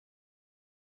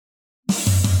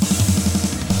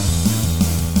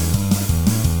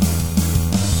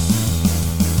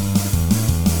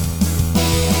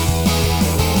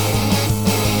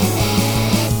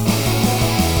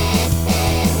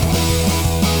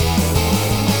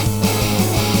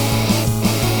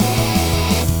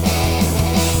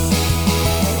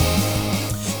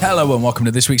Hello and welcome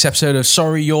to this week's episode of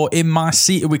Sorry You're in My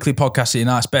Seat, a weekly podcast that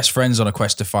unites best friends on a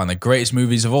quest to find the greatest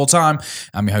movies of all time.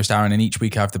 I'm your host Aaron, and each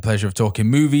week I have the pleasure of talking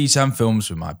movies and films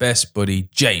with my best buddy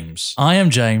James. I am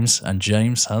James, and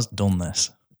James has done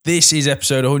this. This is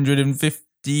episode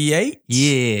 158?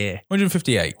 Yeah.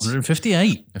 158.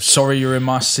 158. Of Sorry You're in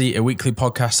My Seat, a weekly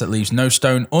podcast that leaves no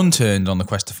stone unturned on the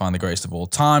quest to find the greatest of all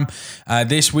time.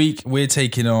 This week we're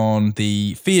taking on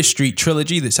the Fear Street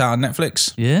trilogy that's out on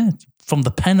Netflix. Yeah. From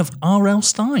the pen of R.L.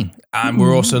 Stine. And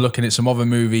we're also looking at some other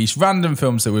movies, random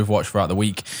films that we've watched throughout the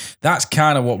week. That's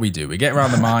kind of what we do. We get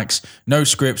around the mics, no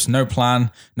scripts, no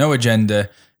plan, no agenda,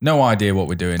 no idea what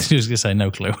we're doing. I was going to say no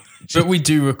clue. But we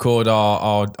do record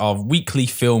our weekly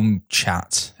film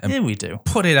chat and Yeah, we do.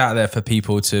 put it out there for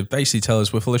people to basically tell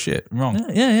us we're full of shit. Wrong.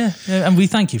 Yeah. And we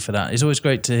thank you for that. It's always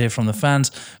great to hear from the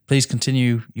fans. Please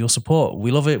continue your support. We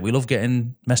love it. We love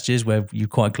getting messages where you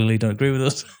quite clearly don't agree with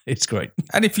us. It's great.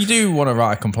 And if you do want to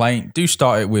write a complaint, do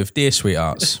start it with Dear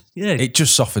Sweethearts. Yeah. It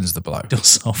just softens the blow. Does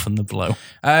soften the blow.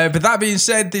 But that being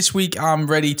said, this week I'm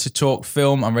ready to talk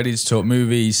film. I'm ready to talk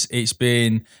movies. It's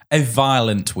been a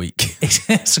violent week.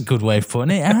 It's a good way of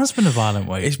putting it. It has been a violent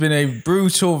week. It's been a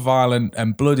brutal, violent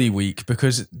and bloody week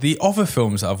because the other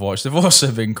films that I've watched have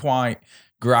also been quite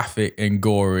graphic and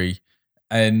gory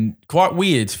and quite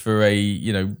weird for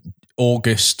a,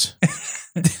 August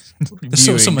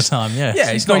viewings. Summertime, yeah.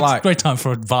 Yeah, it's great, not like... great time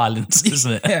for violence,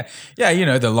 isn't it?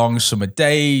 Yeah, the long summer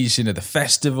days, the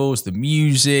festivals, the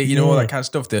music, all that kind of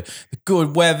stuff, the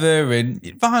good weather and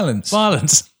violence.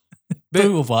 Violence.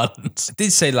 Brutal violence. I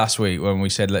did say last week when we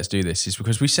said let's do this is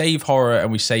because we save horror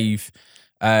and we save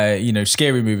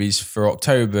scary movies for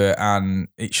October, and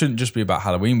it shouldn't just be about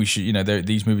Halloween. We should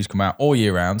these movies come out all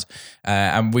year round,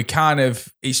 and we kind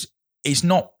of it's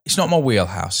not my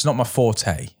wheelhouse, it's not my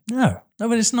forte. No,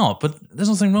 but it's not. But there's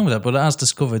nothing wrong with that. But as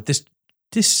discovered,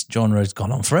 this genre has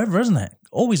gone on forever, hasn't it?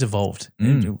 Always evolved.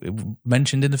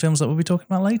 Mentioned in the films that we'll be talking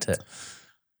about later.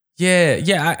 Yeah,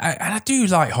 I do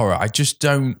like horror. I just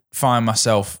don't find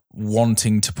myself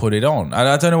wanting to put it on. And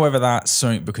I don't know whether that's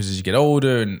something because as you get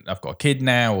older and I've got a kid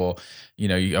now, or,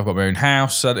 I've got my own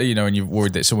house, and you're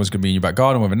worried that someone's going to be in your back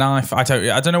garden with a knife. I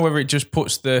don't know whether it just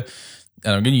puts and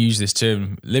I'm going to use this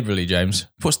term liberally, James,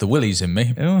 puts the willies in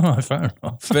me. Oh, fair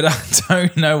enough. But I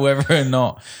don't know whether or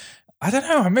not, I don't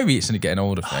know, maybe it's a getting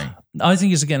older thing. I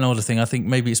think it's a getting older thing. I think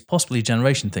maybe it's possibly a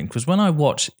generation thing. Because when I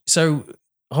watch,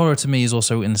 horror to me is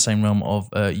also in the same realm of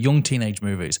young teenage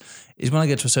movies. Is when I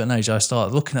get to a certain age, I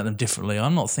start looking at them differently.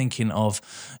 I'm not thinking of,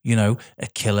 a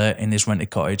killer in his rented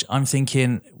cottage. I'm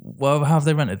thinking, well, how have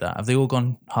they rented that? Have they all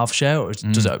gone half share, or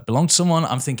does it belong to someone?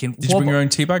 I'm thinking, did you bring your own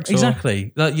tea bags?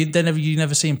 Exactly. Like you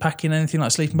never see him packing anything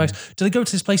like sleeping bags. Do they go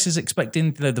to these places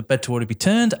expecting the bed to already be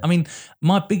turned? I mean,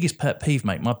 my biggest pet peeve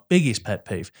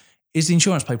is the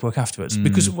insurance paperwork afterwards.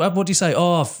 Because what do you say?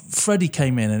 Oh, Freddie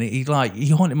came in and he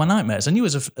haunted my nightmares. And you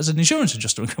as an insurance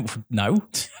adjuster, no,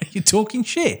 you're talking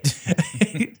shit.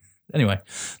 Anyway,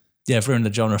 yeah, if we're in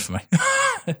the genre for me.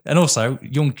 And also,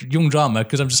 young drama,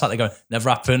 because I'm just sat there going, never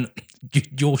happened,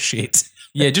 you're shit.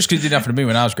 Yeah, just because it didn't happen to me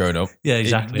when I was growing up. Yeah,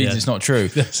 exactly. It means it's not true.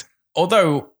 Yes.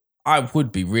 Although, I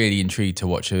would be really intrigued to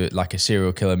watch a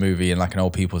serial killer movie in like an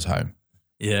old people's home.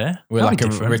 Yeah. Where like a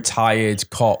retired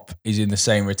cop is in the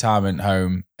same retirement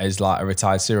home as like a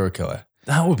retired serial killer.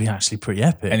 That would be actually pretty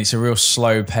epic. And it's a real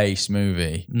slow-paced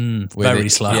movie. Very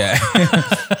slow. Yeah.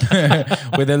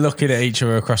 Where they're looking at each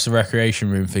other across the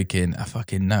recreation room thinking, I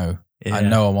fucking know. Yeah. I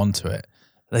know I'm onto it.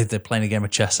 They're playing a game of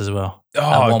chess as well.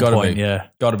 Oh, gotta be. Yeah.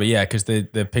 Gotta be, yeah, because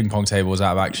the ping pong table was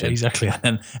out of action. Yeah, exactly.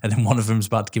 And then one of them's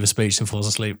about to give a speech and falls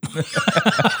asleep.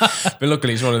 But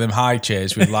luckily it's one of them high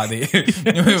chairs with like the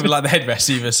headrest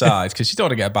either side, because you don't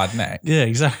want to get a bad neck. Yeah,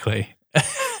 exactly.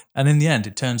 And in the end,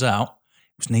 it turns out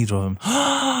it was neither of them.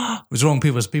 It was wrong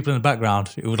people. It was people in the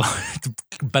background. It was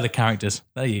like better characters.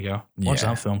 There you go. Watch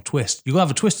that film. Twist. You got to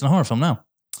have a twist in a horror film now.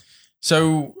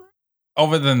 So...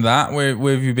 other than that, where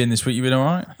have you been this week? You been all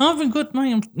right? I've been good,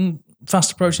 mate. I'm fast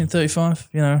approaching 35.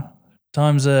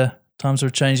 Times are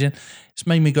changing. It's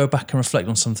made me go back and reflect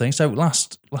on some things. So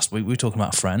last week we were talking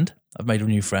about a friend. I've made a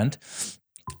new friend.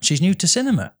 She's new to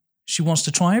cinema. She wants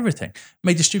to try everything.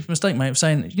 Made a stupid mistake, mate, of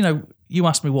saying, you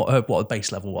asked me what her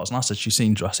base level was, and I said she's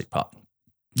seen Jurassic Park.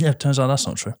 Yeah, turns out that's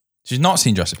not true. She's not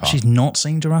seen Jurassic Park? She's not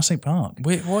seen Jurassic Park.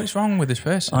 Wait, what is wrong with this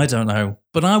person? I don't know.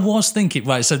 But I was thinking,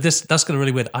 right, so that's going to be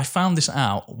really weird. I found this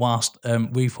out whilst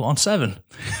we put on Seven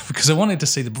because I wanted to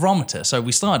see the barometer. So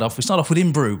we started off with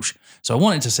In Bruges. So I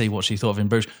wanted to see what she thought of In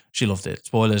Bruges. She loved it.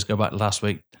 Spoilers, go back to last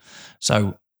week.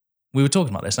 So we were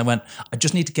talking about this, and I went, I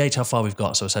just need to gauge how far we've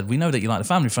got. So I said, we know that you like the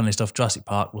family-friendly stuff, Jurassic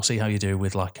Park. We'll see how you do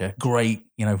with like a great,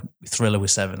 thriller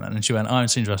with 7. And then she went, I haven't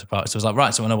seen Jurassic Park. So I was like,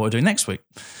 right, so I know what we're doing next week.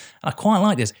 And I quite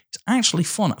like this. It's actually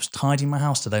fun. I was tidying my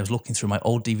house today. I was looking through my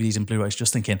old DVDs and Blu-rays,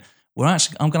 just thinking, I'm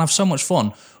going to have so much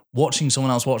fun watching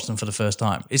someone else watch them for the first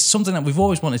time. It's something that we've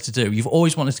always wanted to do. You've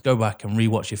always wanted to go back and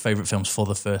rewatch your favourite films for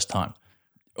the first time.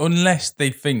 Unless they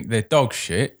think they're dog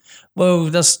shit. Well,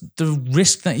 that's the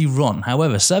risk that you run.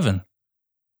 However, 7,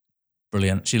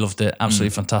 brilliant. She loved it.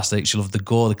 Absolutely fantastic. She loved the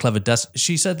gore, the clever deaths.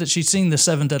 She said that she'd seen the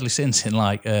 7 Deadly Sins in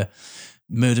like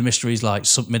murder mysteries like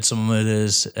Midsummer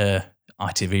Murders,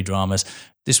 ITV dramas.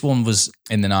 This one was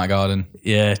In the Night Garden.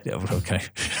 Yeah, okay.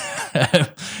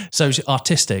 So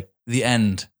artistic. The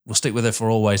end will stick with her for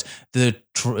always.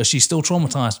 She's still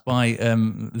traumatized by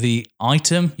the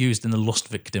item used in the Lust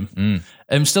Victim.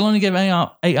 Still only gave 8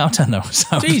 out of 10 though.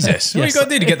 So, Jesus, what you got to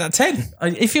do to get that 10?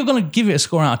 If you're going to give it a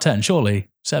score out of 10, surely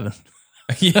 7.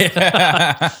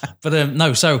 Yeah. But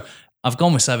no, so I've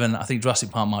gone with 7. I think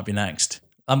Jurassic Park might be next.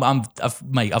 I've got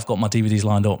my DVDs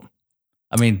lined up.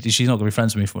 I mean, she's not going to be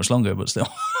friends with me for much longer, but still.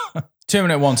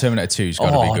 Terminator 1, Terminator 2's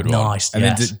got to be a good one. Nice, and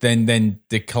yes. then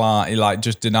decline, like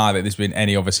just deny that there's been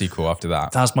any other sequel after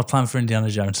that. That's my plan for Indiana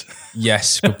Jones.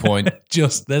 Yes, good point.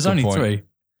 There's Good only point. 3.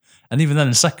 And even then,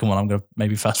 the second one, I'm going to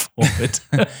maybe fast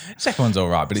forward. Second one's all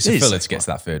right, but it's a filler to get to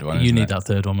that third one. You need that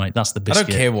third one, mate. That's the I biscuit.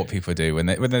 don't care what people do when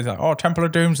they're like, "Oh, Temple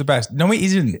of Doom's the best." No, it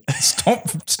isn't.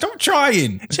 Stop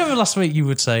trying. Do you remember last week you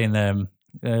were saying,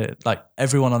 like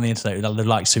everyone on the internet that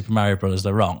like Super Mario Brothers,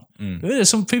 they're wrong. There's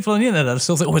some people on the internet that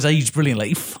still think, it's aged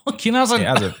brilliantly. It fucking hasn't. It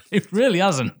hasn't. It really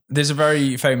hasn't. There's a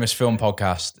very famous film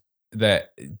podcast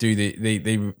that do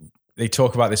they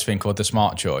talk about this thing called the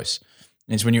smart choice.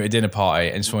 It's when you're at a dinner party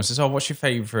and someone says, "Oh, what's your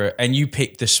favorite?" and you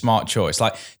pick the smart choice.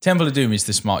 Like Temple of Doom is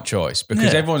the smart choice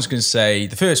because everyone's going to say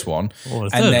the first one, Or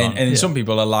the and third then one, and then yeah. some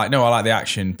people are like, "No, I like the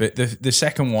action," but the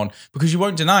second one, because you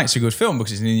won't deny it's a good film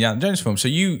because it's an Indiana Jones film. So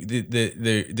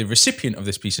the recipient of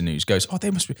this piece of news goes, "Oh,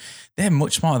 they're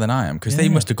much smarter than I am because they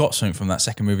must have got something from that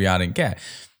second movie I didn't get."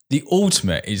 The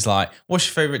ultimate is like, what's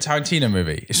your favorite Tarantino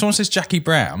movie? If someone says Jackie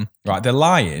Brown, right, they're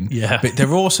lying, but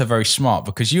they're also very smart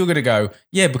because you're going to go,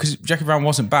 yeah, because Jackie Brown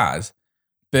wasn't bad,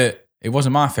 but it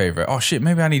wasn't my favorite. Oh shit,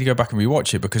 maybe I need to go back and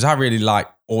rewatch it because I really like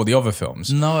all the other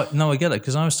films. No, I get it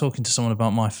because I was talking to someone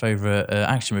about my favorite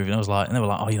action movie, and they were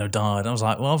like, "Oh, died." And I was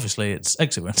like, "Well, obviously it's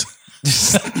Exit Wounds."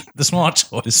 The smart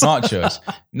choice. The smart choice.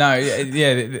 No,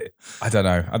 yeah, I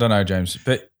don't know, James.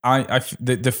 But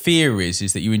the fear is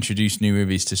that you introduce new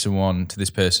movies to this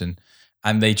person,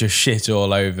 and they just shit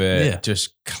all over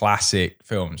just classic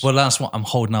films. Well, that's what I'm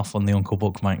holding off on the Uncle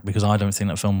Buck, mate, because I don't think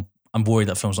that film. I'm worried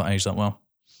that film's not aged that well.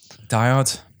 Die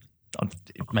Hard.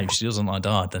 Maybe she doesn't like Die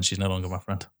Hard, then she's no longer my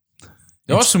friend.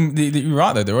 There are some. You're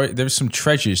right though. There are some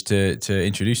treasures to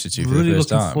introduce you to. For Really the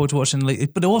first looking time. forward to watching.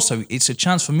 But also, it's a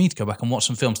chance for me to go back and watch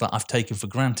some films that I've taken for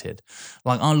granted.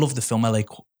 Like I love the film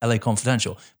LA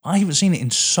Confidential. I haven't seen it in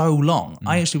so long.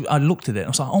 I looked at it and I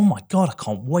was like, oh my god, I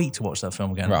can't wait to watch that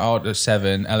film again. Right,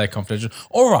 7, LA Confidential.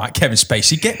 All right, Kevin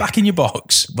Spacey, get back in your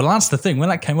box. Well, that's the thing. When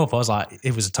that came up, I was like,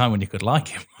 it was a time when you could like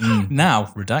him. Now,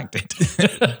 redacted.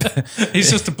 It's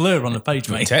just a blur on the page,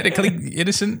 mate. Technically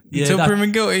innocent until that-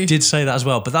 proven guilty. Did say that as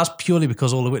well, but that's purely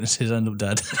because all the witnesses end up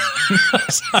dead.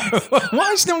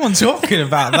 Why is no one talking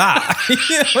about that?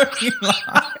 You know,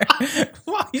 like,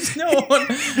 why is no one?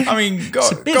 I mean,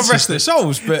 God rest their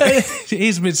souls, but It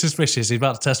is a bit suspicious. He's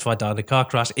about to testify, died in a car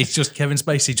crash. It's just Kevin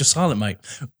Spacey, just silent, mate,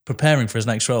 preparing for his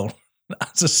next role.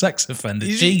 As a sex offender.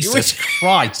 Jesus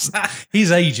Christ.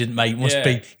 His agent, mate, must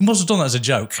be. He must have done that as a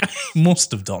joke. He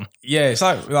must have done. yeah, it's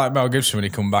like Mel Gibson when he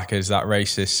come back as that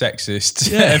racist, sexist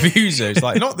abuser. It's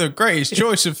like not the greatest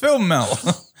choice of film, Mel.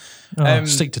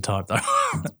 Stick to type, though.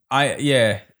 I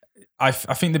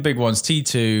think the big ones,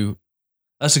 T2,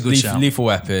 That's a good shout. Lethal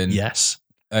Weapon. Yes.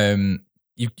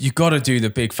 You got to do the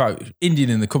big Indian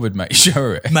in the cupboard, mate.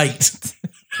 Show it, Mate.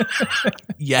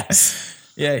 Yes.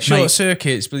 Yeah, short Mate.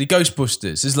 circuits, but the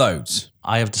Ghostbusters. There's loads.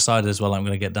 I have decided as well I'm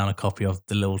going to get down a copy of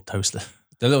The Little Toaster.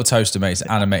 The Little Toaster, mate. It's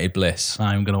animated bliss.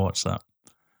 I'm going to watch that.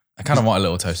 I kind of want a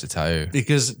Little Toaster tattoo.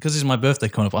 Because it's my birthday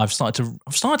coming up, I was like,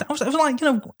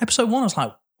 episode 1, I was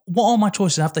like, what are my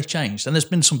choices? Have they changed? And there's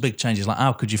been some big changes. Like,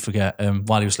 how could you forget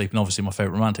While He Was Sleeping? Obviously, my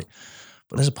favourite romantic.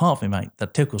 But there's a part of me, mate,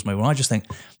 that tickles me when I just think,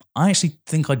 I actually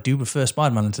think I do prefer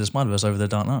Spider-Man Into the Spider-Verse over The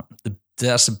Dark Knight.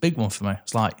 That's a big one for me.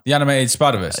 It's like The animated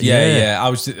Spider-Verse. Yeah. I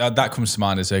was that comes to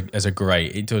mind as a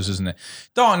great. It does, doesn't it?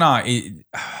 Dark Knight.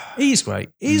 he's great.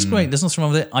 He's great. There's nothing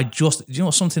wrong with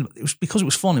it. Something? It was because it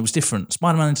was fun. It was different.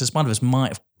 Spider-Man Into the Spider-Verse might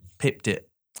have pipped it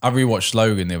I rewatched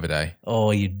Logan the other day. Oh,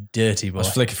 you dirty boy! I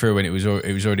was flicking through when it was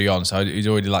already on, so it was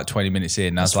already like 20 minutes in.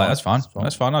 And I was like, That's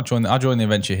 "That's fine. I'll join the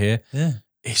adventure here." Yeah,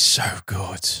 it's so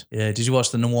good. Yeah, did you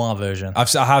watch the noir version? I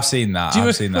have seen that.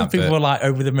 I've seen that. People were like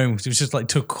over the moon. It was just like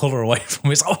took colour away from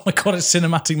it. It's like, oh my god, it's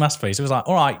cinematic masterpiece. It was like,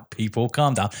 all right, people,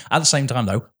 calm down. At the same time,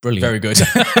 though, brilliant, very good.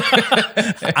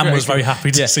 Anne was very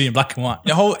happy to see in black and white.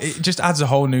 It just adds a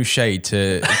whole new shade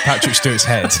to Patrick Stewart's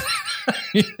head.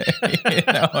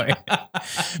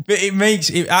 But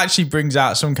it actually brings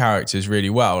out some characters really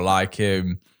well, like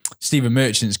Stephen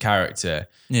Merchant's character.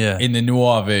 Yeah, in the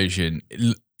noir version,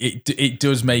 it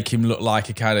does make him look like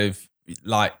a kind of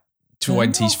like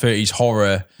 20s, 30s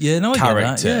horror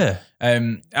character.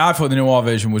 I thought the noir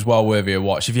version was well worthy of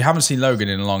watch. If you haven't seen Logan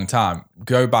in a long time,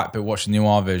 go back but watch the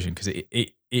noir version because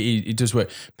it does work.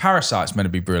 Parasite's meant to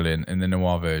be brilliant in the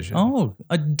noir version. Oh,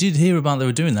 I did hear about they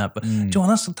were doing that, but John,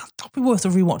 that'd be worth a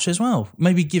rewatch as well.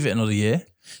 Maybe give it another year.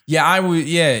 Yeah, I would.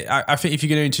 Yeah, I think if you're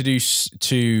going to introduce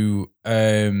to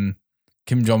Kim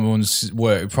Jong-un's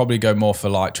work, probably go more for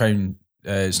like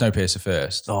Snowpiercer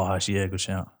first. Oh, actually, yeah, good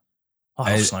shout.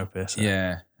 I love Snowpiercer.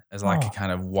 Yeah, as like a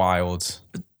kind of wild.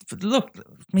 But look, I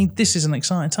mean, this is an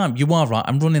exciting time. You are right.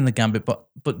 I'm running the gambit, but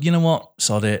you know what?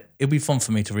 Sod it. It'll be fun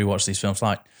for me to rewatch these films.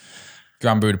 Like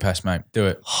Grand Budapest, mate. Do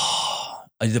it.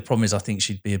 The problem is, I think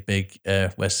she'd be a big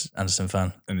Wes Anderson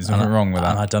fan, and there's nothing wrong with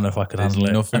that. And I don't know if I could handle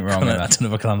it. Nothing wrong with that. I don't know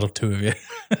if I could handle two of you.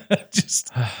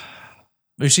 Just.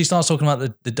 If she starts talking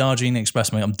about the Darjeeling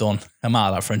Express, mate, I'm done. I'm out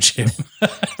of that friendship.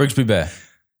 Brigsby Bear.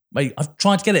 Mate, I've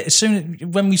tried to get it as soon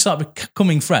when we started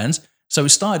becoming friends. So we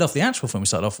started off, the actual film we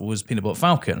started off was Peanut Butter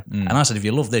Falcon. And I said, if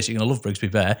you love this, you're going to love Brigsby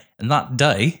Bear. And that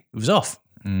day, it was off.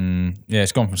 Yeah,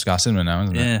 it's gone from Sky Cinema now,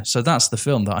 isn't it? Yeah, so that's the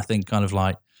film that I think kind of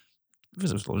like, it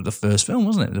was the first film,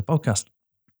 wasn't it? The podcast.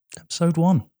 Episode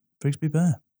 1, Brigsby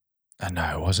Bear.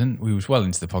 No, it wasn't. We was well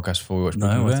into the podcast before we watched Brigsby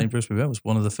Bear. No, I think Brigsby Bear was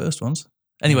one of the first ones.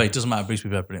 Anyway, it doesn't matter. Brigsby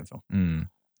Bear, brilliant film.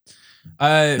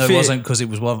 No, it wasn't because it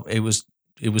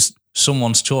was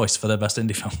someone's choice for their best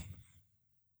indie film.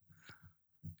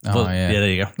 Yeah, there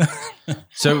you go.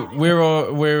 So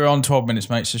we're on 12 minutes,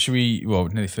 mate. So should we? Well,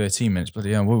 nearly 13 minutes, but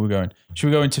yeah, where are we going? Should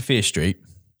we go into Fear Street?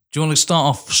 Do you want to start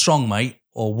off strong, mate,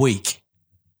 or weak?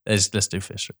 Let's do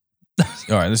Fear Street.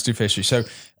 All right, let's do Fear Street. So,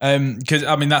 because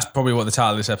I mean that's probably what the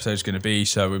title of this episode is going to be.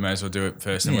 So we may as well do it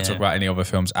first, and we'll talk about any other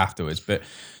films afterwards. But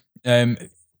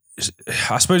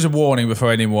I suppose a warning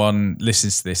before anyone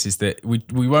listens to this is that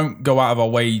we won't go out of our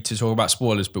way to talk about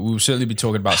spoilers, but we will certainly be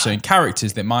talking about certain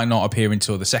characters that might not appear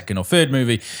until the second or third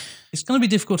movie. It's going to be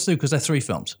difficult to do because they're 3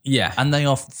 films. Yeah. And they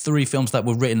are 3 films that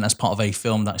were written as part of a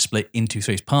film that is split into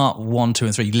 3. It's part 1, 2,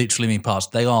 and 3 literally mean parts.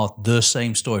 They are the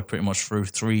same story pretty much through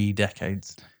 3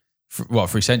 decades.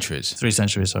 3 centuries? 3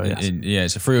 centuries, sorry, yes. Yeah,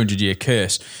 it's a 300-year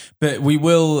curse. But we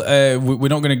will, we're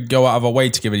not going to go out of our way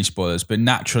to give any spoilers, but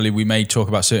naturally we may talk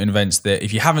about certain events that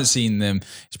if you haven't seen them,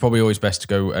 it's probably always best to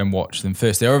go and watch them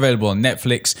first. They are available on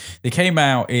Netflix. They came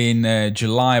out in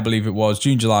July, I believe it was,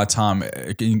 June, July time,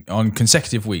 on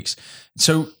consecutive weeks.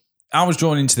 So I was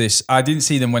drawn into this. I didn't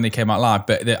see them when they came out live,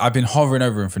 but I've been hovering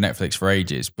over them for Netflix for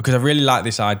ages because I really like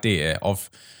this idea of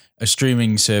a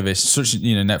streaming service such as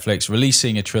Netflix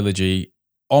releasing a trilogy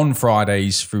on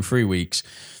Fridays through 3 weeks,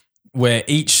 where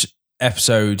each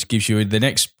episode gives you the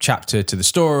next chapter to the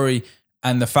story,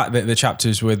 and the fact that the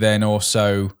chapters were then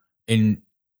also in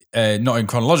not in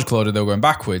chronological order, they were going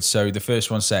backwards. So the first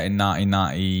one set in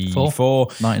 1994,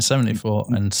 1974,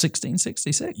 and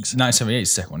 1666. 1978 is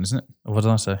the second one, isn't it? What did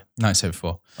I say?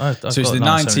 1974. So it's the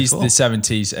 90s, the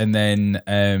 70s, and then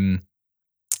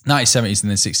 1970s, and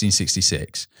then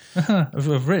 1666. I've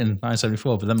written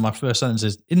 1974, but then my first sentence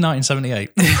is in 1978.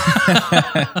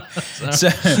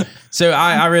 So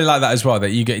I really like that as well, that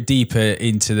you get deeper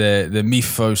into the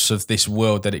mythos of this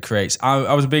world that it creates.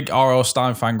 I was a big R.L.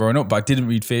 Stein fan growing up, but I didn't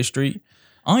read Fear Street.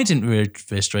 I didn't read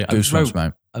Fear Street. Goosebumps,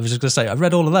 mate. I was just going to say, I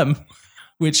read all of them,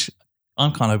 which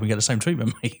I'm kind of hoping get the same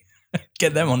treatment, mate.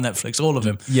 Get them on Netflix, all of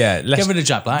them. Yeah, get rid of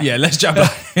Jack Black. Yeah, let's Jack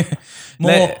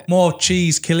Black. more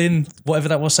cheese killing, whatever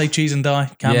that was. Say cheese and die.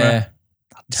 Camera. Yeah,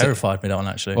 that terrified me, that one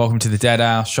actually. Welcome to the Dead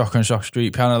House, Shocker and Shock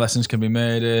Street, Piano Lessons Can Be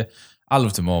Murder. I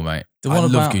loved them all, mate. I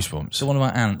love Goosebumps. The one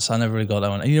about ants, I never really got that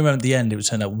one. And you remember at the end, it would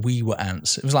turn out we were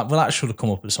ants. It was like, well, that should have come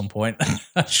up at some point.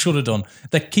 That should have done.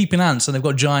 They're keeping ants and they've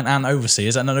got giant ant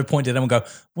overseers. And at no point did anyone go,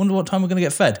 wonder what time we're going to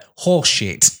get fed? Horse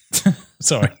shit.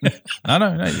 Sorry. I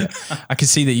know. Yeah. I can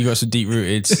see that you got some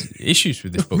deep-rooted issues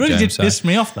with this book, really James, did piss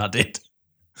me off, that did.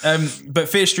 But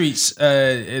Fear Street's,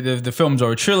 the films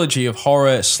are a trilogy of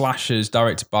horror slashers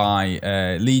directed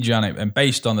by Lee Janet and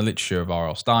based on the literature of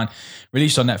R.L. Stein.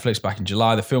 Released on Netflix back in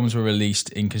July, the films were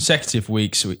released in consecutive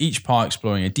weeks, with each part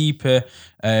exploring a deeper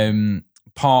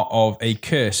part of a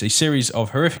curse, a series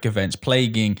of horrific events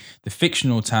plaguing the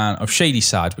fictional town of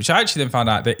Shadyside, which I actually then found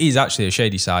out there is actually a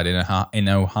Shadyside in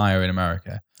Ohio in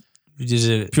America.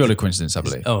 Purely coincidence, I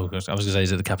believe. Oh, I was going to say,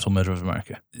 is it the capital murder of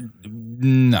America?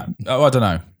 No. Oh, I don't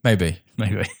know. Maybe.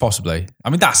 Possibly. I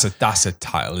mean, that's a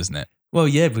title, isn't it? Well,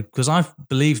 yeah, because I've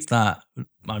believed that,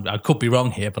 I could be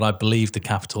wrong here, but I believe the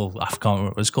capital, I can't remember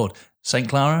what it's called, St.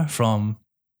 Clara from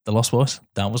The Lost Boys,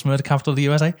 that was murder capital of the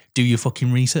USA. Do your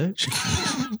fucking research.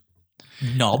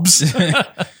 Knobs.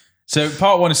 So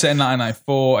part one is set in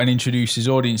 1994 and introduces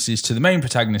audiences to the main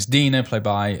protagonist, Dina, played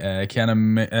by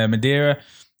Kiana Madeira,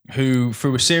 who,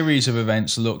 through a series of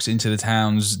events, looks into the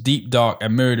town's deep, dark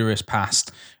and murderous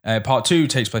past. Part 2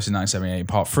 takes place in 1978.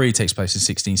 Part 3 takes place in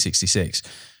 1666.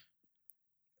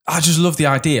 I just love the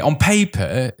idea. On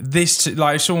paper, this,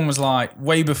 like, if someone was like,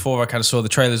 way before I kind of saw the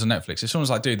trailers on Netflix, if someone's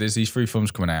like, dude, there's these 3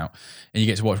 films coming out and you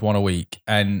get to watch one a week.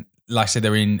 And like I said,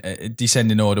 they're in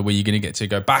descending order where you're going to get to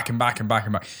go back and back and back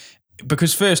and back.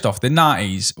 Because first off, the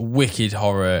 90s, wicked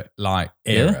horror like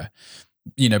era.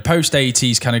 You know, post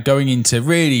 80s, kind of going into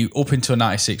really up until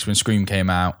 96 when Scream came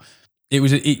out.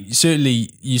 It certainly,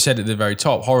 you said at the very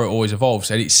top, horror always evolves.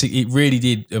 And it really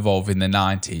did evolve in the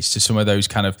 90s to some of those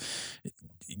kind of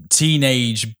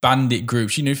teenage bandit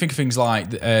groups. You know, you think of things like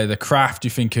The Craft,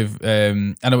 you think of I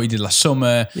Know What You Did Last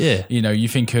Summer. Yeah. You know, you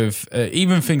think of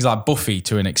even things like Buffy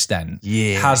to an extent.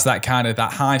 Yeah. Has that kind of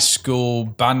that high school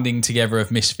banding together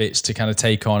of misfits to kind of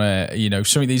take on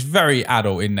something that's very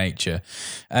adult in nature.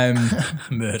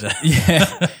 Murder.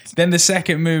 Yeah. Then the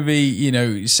second movie, you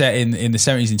know, set in the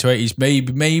 70s into 80s,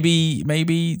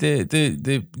 maybe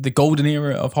the golden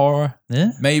era of horror.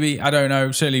 Yeah. Maybe, I don't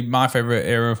know. Certainly my favorite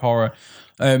era of horror.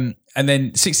 And then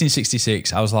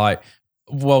 1666, I was like,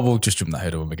 well, we'll just jump that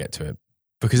hurdle when we get to it.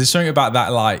 Because there's something about that,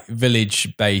 like,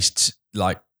 village-based,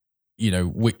 like, you know,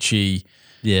 witchy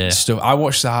stuff. I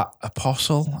watched that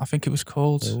Apostle, I think it was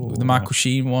called, the Michael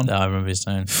Sheen one. I remember you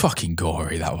saying. Fucking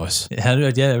gory that was. Yeah, I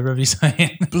remember you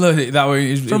saying. Bloody, that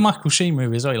was... For a Michael Sheen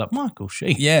movie as well, you're like, Michael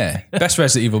Sheen? Yeah. Best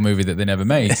Resident Evil movie that they never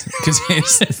made. Because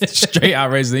it's straight out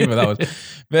Resident Evil, that was.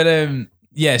 But,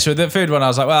 yeah, so the third one, I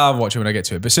was like, well, I'll watch it when I get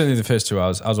to it. But certainly the first two, I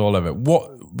was all over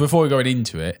it. Before we going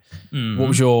into it, what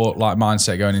was your like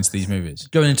mindset going into these movies?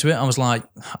 Going into it, I was like,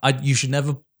 you should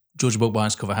never judge a book by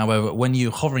its cover. However, when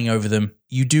you're hovering over them,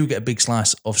 you do get a big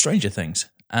slice of Stranger Things.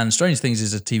 And Stranger Things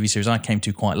is a TV series I came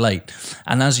to quite late.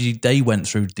 And as they went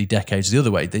through the decades the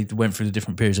other way, they went through the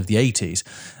different periods of the 80s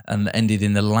and ended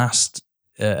in the last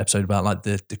episode about like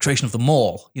the creation of the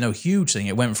mall, you know, huge thing.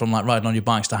 It went from like riding on your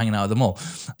bikes to hanging out at the mall.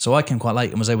 So I came quite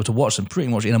late and was able to watch them pretty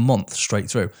much in a month straight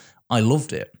through. I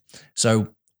loved it.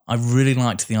 So I really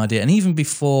liked the idea. And even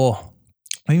before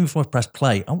I pressed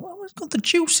play, I got the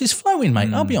juices flowing,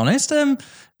 mate. I'll be honest.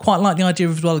 Quite like the idea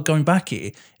of going back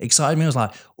here. Excited me. I was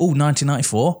like,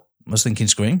 1994. I was thinking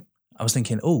Scream. I was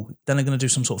thinking, then they're going to do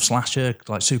some sort of slasher,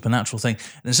 like supernatural thing.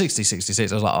 And in 66,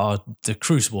 I was like, The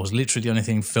Crucible is literally the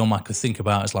only film I could think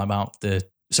about. It's like about the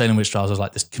Salem Witch Trials. I was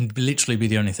like, this can literally be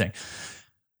the only thing.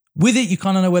 With it, you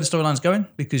kind of know where the storyline's going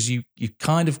because you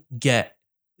kind of get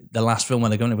the last film where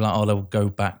they're going to be like, they'll go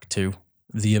back to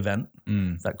the event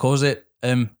that caused it.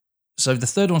 So the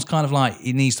third one's kind of like,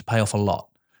 it needs to pay off a lot.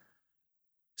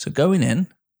 So going in,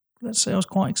 let's say I was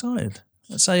quite excited.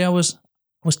 Let's say I was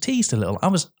teased a little. I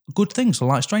was good things. I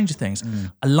like Stranger Things.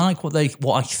 I like what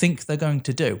I think they're going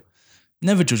to do.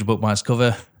 Never judge a book by its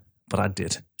cover, but I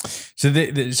did. So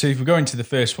so if we go into the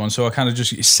first one, so I kind of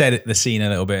just set the scene a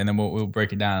little bit and then we'll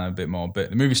break it down a bit more.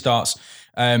 But the movie starts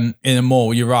in a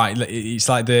mall. You're right. It's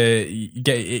like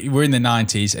we're in the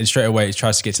 90s and straight away it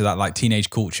tries to get to that like teenage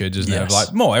culture, doesn't it? Of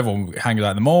like more, everyone hanging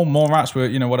out in the mall, more rats were,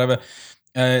 whatever.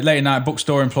 Late night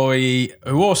bookstore employee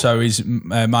who also is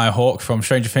Maya Hawke from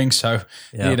Stranger Things, so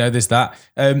there's that.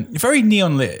 Very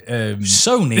neon lit,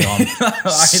 so neon,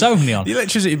 so neon. The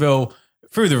electricity bill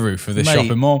through the roof of this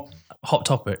shopping mall. Hot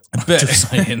topic. But, just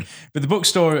saying. But the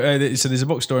bookstore, so there's a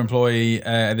bookstore employee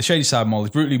at the Shadyside Mall is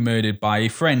brutally murdered by a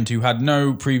friend who had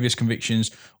no previous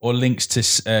convictions or links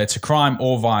to crime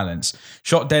or violence.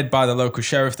 Shot dead by the local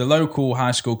sheriff, the local high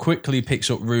school quickly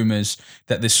picks up rumours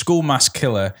that the school mass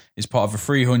killer is part of a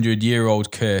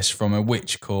 300-year-old curse from a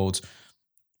witch called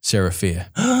Seraphia.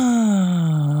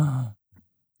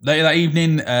 Later that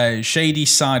evening,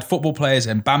 Shadyside football players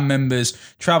and band members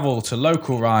travel to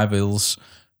local rivals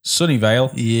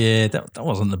Sunnyvale. Yeah, that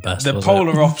wasn't the best. The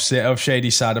polar opposite of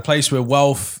Shadyside, a place where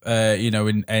wealth,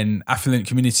 in affluent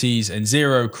communities and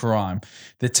zero crime.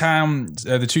 The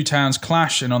two towns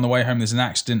clash, and on the way home, there's an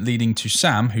accident leading to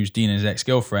Sam, who's Dina's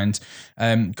ex-girlfriend,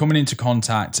 coming into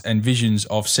contact and visions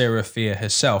of Seraphia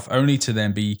herself, only to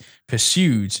then be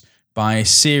pursued by a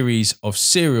series of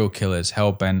serial killers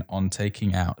hell-bent on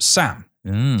taking out Sam.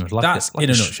 That's in a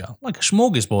nutshell. Like a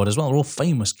smorgasbord as well. They're all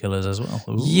famous killers as well.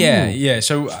 Ooh. Yeah.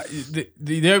 So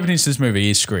the opening to this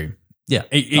movie is Scream. Yeah.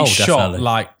 It's shot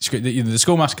like the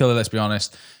Schoolmaster Killer, let's be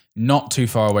honest, not too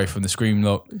far away from the Scream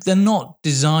look. They're not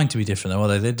designed to be different though, are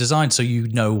they? They're designed so you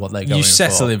know what they're going for. You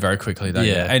settle in very quickly, don't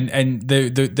you? And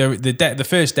the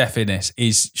first death in this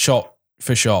is shot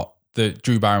for shot the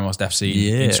Drew Barrymore's death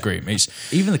scene in Scream. It's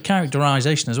even the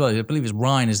characterization as well. I believe it's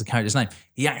Ryan is the character's name.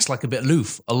 He acts like a bit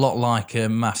aloof, a lot like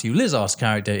Matthew Lizard's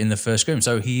character in the first Scream.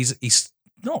 So he's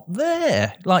not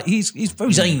there. Like he's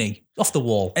very zany, off the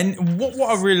wall. And what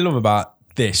I really love about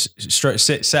this,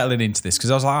 settling into this, because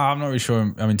I was like, I'm not really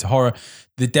sure I'm into horror.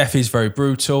 The death is very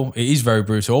brutal. It is very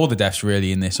brutal. All the deaths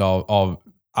really in this are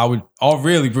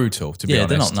really brutal, to be honest. Yeah,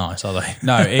 they're not nice, are they?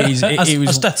 No, it is. It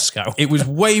was death scale. It was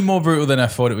way more brutal than I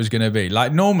thought it was going to be.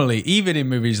 Like normally, even in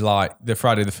movies like the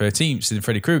Friday the 13th and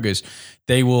Freddy Krueger's,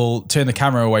 they will turn the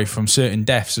camera away from certain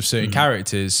deaths of certain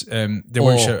characters. They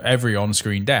won't show every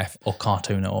on-screen death or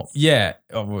cartoon it up. Yeah,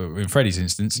 in Freddy's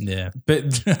instance. Yeah,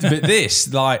 but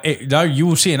this, you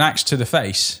will see an axe to the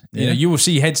face. You know, you will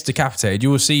see heads decapitated. You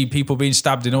will see people being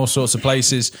stabbed in all sorts of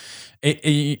places. It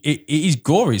is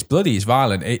gory, it's bloody, it's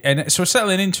violent. And so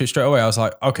settling into it straight away, I was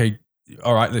like, okay,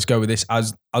 all right, let's go with this. I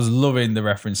was loving the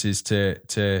references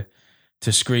to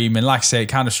Scream. And like I say, it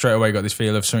kind of straight away got this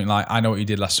feel of something like I Know What You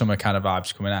Did Last Summer kind of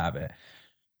vibes coming out of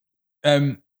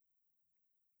it.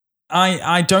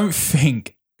 I don't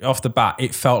think off the bat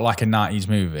it felt like a 90s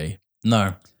movie.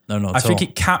 No, not at all. I think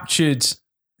it captured,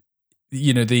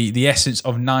 the essence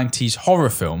of 90s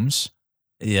horror films.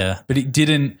 Yeah. But it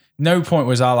didn't. No point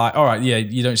was I like, all right, yeah,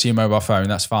 you don't see a mobile phone,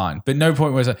 that's fine. But no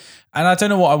point was, and I don't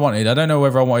know what I wanted. I don't know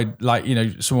whether I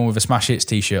wanted someone with a Smash Hits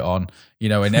t-shirt on,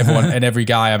 and everyone and every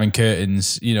guy having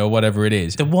curtains, whatever it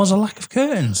is. There was a lack of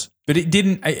curtains, but it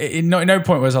didn't. No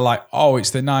point was I like, oh,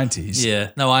 it's the 90s. Yeah,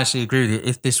 no, I actually agree with you.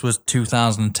 If this was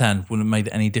 2010, wouldn't have made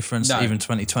any difference. No. Even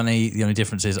 2020, the only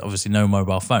difference is obviously no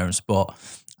mobile phones. But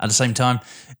at the same time,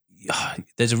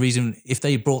 there's a reason if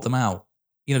they brought them out.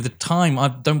 The time, I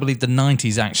don't believe the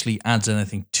 90s actually adds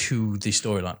anything to the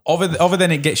storyline. Other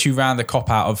than it gets you round the cop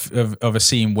out of a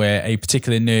scene where a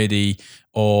particular nerdy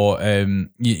or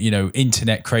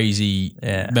internet crazy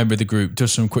member of the group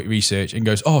does some quick research and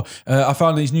goes, I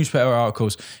found these newspaper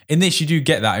articles. In this, you do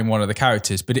get that in one of the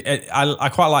characters, but I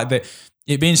quite like that.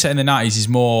 It being set in the 90s is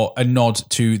more a nod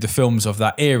to the films of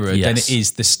that era than it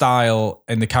is the style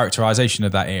and the characterization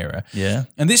of that era. Yeah.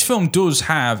 And this film does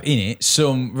have in it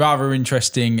some rather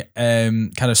interesting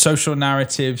kind of social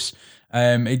narratives.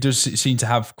 It does seem to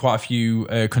have quite a few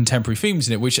contemporary themes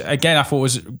in it, which again I thought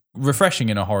was refreshing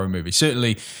in a horror movie.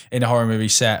 Certainly in a horror movie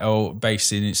set or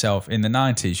based in itself in the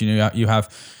 90s. You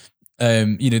have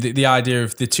the idea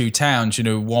of the two towns,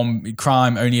 one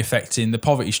crime only affecting the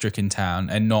poverty-stricken town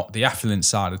and not the affluent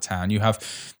side of town. You have,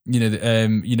 a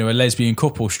lesbian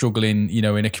couple struggling, in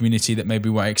a community that maybe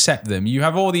won't accept them. You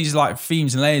have all these like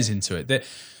themes and layers into it that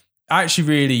actually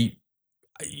really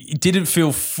it didn't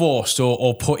feel forced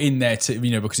or put in there to,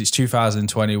 because it's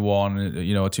 2021,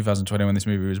 or 2020 when this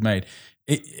movie was made.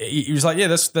 It was like,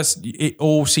 that's it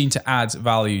all seemed to add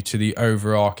value to the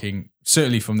overarching,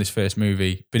 certainly from this first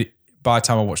movie, but by the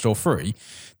time I watched all three,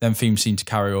 then themes seemed to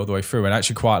carry all the way through, and I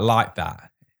actually quite like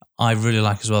that. I really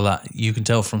like as well that you can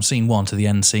tell from scene 1 to the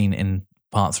end scene in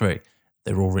part 3,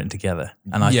 they're all written together.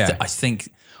 And I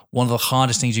think one of the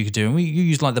hardest things you could do, and you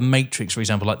use like The Matrix, for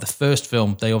example, like the first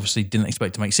film, they obviously didn't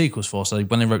expect to make sequels for, so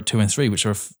when they wrote 2 and 3, which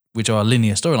are a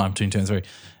linear storyline between 2 and 3,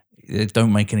 it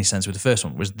don't make any sense with the first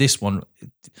one. Whereas this one,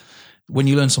 when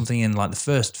you learn something in like the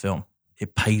first film,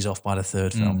 it pays off by the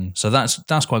third film. So that's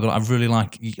quite good. I really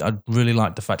like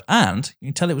the fact, and you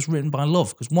can tell it was written by love,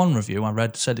 because one review I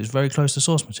read said it's very close to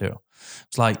source material.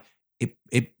 It's like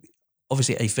it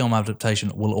obviously a film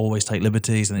adaptation will always take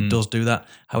liberties, and it does do that.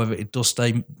 However, it does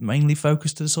stay mainly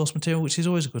focused to the source material, which is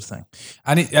always a good thing.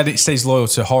 And it stays loyal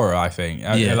to horror, I think.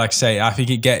 Like I say, I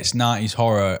think it gets 90s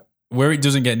horror where it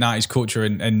doesn't get 90s culture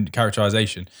and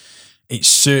characterization. It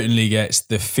certainly gets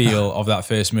the feel of that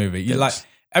first movie. Yes. Like,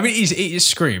 I mean, it is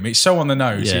Scream. It's so on the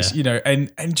nose. Yeah.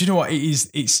 It's, and do you know what it is?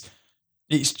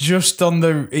 It's just on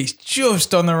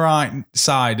the right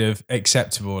side of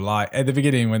acceptable. Like at the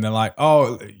beginning when they're like,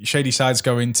 "Oh, Shady Side's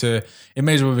going to," it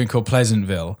may as well have been called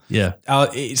Pleasantville. Yeah,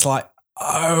 it's like,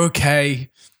 okay,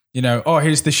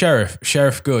 here's the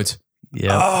Sheriff Good.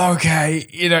 Yeah, oh, okay,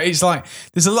 it's like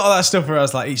there's a lot of that stuff where I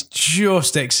was like, it's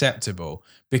just acceptable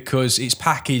because it's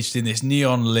packaged in this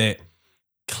neon lit.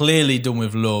 Clearly done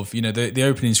with love. The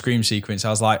opening Scream sequence, I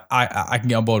was like, I can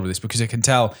get on board with this because I can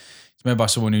tell It's made by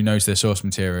someone who knows their source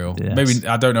material. Yes. Maybe,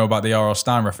 I don't know about the R.L.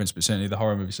 Stein reference, but certainly the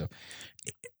horror movie stuff.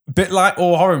 Bit like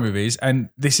all horror movies, and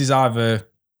this is either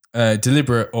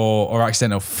deliberate or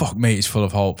accidental. Fuck me, it's full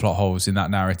of plot holes in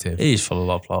that narrative. It is full of a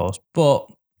lot of plot holes. But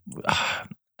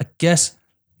I guess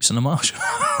it's an homage.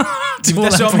 That's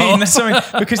what I mean. That's what I mean.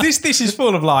 Because this is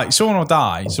full of like someone will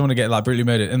die, someone will get like brutally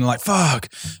murdered, and they're like, fuck,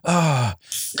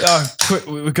 quick,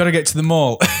 we've got to get to the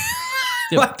mall.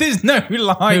 Like there's no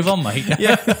like move on, mate.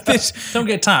 Yeah, don't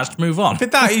get attached. Move on.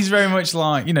 But that is very much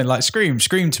like like Scream.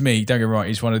 Scream to me, don't get me wrong,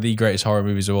 is one of the greatest horror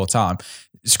movies of all time.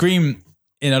 Scream,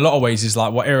 in a lot of ways, is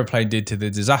like what Aeroplane did to the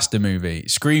Disaster movie.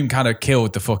 Scream kind of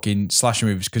killed the fucking slasher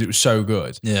movies because it was so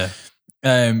good. Yeah.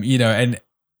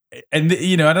 And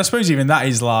I suppose even that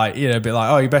is like, a bit like,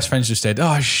 oh, your best friend's just dead.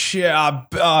 Oh shit,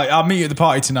 I'll meet you at the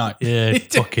party tonight. Yeah,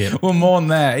 fuck it. We'll mourn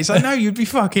there. It's like, no, you'd be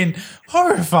fucking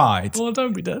horrified. Well,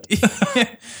 don't be dead.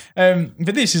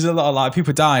 But this is a lot of like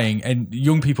people dying and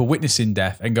young people witnessing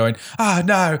death and going,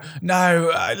 no,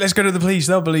 let's go to the police,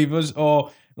 they'll believe us.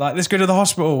 Or like, let's go to the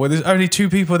hospital where there's only 2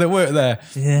 people that work there.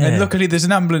 Yeah. And luckily there's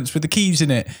an ambulance with the keys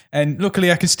in it. And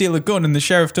luckily I can steal a gun and the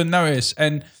sheriff doesn't notice.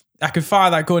 And I can fire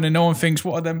that gun and no one thinks,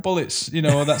 what are them bullets,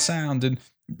 or that sound. And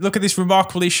look at this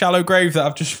remarkably shallow grave that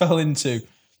I've just fell into.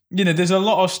 There's a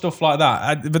lot of stuff like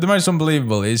that. But the most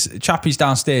unbelievable is Chappie's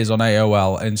downstairs on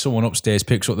AOL and someone upstairs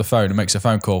picks up the phone and makes a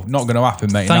phone call. Not going to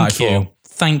happen, mate.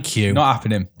 Thank you. Not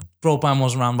happening. Broadband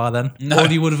wasn't around by then. No.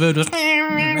 All you would have heard was...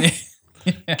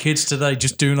 Kids today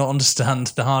just do not understand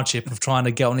the hardship of trying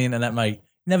to get on the internet, mate.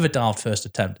 Never dialed first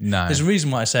attempt. No. There's a reason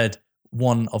why I said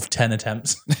 1 of 10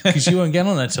 attempts, because you weren't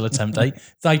getting on there till attempt 8.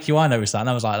 Thank you, I noticed that, and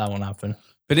I was like, that won't happen.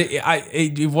 But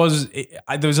there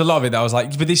was a lot of it that I was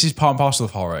like, but this is part and parcel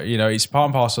of horror. It's part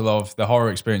and parcel of the horror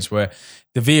experience where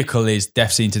the vehicle is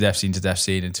death scene to death scene to death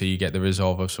scene until you get the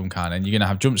resolve of some kind, and you're going to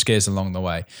have jump scares along the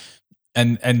way.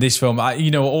 And this film,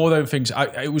 all those things,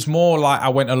 it was more like I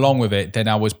went along with it than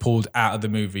I was pulled out of the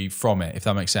movie from it, if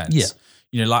that makes sense.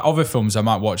 Yeah. Like other films I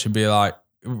might watch and be like,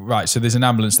 right, so there's an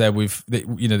ambulance there with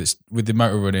the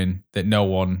motor running that no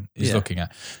one is looking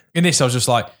at. In this, I was just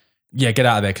like, yeah, get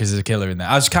out of there because there's a killer in there.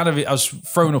 I was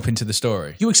thrown up into the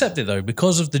story. You accept it though,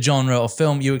 because of the genre of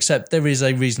film. You accept there is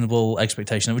a reasonable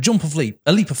expectation of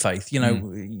a leap of faith.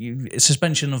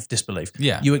 Suspension of disbelief.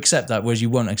 Yeah, you accept that, whereas you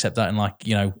won't accept that in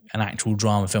an actual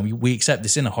drama film. We accept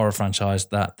this in a horror franchise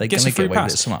that they're going to get away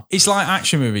with it somehow. It's like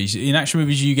action movies. In action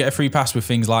movies, you get a free pass with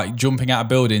things like jumping out of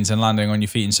buildings and landing on your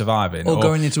feet and surviving, or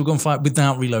going into a gunfight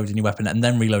without reloading your weapon and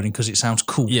then reloading because it sounds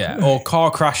cool. Yeah, or car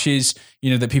crashes.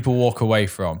 That people walk away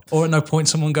from. Or at no point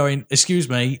someone going, excuse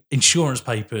me, insurance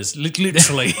papers,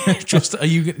 literally.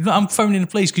 I'm phoning the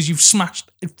police because you've smashed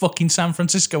fucking San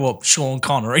Francisco up, Sean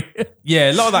Connery.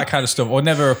 Yeah, a lot of that kind of stuff. Or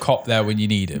never a cop there when you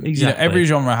need him. Exactly. Every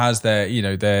genre has their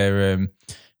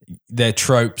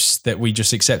tropes that we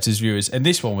just accept as viewers. And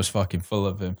this one was fucking full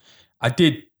of them. I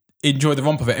did enjoy the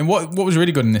romp of it. And what was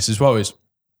really good in this as well is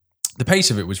the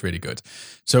pace of it was really good.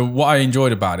 So what I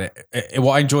enjoyed about a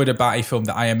film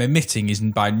that I am admitting is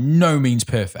by no means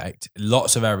perfect,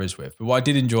 lots of errors with, but what I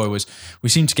did enjoy was we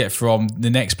seemed to get from the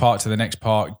next part to the next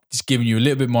part, just giving you a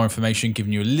little bit more information,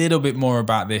 giving you a little bit more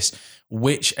about this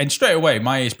witch, and straight away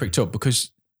my ears pricked up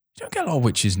because you don't get a lot of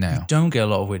witches now. You don't get a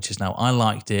lot of witches now. I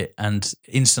liked it and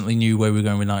instantly knew where we were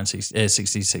going with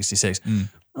 1966.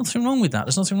 Nothing wrong with that.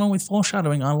 There's nothing wrong with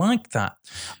foreshadowing. I like that.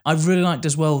 I really liked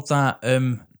as well that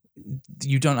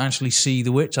you don't actually see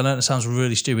the witch. I know that sounds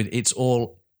really stupid. It's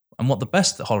all, and what the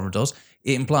best that horror does,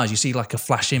 it implies you see like a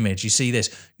flash image. You see this.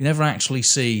 You never actually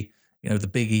see, the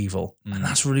big evil. And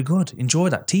that's really good. Enjoy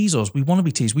that. Tease us. We want to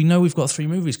be teased. We know we've got 3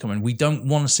 movies coming. We don't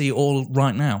want to see it all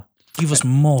right now. Give us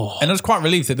more. And I was quite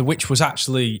relieved that the witch was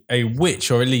actually a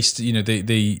witch, or at least,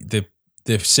 the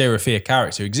Sarah Fear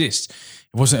character exists.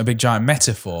 It wasn't a big giant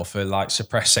metaphor for like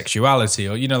suppressed sexuality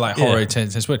or, like horror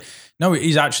intense. No, it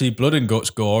is actually blood and guts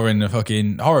gore in a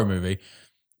fucking horror movie.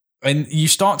 And you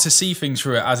start to see things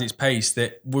through it as it's paced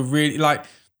that were really like,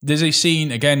 there's a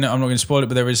scene, again, I'm not going to spoil it,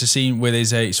 but there is a scene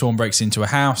where someone breaks into a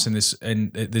house and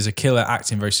there's a killer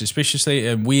acting very suspiciously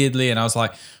and weirdly. And I was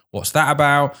like, what's that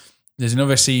about? There's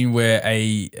another scene where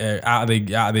out of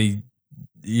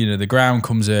the ground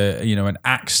comes an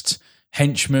axed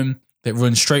henchman that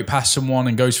runs straight past someone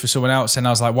and goes for someone else. And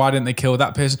I was like, why didn't they kill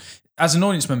that person? As an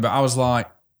audience member, I was like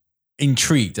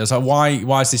intrigued. I was like,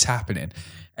 why is this happening?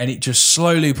 And it just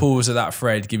slowly pulls at that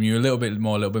thread, giving you a little bit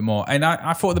more. And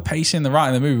I thought the pacing, the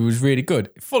writing of the movie was really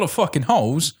good. Full of fucking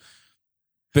holes,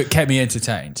 but kept me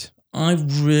entertained. I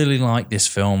really like this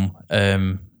film,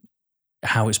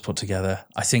 how it's put together.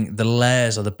 I think the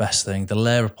layers are the best thing. The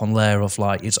layer upon layer of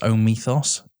like its own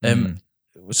mythos.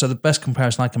 So the best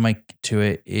comparison I can make to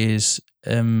it is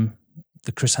the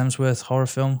Chris Hemsworth horror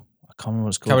film. I can't remember what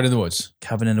it's called. Cabin in the Woods.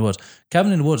 Cabin in the Woods.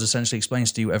 Cabin in the Woods essentially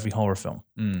explains to you every horror film.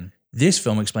 This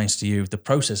film explains to you the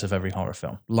process of every horror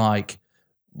film. Like,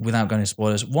 without going into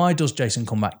spoilers, why does Jason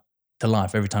come back to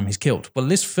life every time he's killed? Well,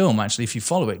 this film, actually, if you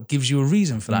follow it, gives you a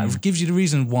reason for that. It gives you the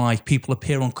reason why people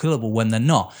appear unkillable when they're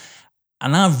not.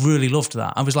 And I really loved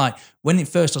that. I was like, when it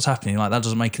first starts happening, like, that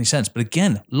doesn't make any sense. But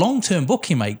again, long-term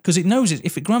booking, mate, because it knows it.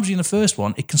 If it grabs you in the first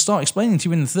one, it can start explaining to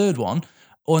you in the third one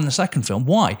or in the second film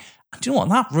why. And do you know what?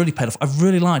 That really paid off. I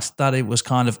really liked that it was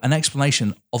kind of an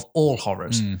explanation of all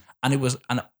horrors. And it was,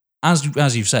 and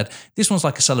as you've said, this one's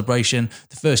like a celebration.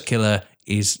 The first killer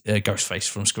is Ghostface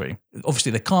from Scream.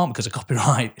 Obviously, they can't because of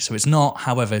copyright, so it's not.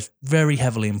 However, it's very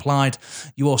heavily implied.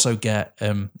 You also get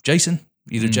Jason.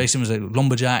 Either Jason was a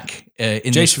lumberjack.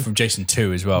 Jason from Jason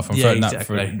 2 as well, from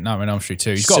Nightmare on Elm Street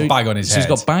 2. He's got a bag on his head. He's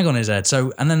got a bag on his head.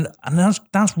 So, and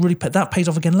that's really, that pays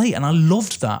off again late. And I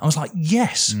loved that. I was like,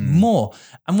 yes, more.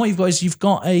 And what you've got is you've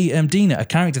got a Dina, a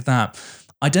character that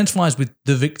identifies with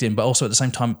the victim, but also at the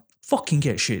same time, fucking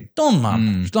get shit done,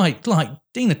 man. Like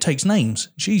Dina takes names.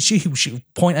 She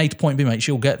point A to point B, mate.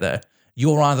 She'll get there.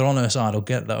 You're either on her side or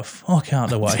get the fuck out of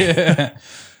the way.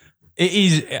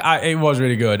 It was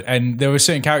really good, and there were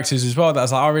certain characters as well that I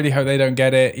was like, I really hope they don't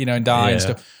get it, and die and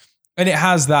stuff. And it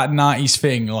has that 90s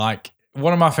thing. Like,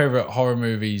 one of my favorite horror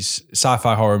movies,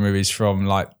 sci-fi horror movies from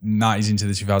like 90s into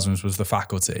the 2000s was The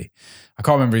Faculty. I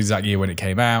can't remember the exact year when it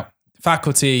came out.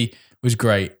 Faculty was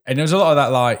great, and there was a lot of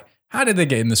that, like, how did they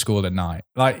get in the school at night?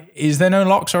 Like, is there no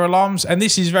locks or alarms? And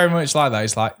this is very much like that.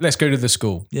 It's like, let's go to the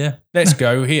school. Yeah. Let's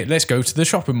go here. Let's go to the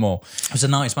shopping mall. It was a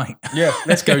nice, mate. Yeah.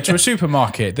 Let's go to a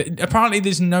supermarket. Apparently,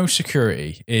 there's no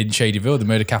security in Shadyville, the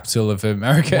murder capital of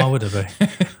America. Why would there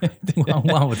be?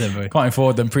 Why would there be? Can't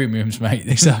afford them premiums, mate.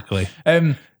 Exactly.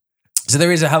 So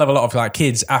there is a hell of a lot of like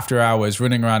kids after hours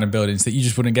running around in buildings that you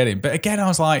just wouldn't get in. But again, I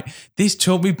was like, this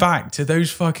took me back to those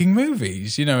fucking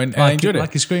movies, and I enjoyed it.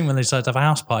 Like a Scream when they decided to have a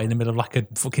house party in the middle of like a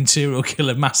fucking serial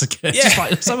killer massacre. It's just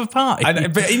like, let's have a party.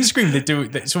 But in Scream, they do.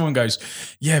 Someone goes,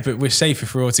 yeah, but we're safe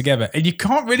if we're all together. And you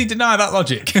can't really deny that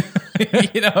logic.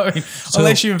 You know what I mean?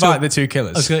 Unless you invite the two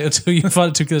killers. Okay, until you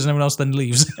invite the two killers and everyone else then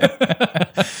leaves.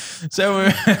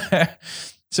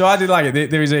 So I did like it.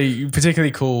 There is a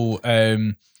particularly cool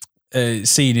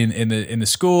scene in the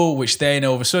school, which then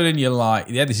all of a sudden you're like,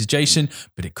 yeah, this is Jason,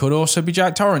 but it could also be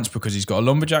Jack Torrance because he's got a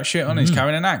lumberjack shirt on and he's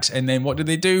carrying an axe. And then what do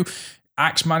they do?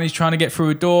 Axeman is trying to get through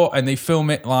a door and they film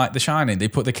it like The Shining. They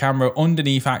put the camera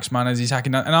underneath Axeman as he's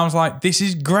hacking down. And I was like, this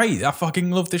is great. I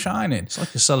fucking love The Shining. It's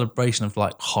like a celebration of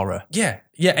like horror. Yeah.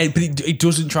 But it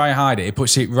doesn't try and hide it. It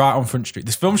puts it right on Front Street.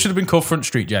 This film should have been called Front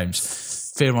Street, James.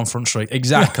 Fear on Front Street.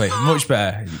 Exactly. Much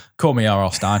better. Call me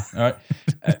R.L. Stein. All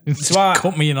right.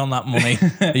 Cut me in on that money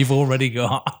you've already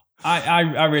got.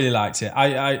 I really liked it.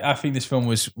 I think this film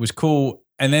was cool.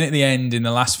 And then at the end, in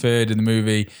the last third of the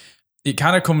movie, it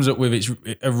kind of comes up with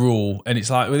a rule. And it's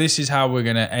like, well, this is how we're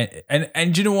going to...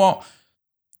 And do you know what?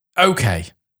 Okay.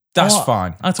 That's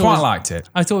fine. I quite liked it.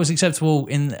 I thought it was acceptable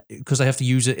because they have to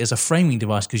use it as a framing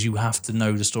device because you have to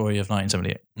know the story of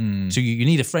 1978. So you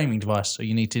need a framing device. So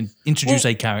you need to introduce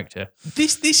a character.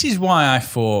 This is why I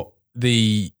thought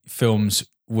the films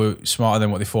were smarter than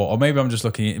what they thought. Or maybe I'm just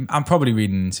I'm probably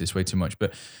reading into this way too much,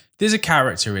 but there's a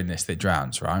character in this that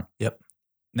drowns, right? Yep.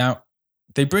 Now,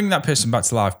 they bring that person back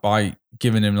to life by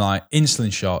giving him like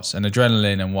insulin shots and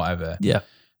adrenaline and whatever. Yeah.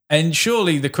 And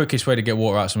surely the quickest way to get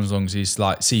water out of someone's lungs is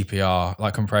like CPR,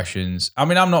 like compressions. I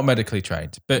mean, I'm not medically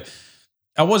trained, but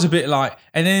I was a bit like,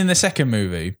 and then in the second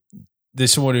movie,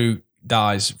 there's someone who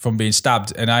dies from being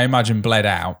stabbed and I imagine bled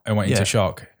out and went into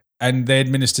shock. And they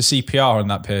administer CPR on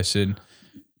that person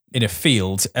in a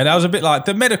field. And I was a bit like,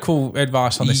 the medical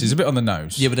advice on this is a bit on the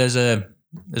nose. Yeah, but there's a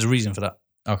reason for that.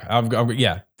 Okay.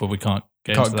 But we can't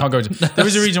go into there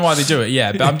is a reason why they do it,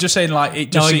 yeah. But I'm just saying, like,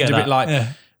 it just seems a bit like...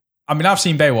 Yeah. I mean, I've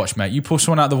seen Baywatch, mate. You pull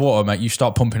someone out of the water, mate, you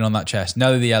start pumping on that chest.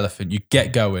 Now they're the elephant. You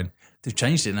get going. They've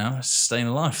changed it now. It's staying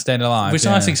alive. Staying alive. Which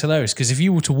I think is hilarious because if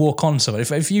you were to walk on someone,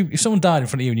 if someone died in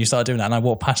front of you and you started doing that and I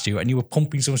walked past you and you were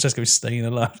pumping someone's chest going, staying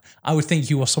alive, I would think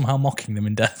you were somehow mocking them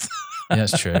in death. Yeah,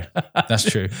 that's true. That's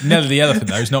true. Nelly the elephant,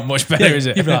 though, is not much better, is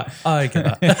it? You'd be like, oh, I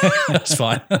get that. That's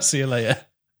fine. I'll see you later.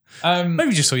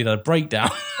 Maybe just saw you had a breakdown.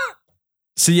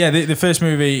 So, yeah, the first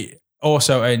movie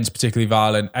also ends particularly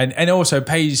violent and also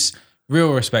pays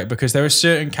real respect because there are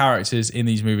certain characters in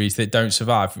these movies that don't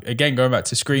survive. Again, going back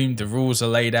to Scream, the rules are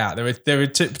laid out. There were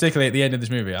particularly at the end of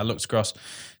this movie, I looked across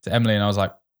to Emily and I was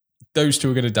like, those two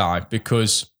are going to die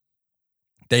because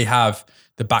they have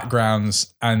the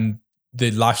backgrounds and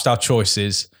the lifestyle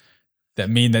choices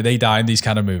that mean that they die in these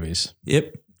kind of movies.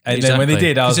 Yep. And then when they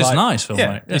did, I was it's like, a nice film, yeah,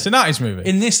 right? Yeah. It's a nice movie.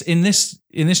 In this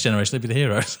generation, they'd be the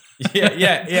heroes.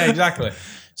 yeah, exactly.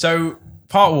 So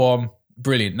part one,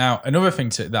 brilliant. Now, another thing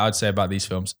that I'd say about these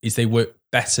films is they work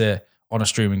better on a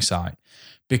streaming site.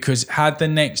 Because had the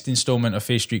next installment of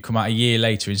Fear Street come out a year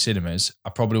later in cinemas, I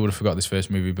probably would have forgot this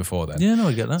first movie before then. Yeah, no,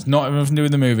 I get that. It's not nothing to do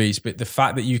with the movies, but the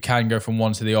fact that you can go from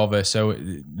one to the other. So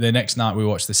the next night we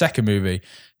watched the second movie,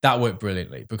 that worked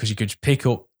brilliantly because you could just pick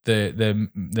up the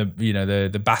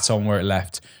baton where it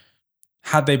left.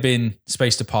 Had they been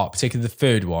spaced apart, particularly the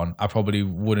third one, I probably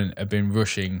wouldn't have been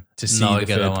rushing to see the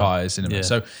third part at cinema. Yeah.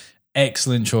 So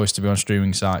excellent choice to be on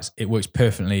streaming sites. It works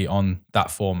perfectly on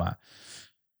that format.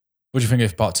 What do you think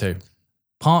of part two?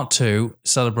 Part two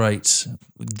celebrates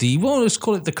let's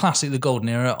call it the classic, the golden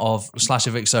era of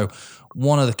slasher Vic. So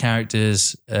one of the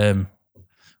characters,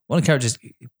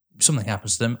 something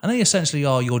happens to them, and they essentially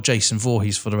are your Jason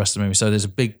Voorhees for the rest of the movie. So there's a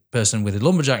big person with a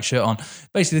lumberjack shirt on,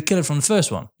 basically the killer from the first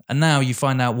one. And now you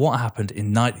find out what happened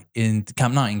in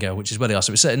Camp Nightingale, which is where they are.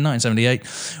 So it's set in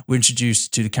 1978. We're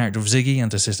introduced to the character of Ziggy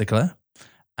and her sister Claire.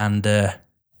 And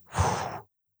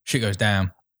shit goes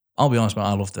down. I'll be honest, man,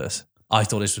 I loved this. I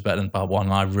thought this was better than part one,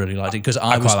 and I really liked it because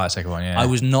I quite like the second one. Yeah, I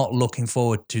was not looking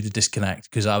forward to the disconnect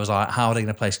because I was like, "How are they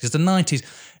going to place?" Because the 90s,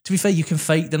 to be fair, you can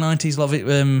fake the 90s. Love it.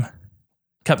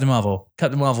 Captain Marvel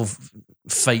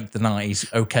faked the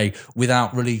 90s, okay,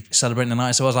 without really celebrating the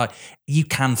 90s. So I was like, you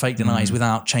can fake the 90s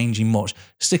without changing much.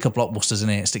 Stick a blockbusters in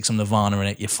it, stick some Nirvana in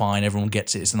it, you're fine. Everyone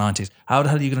gets it. It's the 90s. How the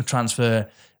hell are you going to transfer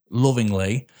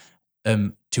lovingly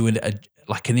to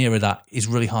an era that is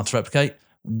really hard to replicate?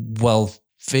 Well,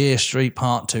 Fear Street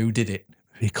Part 2 did it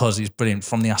because it's brilliant.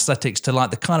 From the aesthetics to like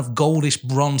the kind of goldish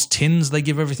bronze tins they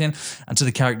give everything, and to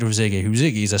the character of Ziggy, who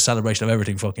Ziggy is a celebration of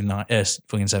everything fucking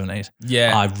 70s.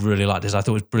 Yeah. I really liked this. I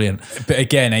thought it was brilliant. But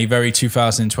again, a very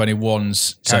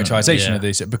 2021's characterization of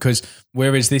this, because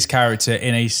whereas this character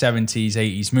in a 70s,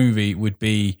 80s movie would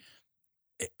be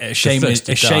ashamedly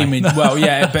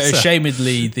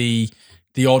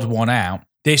the odd one out.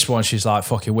 This one, she's like,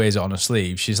 fucking wears it on her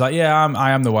sleeve. She's like, yeah, I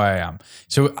am the way I am.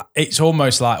 So it's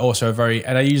almost like also a very,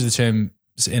 and I use the term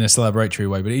in a celebratory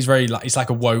way, but it's like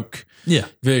a woke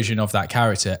version of that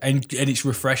character. And it's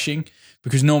refreshing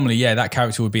because normally, that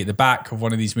character would be at the back of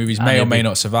one of these movies, may or may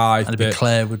not survive. And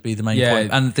Claire would be the main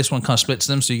point. And this one kind of splits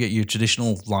them. So you get your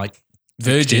traditional, like,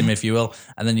 virgin, if you will,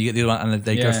 and then you get the other one, and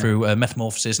they go through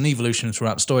metamorphosis and evolution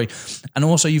throughout the story. And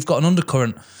also you've got an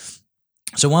undercurrent.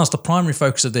 So whilst the primary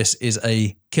focus of this is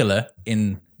a killer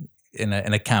in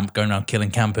a camp going around killing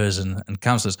campers and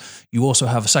counsellors, you also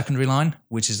have a secondary line,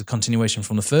 which is the continuation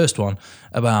from the first one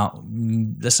about,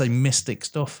 let's say, mystic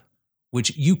stuff,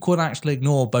 which you could actually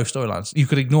ignore both storylines. You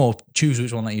could choose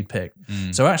which one that you'd pick.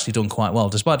 So actually done quite well,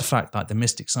 despite the fact that the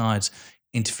mystic side's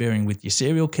interfering with your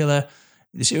serial killer.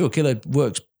 The serial killer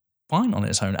works fine on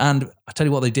its own. And I tell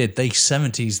you what they did, they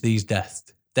 70s these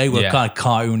deaths. They were kind of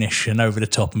cartoonish and over the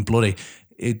top and bloody.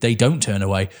 They don't turn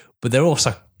away, but they're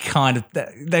also kind of,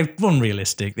 they're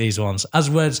unrealistic, these ones. As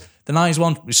well as the 90s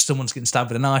one, which someone's getting stabbed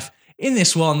with a knife. In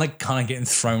this one, they're kind of getting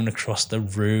thrown across the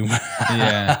room.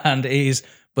 Yeah. And it is,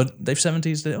 but they've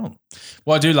 70s it up.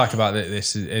 What I do like about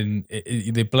this is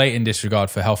the blatant disregard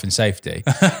for health and safety.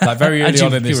 Like very early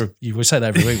on in this, you would say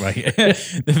that every week, right?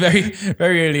 very,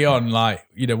 very early on, like,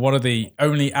 one of the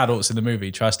only adults in the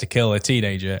movie tries to kill a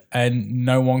teenager, and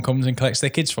no one comes and collects their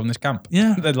kids from this camp.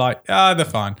 Yeah, they're like, they're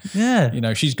fine.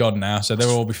 Yeah, she's gone now, so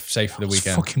they'll all be safe for the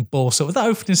weekend. Fucking bullshit. With that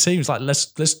opening scene, it's like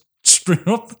let's spring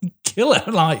her up and kill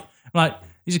her. Like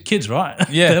these are kids, right?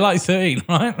 Yeah, they're like 13,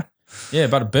 right? Yeah,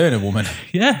 about to burn a woman.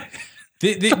 Yeah.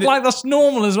 Like, that's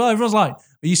normal as well. Everyone's like,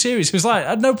 are you serious? Because like,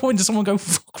 at no point does someone go,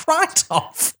 fuck right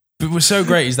off. But what's so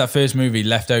great is that first movie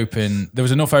left open. There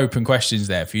was enough open questions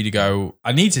there for you to go,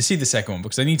 I need to see the second one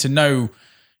because I need to know,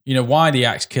 why the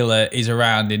axe killer is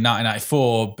around in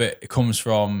 1994, but it comes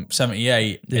from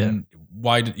 78. Yeah. And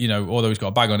why, although he's got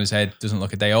a bag on his head, doesn't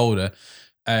look a day older.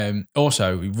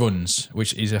 Also, he runs,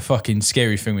 which is a fucking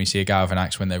scary thing when you see a guy with an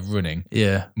axe when they're running.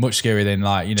 Yeah. Much scarier than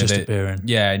like, just appearing.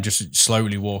 Yeah, and just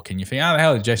slowly walking. You think, how the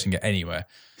hell did Jason get anywhere?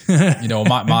 Or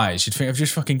Mike Myers, you'd think,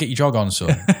 just fucking get your jog on,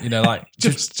 son. Like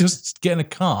just get in a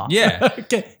car. Yeah.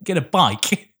 get a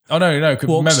bike. Oh, no.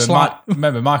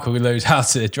 Remember, Michael knows how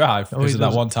to drive because of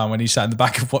that one time when he sat in the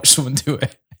back and watched someone do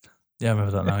it. Yeah, I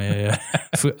remember that now. Yeah.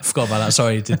 I forgot about that.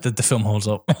 Sorry, the film holds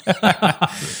up.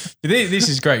 This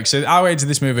is great. So I went into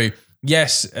this movie,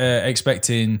 yes,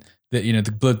 expecting that,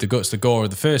 the blood, the guts, the gore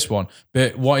of the first one,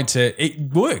 but it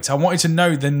worked. I wanted to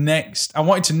know I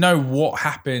wanted to know what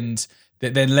happened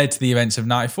that then led to the events of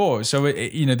 94. So,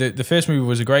 the first movie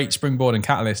was a great springboard and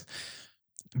catalyst,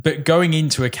 but going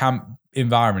into a camp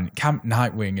environment. Camp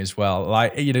Nightwing as well.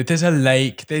 Like, you know, there's a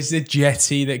lake, there's the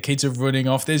jetty that kids are running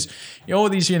off. There's all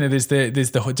these, you know, there's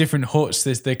the different huts,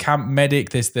 there's the camp medic,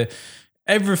 there's the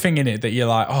everything in it that you're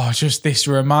like, oh, just this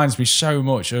reminds me so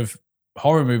much of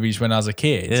horror movies when I was a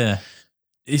kid. Yeah.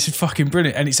 It's fucking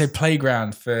brilliant. And it's a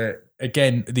playground for,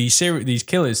 again, these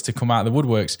killers to come out of the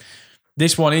woodworks.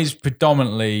 This one is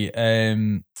predominantly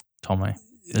Tommy.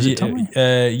 Is it Tommy?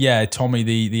 Yeah, Tommy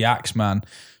the Axeman.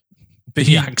 But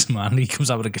the Axeman, he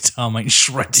comes out with a guitar, mate, and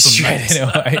shreds some it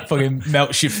away, fucking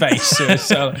melts your face.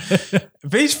 So,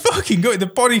 but he's fucking good. The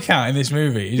body count in this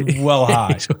movie is well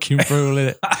high. It's fucking brutal,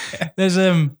 isn't it? There's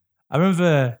I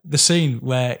remember the scene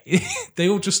where they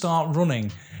all just start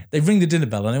running. They ring the dinner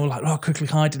bell and they were like, "Oh, quickly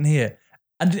hide in here."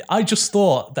 And I just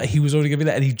thought that he was already going to be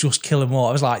there and he'd just kill them all.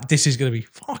 I was like, "This is going to be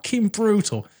fucking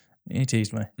brutal." He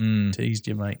teased me, teased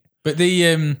you, mate. But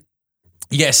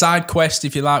you get a side quest,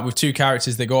 if you like, with two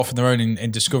characters. They go off on their own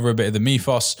and discover a bit of the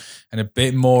mythos and a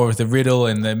bit more of the riddle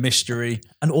and the mystery.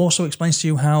 And also explains to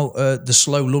you how the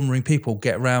slow lumbering people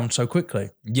get around so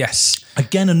quickly. Yes.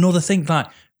 Again, another thing, like,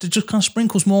 it just kind of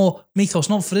sprinkles more mythos,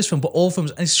 not for this film, but all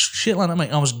films. And it's shit like that,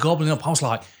 mate. I was gobbling up. I was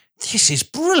like, this is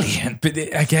brilliant. But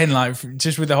again, like,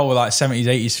 just with the whole like 70s,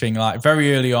 80s thing, like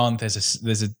very early on, there's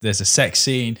a sex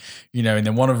scene, you know, and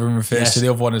then one of them refers to the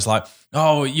other one as like,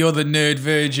 oh, you're the nerd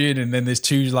virgin, and then there's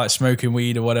two like smoking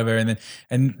weed or whatever, and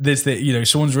there's the, you know,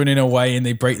 someone's running away and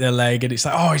they break their leg, and it's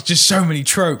like, oh, it's just so many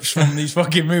tropes from these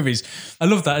fucking movies. I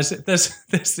love that.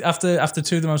 There's after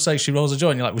two of them on stage, she rolls a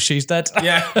joint. You're like, well, she's dead.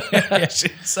 Yeah.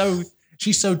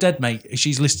 She's so dead, mate.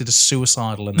 She's listed as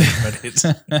suicidal in the credits.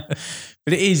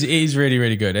 But it is really,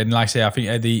 really good. And like I say, I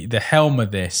think the helm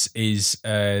of this is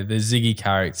the Ziggy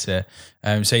character,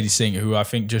 Sadie Sink, who I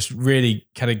think just really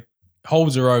kind of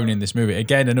holds her own in this movie.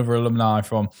 Again, another alumni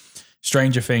from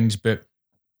Stranger Things, but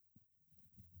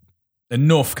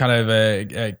enough kind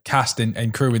of cast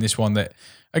and crew in this one that,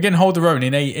 again, hold their own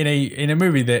in a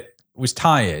movie that was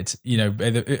tired, you know,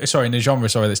 in the genre,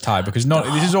 that's tired, because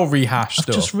this is all rehashed stuff.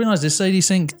 I've just realised this Sadie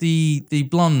Sink, the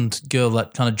blonde girl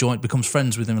that kind of joint becomes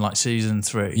friends with him in like season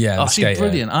 3. Yeah, she's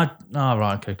brilliant.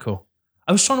 Right, okay, cool.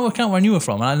 I was trying to work out where I knew her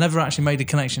from, and I never actually made a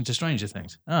connection to Stranger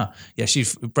Things. Yeah,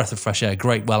 she's a breath of fresh air,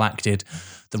 great, well acted,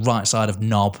 the right side of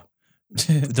knob.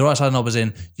 The right side of knob is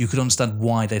in. You could understand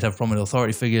why they'd have prominent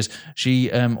authority figures. She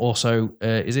also,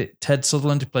 is it Ted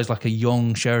Sutherland, who plays like a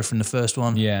young sheriff in the first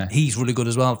one? Yeah. He's really good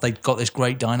as well. They've got this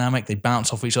great dynamic. They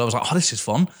bounce off each other. I was like, oh, this is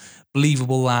fun.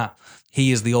 Believable that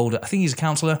he is the older, I think he's a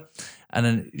counsellor, and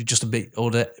then just a bit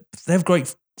older. They have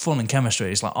great fun and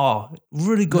chemistry. It's like, oh,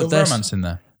 really good. Little romance in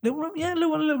there.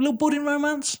 Little budding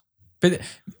romance. But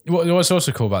what's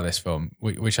also cool about this film,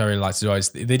 which I really like to do, is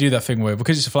they do that thing where,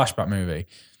 because it's a flashback movie,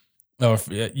 or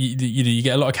you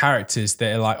get a lot of characters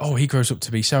that are like, oh, he grows up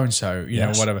to be so and so, you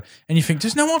know, whatever, and you think,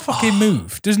 does no one fucking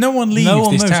move? Does no one leave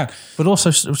this town? But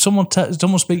also, someone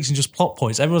speaks in just plot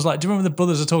points. Everyone's like, do you remember the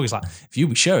brothers are talking? It's like, if you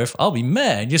be sheriff, I'll be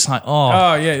mayor. And you're just like,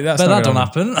 oh yeah, that's but that don't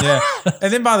happen. Yeah,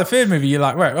 and then by the third movie, you're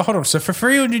like, right, hold on. So for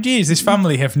 300 years, this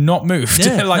family have not moved.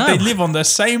 Yeah, they live on the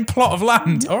same plot of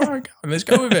land. All right, let's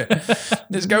go with it.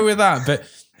 Let's go with that. But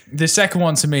the second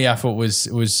one to me, I thought was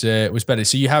better.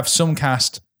 So you have some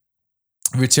cast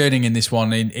returning in this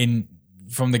one in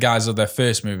from the guys of their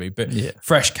first movie, but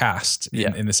fresh cast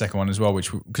in the second one as well,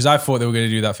 which, because I thought they were going to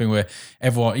do that thing where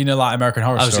everyone, you know, like American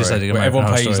Horror Story, where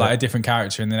everyone plays like a different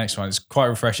character in the next one. It's quite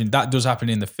refreshing. That does happen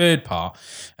in the third part,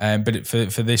 but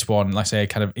for this one, like I say,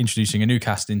 kind of introducing a new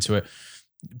cast into it.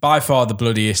 By far the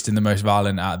bloodiest and the most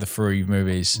violent out of the 3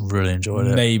 movies. Really enjoyed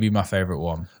it. Maybe my favourite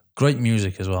one. Great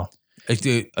music as well.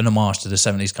 An homage to the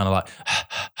 70s, kind of like,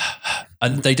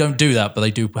 and they don't do that, but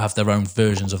they do have their own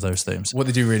versions of those themes. What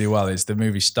they do really well is the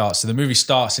movie starts. So the movie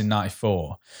starts in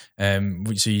 94.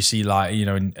 So you see, like, you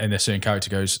know, and a certain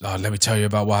character goes, oh, let me tell you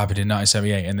about what happened in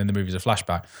 1978. And then the movie's a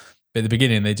flashback. But at the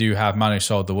beginning, they do have Man Who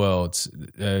Sold the World,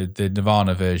 the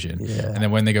Nirvana version. Yeah. And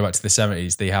then when they go back to the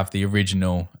 70s, they have the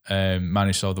original Man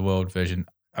Who Sold the World version.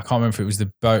 I can't remember if it was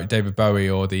the David Bowie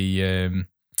or the...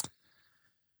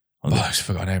 I just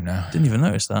forgot her name now. Didn't even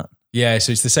notice that. Yeah,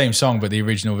 so it's the same song, but the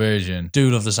original version. Do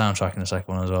love the soundtrack in the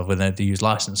second one as well, when they use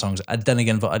licensed songs. And then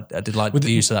again, but I did like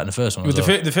the use of that in the first one as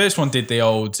well. The first one did the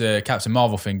old Captain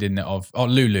Marvel thing, didn't it?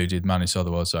 Lulu did Man Who Sold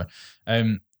the World, sorry.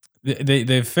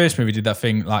 The first movie did that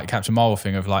thing, like Captain Marvel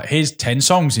thing, of like, here's 10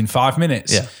 songs in 5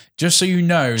 minutes. Yeah. Just so you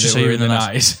know that we're in the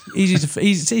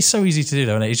 90s. It's so easy to do,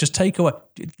 though, isn't it? It's just take away.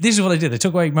 This is what they did. They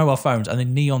took away mobile phones and they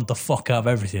neoned the fuck out of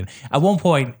everything. At one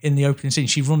point in the opening scene,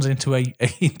 she runs into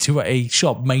a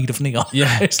shop made of neon.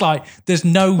 Yeah. It's like there's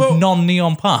no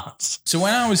non-neon parts. So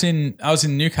when I was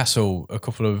in Newcastle a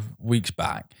couple of weeks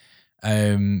back,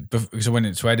 because I went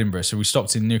into Edinburgh. So we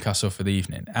stopped in Newcastle for the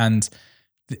evening. And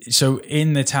so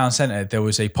in the town centre, there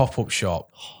was a pop-up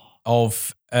shop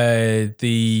of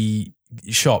the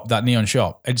shop, that neon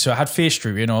shop. And so I had Fear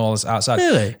Street written all outside.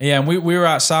 Really? Yeah, and we were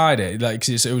outside it, like,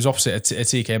 'cause it was opposite a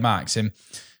TK Maxx, and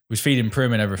was feeding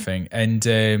Prim and everything. And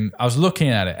I was looking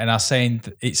at it, and I was saying,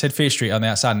 it said Fear Street on the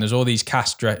outside, and there's all these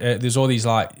there's all these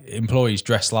like employees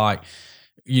dressed like,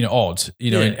 odd,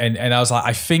 and I was like,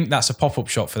 I think that's a pop-up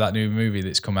shop for that new movie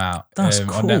that's come out That's on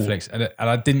cool. Netflix. And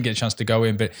I didn't get a chance to go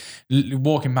in, but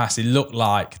walking past, it looked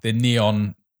like the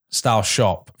neon style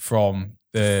shop from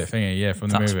the thingy, from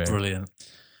the movie. That's brilliant.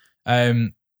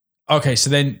 Okay, so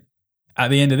then at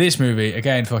the end of this movie,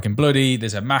 again, fucking bloody,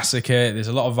 there's a massacre, there's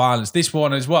a lot of violence. This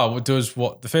one as well, does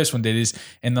what the first one did, is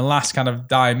in the last kind of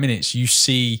dying minutes, you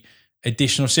see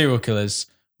additional serial killers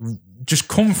just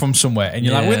come from somewhere, and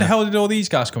you're like, where the hell did all these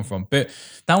guys come from? But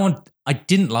that one, I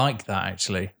didn't like that,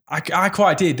 actually. I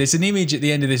quite did. There's an image at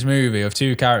the end of this movie of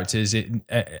two characters, a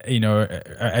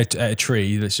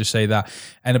tree, let's just say that,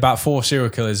 and about 4 serial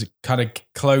killers kind of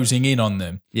closing in on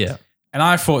them. Yeah. And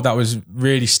I thought that was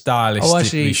really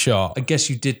stylistically shot. I guess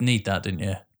you did need that, didn't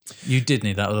you? You did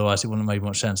need that, otherwise it wouldn't have made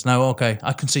much sense. No, okay,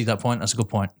 I can see that point. That's a good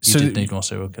point. You did need more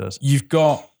serial killers. You've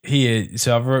got here,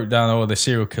 so I've wrote down all the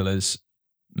serial killers.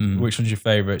 Which one's your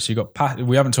favourite? So you got,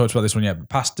 we haven't talked about this one yet, but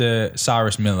Pastor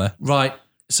Cyrus Miller. Right.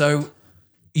 So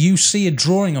you see a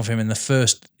drawing of him in the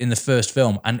first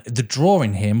film, and the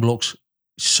drawing him looks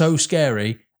so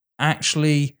scary.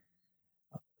 Actually,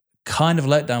 kind of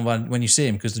let down when you see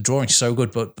him, because the drawing's so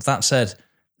good. But that said,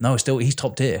 no, still he's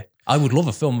top tier. I would love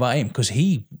a film about him, because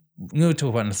we'll talk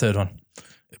about it in the third one.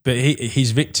 But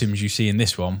his victims you see in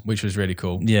this one, which was really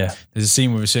cool. Yeah. There's a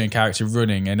scene with a certain character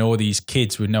running, and all these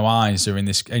kids with no eyes are in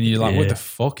this, and you're like, what the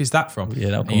fuck is that from?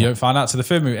 Yeah, and you don't find out to the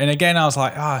third movie. And again, I was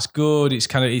like, it's good.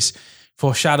 It's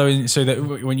foreshadowing, so that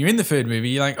when you're in the third movie,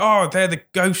 you're like, they're the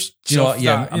ghosts.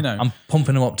 I'm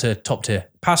pumping them up to top tier.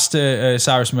 Pastor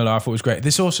Cyrus Miller, I thought was great.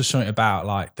 There's also something about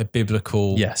like the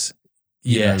biblical,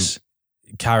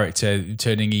 character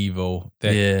turning evil.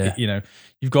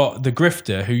 You've got the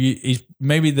grifter, who is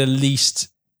maybe the least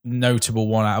notable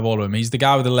one out of all of them. He's the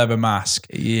guy with the leather mask.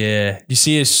 Yeah, you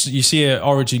see a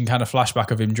origin kind of flashback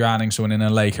of him drowning someone in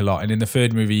a lake a lot, and in the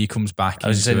third movie he comes back. I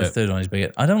was saying the third one is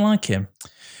big. I don't like him.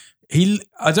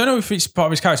 I don't know if it's part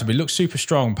of his character, but he looks super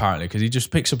strong apparently, because he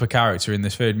just picks up a character in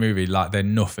this third movie like they're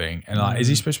nothing, and like, is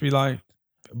he supposed to be like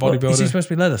a bodybuilder? Is he supposed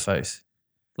to be Leatherface?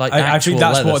 Like I think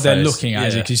that's what they're Leatherface. looking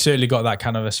at, because he's certainly got that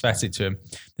kind of aesthetic to him.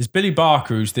 There's Billy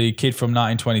Barker, who's the kid from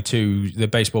 1922, the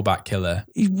baseball bat killer.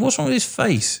 What's wrong with his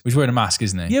face? He's wearing a mask,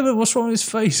 isn't he? Yeah, but what's wrong with his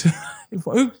face?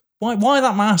 Why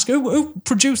that mask? Who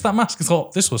produced that mask? I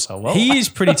thought this will sell well. He is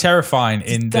pretty terrifying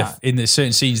in the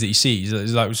certain scenes that he sees.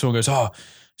 It's like someone goes,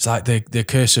 it's like the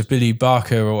curse of Billy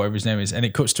Barker or whatever his name is, and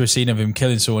it cuts to a scene of him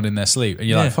killing someone in their sleep, and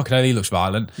you're like, fucking hell, he looks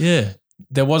violent. Yeah.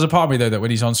 There was a part of me though that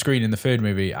when he's on screen in the third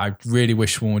movie, I really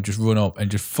wish someone would just run up and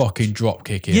just fucking drop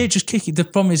kick him. Yeah, just kick him. The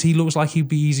problem is he looks like he'd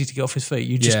be easy to get off his feet.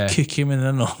 You just kick him in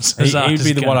the nuts. He'd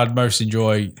be the one I'd most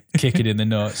enjoy kicking in the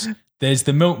nuts. There's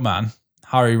the milkman,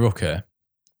 Harry Rucker.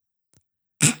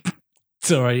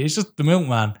 Sorry, it's just the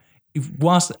milkman.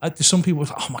 Some people are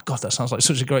like, oh my God, that sounds like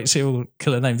such a great serial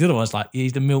killer name. The other one's like,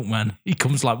 he's the milkman. He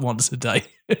comes like once a day.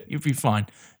 You'd be fine.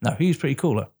 No, he's pretty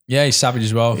cooler. Yeah, he's savage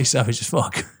as well. He's savage as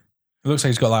fuck. It looks like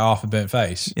he's got like half a burnt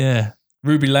face. Yeah.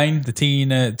 Ruby Lane, the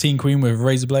teen queen with a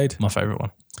razor blade. My favourite one.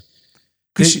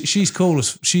 Because she's cool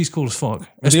as fuck.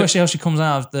 Especially how she comes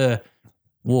out of the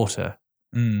water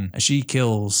and she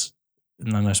kills...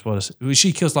 No spoilers.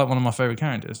 She kills like one of my favourite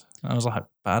characters. I was like,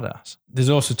 badass. There's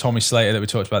also Tommy Slater that we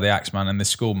talked about, the Axeman, and the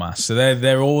Schoolmaster. So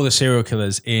they're all the serial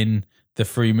killers in the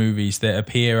 3 movies that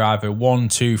appear either 1,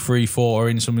 2, 3, 4, or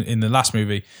in the last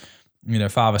movie,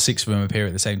 5 or 6 of them appear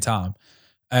at the same time.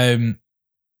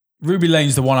 Ruby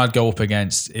Lane's the one I'd go up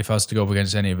against if I was to go up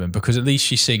against any of them, because at least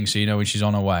she sings, so when she's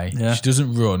on her way. Yeah. She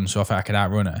doesn't run, so I think I can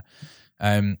outrun her.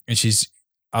 And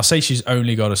I'll say she's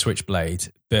only got a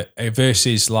switchblade, but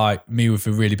versus like me with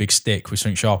a really big stick with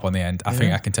something sharp on the end, I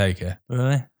think I can take her.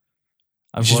 Really?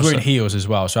 She's wearing heels as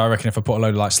well, so I reckon if I put a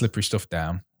load of like slippery stuff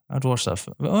down, I'd watch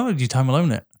that. You Time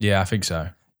Alone it? Yeah, I think so.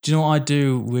 Do you know what I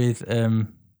do with? Do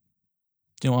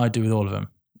you know what I do with all of them?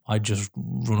 I just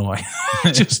run away.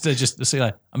 just to see,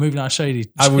 like, I'm moving out of Shady.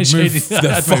 I would move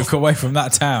the fuck away from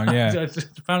that town. Yeah.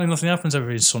 Apparently, nothing happens over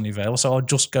in Sunnyvale, so I'll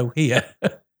just go here.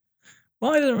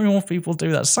 Why don't more people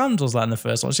do that? Sam does that in the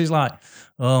first one. She's like,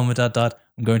 oh, my dad died.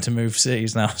 I'm going to move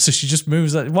cities now. So she just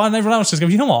moves that. Why don't everyone else just go,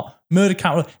 you know what? Murder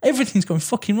capital. Everything's going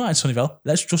fucking right in Sunnyvale.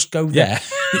 Let's just go there.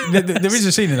 Yeah. There is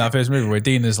a scene in that first movie where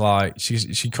Dina's like,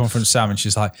 she confronts Sam and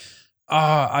she's like,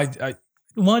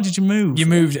 Why did you move? You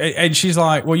moved, and she's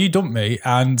like, "Well, you dumped me,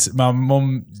 and my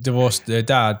mum divorced her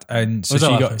dad, and so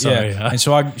and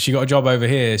so she got a job over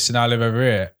here, so now I live over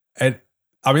here." And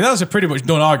I mean, that was a pretty much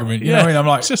done argument. You know what I mean? I'm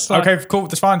like, okay, cool,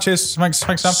 that's fine. Cheers, thanks,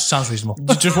 Sam. Sounds reasonable.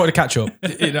 Just wanted to catch up,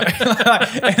 you know.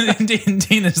 And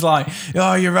Dina's like,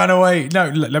 "Oh, you ran away." No,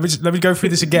 let me go through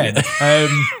this again.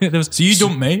 So you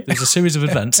dumped me. There's a series of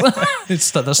events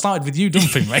that started with you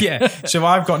dumping me. Yeah. So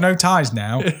I've got no ties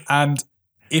now, and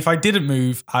if I didn't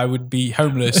move, I would be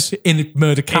homeless in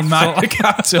murder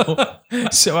capital.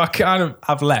 So I kind of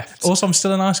have left. Also, I'm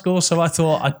still in high school, so I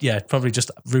thought, probably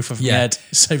just roof over my head,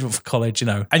 save up for college, you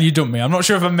know. And you dumped me. I'm not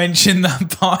sure if I mentioned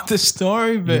that part of the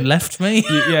story, but you left me.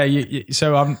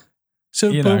 So I'm.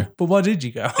 So, but why did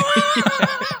you go?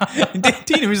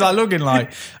 Dina was like looking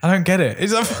like, I don't get it.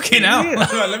 It's like fucking hell.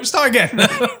 Like, let me start again.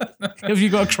 Have you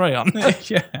got a crayon?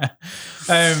 Yeah.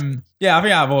 I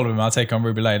think out of all of them, I'll take on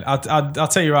Ruby Lane. I'll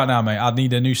tell you right now, mate, I'd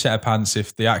need a new set of pants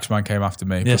if the Axeman came after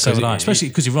me. Yeah, so would I. Especially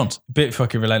because he runs. Bit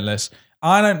fucking relentless.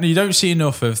 You don't see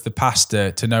enough of the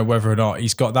pastor to know whether or not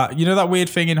he's got that. You know that weird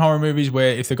thing in horror movies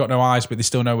where if they've got no eyes but they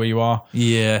still know where you are.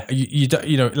 Yeah,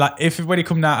 you know, like when he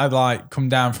come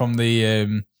down from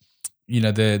the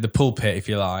the pulpit, if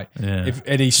you like. Yeah.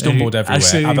 And he stumbled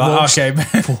everywhere. I'm like, okay,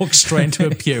 walk straight into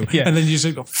a pew. Yeah. And then you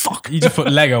just go, fuck. You just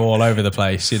put Lego all over the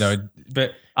place, you know.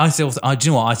 But do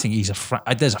you know what? I think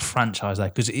there's a franchise there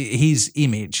because his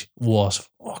image was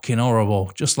fucking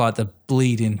horrible, just like the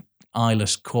bleeding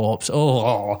eyeless corpse.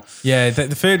 Oh, yeah.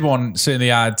 The third one certainly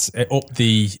adds up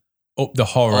the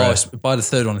horror. By the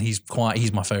third one, he's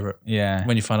my favorite. Yeah.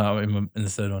 When you find out in the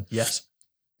third one, yes.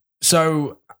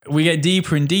 So we get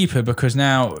deeper and deeper because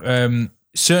now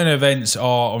certain events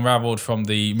are unraveled from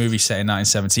the movie set in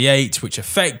 1978, which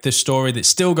affect the story that's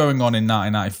still going on in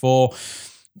 1994.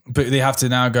 But they have to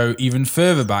now go even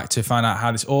further back to find out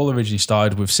how this all originally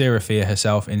started with Sarah Fear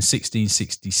herself in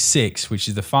 1666, which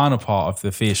is the final part of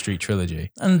the Fear Street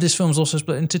trilogy. And this film's also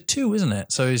split into two, isn't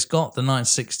it? So it's got the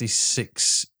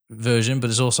 1966 version, but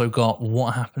it's also got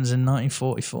what happens in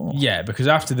 1944. Yeah, because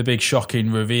after the big shocking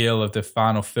reveal of the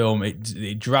final film,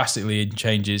 it drastically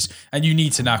changes, and you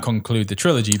need to now conclude the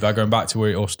trilogy by going back to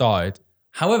where it all started.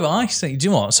 However, I think, do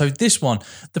you know what? So this one,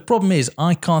 the problem is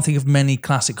I can't think of many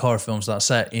classic horror films that are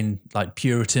set in like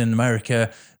Puritan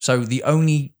America. So the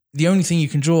only thing you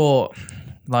can draw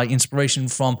like inspiration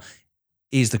from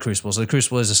is The Crucible. So The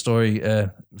Crucible is a story,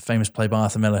 famous play by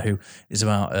Arthur Miller, who is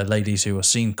about ladies who are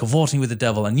seen cavorting with the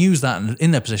devil and use that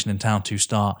in their position in town to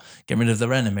start getting rid of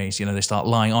their enemies. You know, they start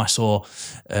lying. I saw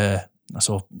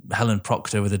Helen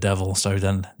Proctor with the devil. So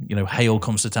then, you know, Hale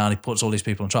comes to town. He puts all these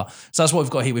people on trial. So that's what we've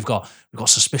got here. We've got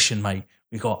suspicion, mate.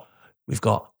 We've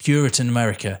got Puritan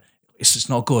America. It's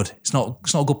not good. It's not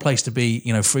a good place to be.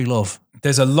 You know, free love.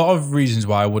 There's a lot of reasons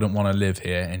why I wouldn't want to live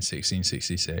here in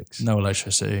 1666. No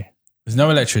electricity. There's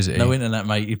no electricity. No internet,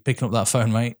 mate. You're picking up that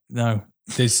phone, mate. No.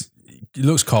 It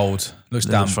looks cold. Looks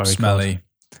damp, smelly.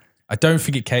 Cold. I don't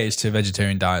think it caters to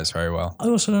vegetarian diets very well. I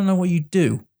also don't know what you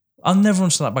do. I'll never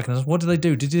understand that back in the day. What do they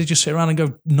do? Did they just sit around and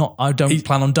go, I don't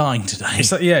plan on dying today?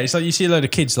 It's like you see a load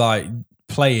of kids like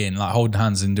playing, like holding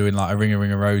hands and doing like a ring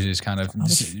of roses, kind of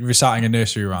reciting a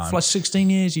nursery rhyme. For like 16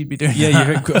 years you'd be doing that.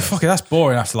 Yeah, fuck it, that's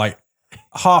boring after like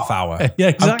half hour. Yeah,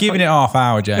 exactly. I'm giving it half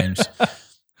hour, James.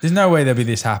 There's no way they'll be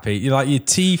this happy. Your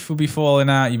teeth will be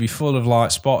falling out. You'll be full of like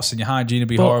spots, and your hygiene will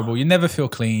be horrible. You never feel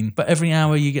clean. But every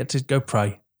hour you get to go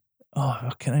pray. Oh,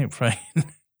 I ain't praying.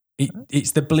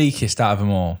 It's the bleakest out of them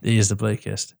all. It is the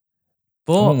bleakest.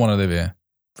 But I wouldn't want to live here.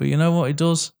 But you know what it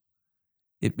does?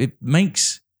 It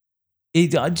makes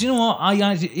it. Do you know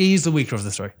what? He is the weaker of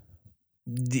the three,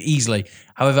 easily.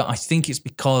 However, I think it's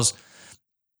because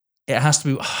it has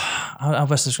to be. How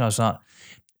best to describe that?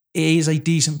 It is a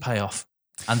decent payoff.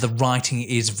 And the writing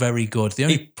is very good. The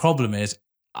only problem is,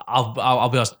 I'll be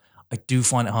honest, I do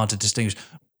find it hard to distinguish.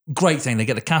 Great thing, they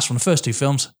get the cast from the first two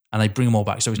films and they bring them all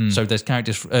back. So there's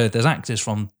characters, there's actors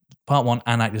from part one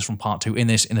and actors from part two in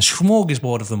a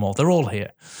smorgasbord of them all. They're all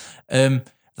here.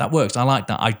 That works. I like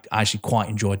that. I actually quite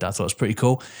enjoyed that. I thought it was pretty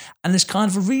cool. And there's kind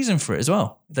of a reason for it as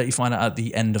well that you find out at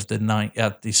the end of the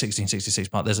 1666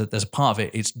 part. There's a part of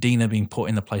it. It's Dina being put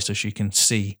in the place so she can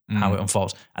see how it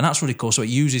unfolds, and that's really cool. So it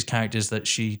uses characters that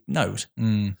she knows.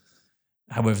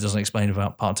 However, it doesn't explain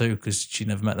about part two because she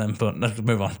never met them. But let's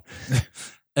move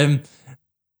on.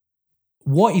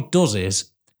 What it does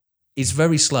is it's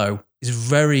very slow. It's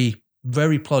very,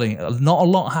 very plodding. Not a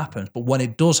lot happens, but when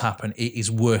it does happen, it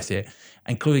is worth it.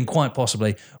 Including quite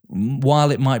possibly, while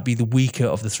it might be the weaker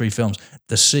of the three films,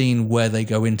 the scene where they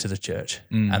go into the church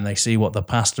and they see what the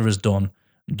pastor has done.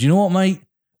 Do you know what, mate?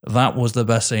 That was the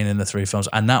best scene in the 3 films,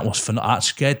 and that was fun. That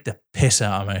scared the piss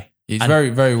out of me. It's very,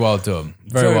 very well done.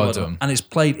 Very well done. And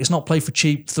it's not played for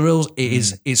cheap thrills.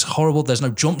 It's horrible. There's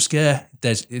no jump scare.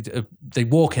 They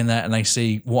walk in there and they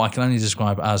see what I can only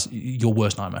describe as your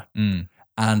worst nightmare.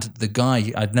 And the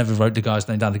guy, I'd never wrote the guy's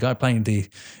name down. The guy playing the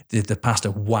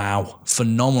pastor, wow,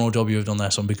 phenomenal job you have done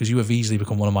there, son, because you have easily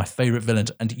become one of my favorite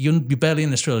villains, and you're barely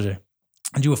in this trilogy,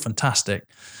 and you were fantastic.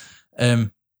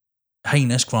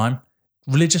 Heinous crime,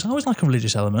 religious. I always like a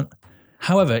religious element.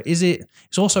 However, it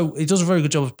does a very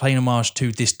good job of paying homage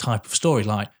to this type of story,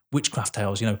 like witchcraft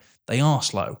tales. They are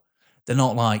slow. They're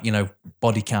not like,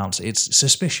 body counts. It's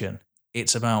suspicion.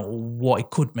 It's about what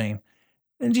it could mean.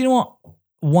 And you know what?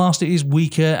 Whilst it is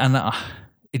weaker and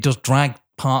it does drag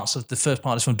parts of the first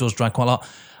part of this one does drag quite a lot,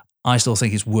 I still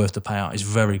think it's worth the payout. It's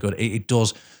very good. It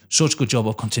does such a good job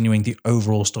of continuing the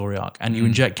overall story arc. And you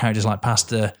inject characters like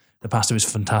Pastor. The Pastor is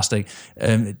fantastic.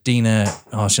 Dina,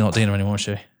 she's not Dina anymore, is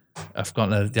she? I've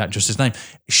forgotten the actress's name.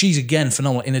 She's again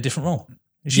phenomenal in a different role.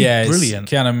 She's brilliant.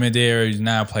 Kiana Madeira is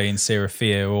now playing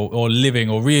Seraphia or living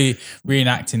or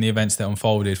reenacting the events that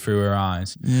unfolded through her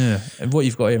eyes. Yeah. And what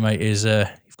you've got here, mate, is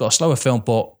you've got a slower film,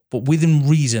 but within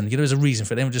reason. There's a reason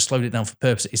for it. They haven't just slowed it down for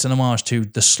purpose. It's an homage to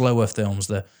the slower films,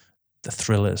 the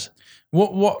thrillers.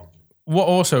 What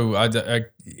also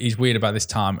is weird about this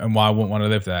time and why I wouldn't want to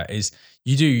live there is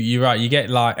you're right, you get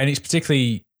and it's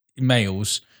particularly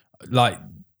males,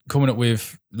 coming up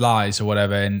with lies or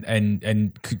whatever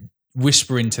and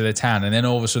whispering to the town, and then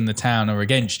all of a sudden the town are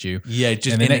against you. Yeah,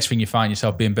 and the next thing you find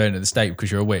yourself being burned at the stake because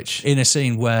you're a witch. In a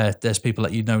scene where there's people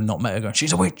that not met her going,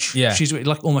 she's a witch. Yeah. She's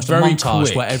like almost Very a montage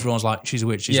quick. where everyone's like, she's a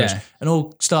witch, she's a witch. And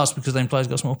all starts because the player's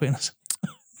got a small penis.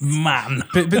 Man.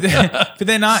 But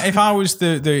then if I was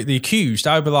the accused,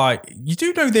 I would be like, you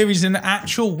do know there is an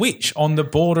actual witch on the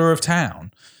border of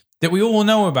town that we all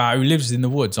know about who lives in the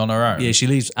woods on her own. Yeah, she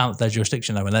leaves out their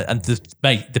jurisdiction though, and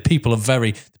the people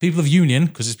of Union,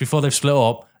 because it's before they've split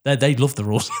up. They love the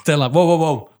rules. They're like,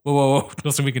 whoa,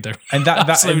 nothing we can do. And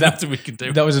nothing we can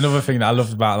do. That was another thing that I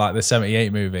loved about the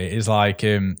 78 movie is they're at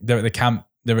the camp,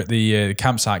 they're at the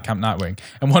campsite, Camp Nightwing,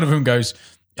 and one of them goes,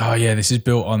 oh yeah, this is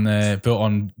built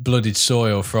on blooded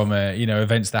soil from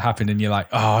events that happened, and you're like,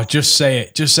 oh, just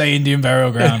say Indian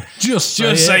burial ground, just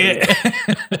say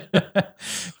it.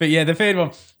 But yeah, the third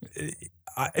one,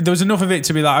 there was enough of it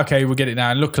to be like, okay, we'll get it now.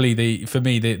 And luckily, for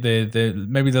me, the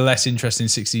maybe the less interesting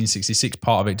 1666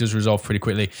 part of it does resolve pretty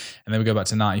quickly, and then we go back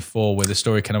to 94 where the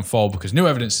story can unfold because new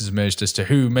evidence has emerged as to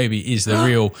who maybe is the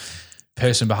real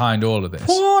person behind all of this.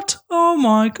 What? Oh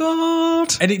my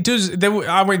god! And it does.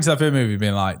 I went to that third movie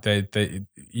being like,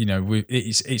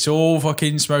 it's all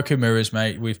fucking smoke and mirrors,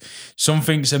 mate. With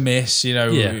something's amiss,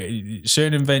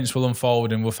 certain events will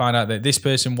unfold, and we'll find out that this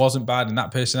person wasn't bad and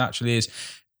that person actually is.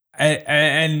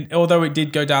 And although it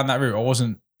did go down that route, I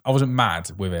wasn't mad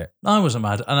with it. I wasn't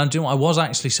mad, and I was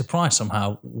actually surprised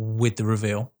somehow with the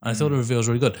reveal. And I thought the reveal was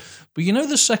really good. But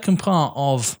the second part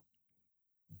of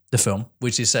the film,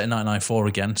 which is set in 1994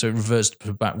 again, so it reverts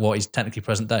back what is technically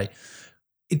present day.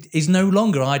 It is no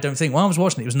longer, I don't think, when I was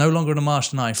watching it was no longer an homage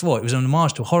to 94. It was an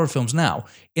homage to horror films now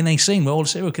in a scene where all the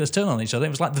serial killers turn on each other. It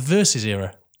was like the Versus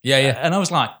era. Yeah. And I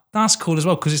was like, that's cool as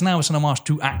well, because it's an homage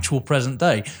to actual present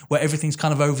day where everything's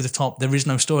kind of over the top. There is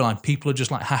no storyline. People are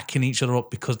just hacking each other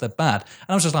up because they're bad. And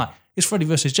I was just like, it's Freddy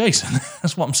versus Jason.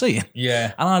 That's what I'm seeing.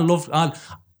 Yeah. And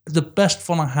the best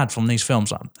fun I had from these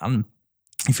films, and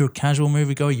if you're a casual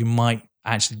moviegoer, you might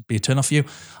actually be a turn off for you.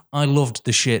 I loved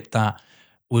the shit that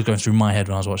was going through my head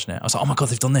when I was watching it. I was like, oh my God,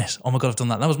 they've done this. Oh my God, I've done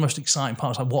that. That was the most exciting part. I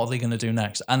was like, what are they going to do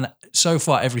next? And so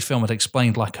far, every film had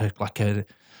explained like a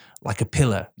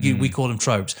pillar. We call them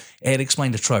tropes. It had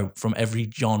explained a trope from every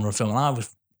genre of film. And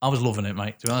I was loving it,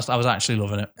 mate. To be honest, I was actually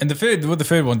loving it. And what the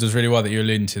third one does really well that you're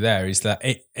alluding to there is that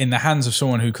in the hands of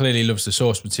someone who clearly loves the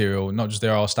source material, not just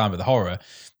the R stand, but the horror,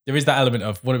 there is that element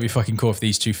of, wouldn't it be fucking cool if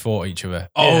these two fought each other?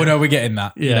 Oh, no, we're getting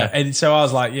that. Yeah. And so I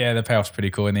was like, yeah, the payoff's pretty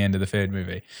cool in the end of the third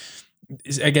movie.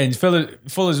 Again,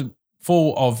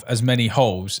 full of as many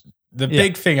holes. The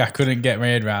big thing I couldn't get my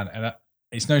head around, and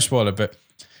it's no spoiler, but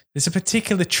there's a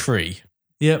particular tree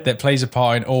that plays a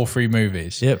part in all three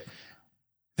movies. Yep.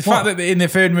 The fact that in the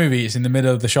third movie it's in the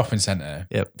middle of the shopping centre,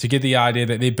 to give the idea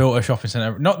that they built a shopping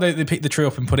centre, not that they picked the tree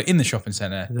up and put it in the shopping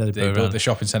centre, they built the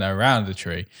shopping centre around the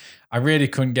tree. I really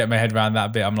couldn't get my head around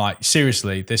that bit. I'm like,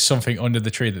 seriously, there's something under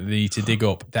the tree that they need to dig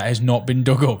up that has not been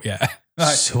dug up yet.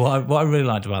 So what I really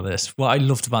liked about this, what I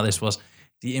loved about this was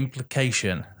the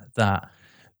implication that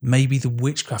maybe the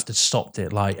witchcraft had stopped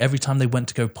it. Like every time they went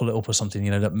to go pull it up or something,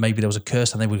 that maybe there was a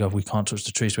curse and they would go, we can't touch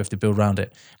the tree, so we have to build around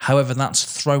it. However,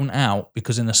 that's thrown out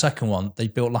because in the second one, they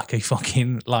built like a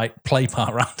fucking play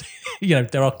part around it.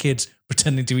 there are kids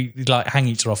pretending to like hang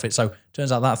each other off it. So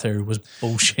turns out that theory was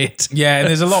bullshit. Yeah, and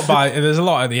there's a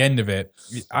lot at the end of it.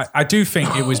 I do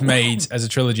think it was made as a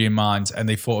trilogy in mind, and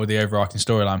they thought of the overarching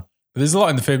storyline. But there's a lot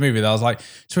in the third movie that I was like,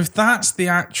 so if that's the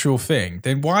actual thing,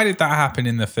 then why did that happen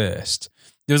in the first?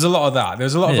 There's a lot of that.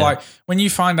 There's a lot of like, when you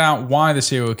find out why the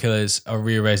serial killers are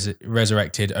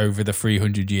resurrected over the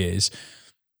 300 years,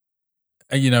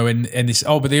 and this,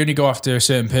 but they only go after a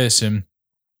certain person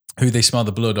who they smell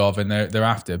the blood of and they're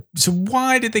after. So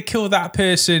why did they kill that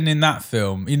person in that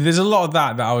film? There's a lot of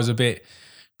that I was a bit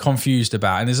confused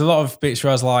about. And there's a lot of bits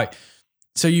where I was like,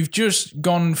 so you've just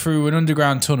gone through an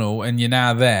underground tunnel and you're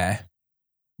now there.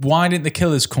 Why didn't the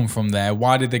killers come from there?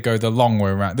 Why did they go the long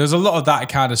way around? There's a lot of that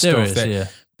kind of stuff.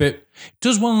 But it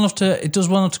does well enough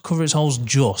to cover its holes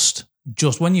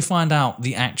just when you find out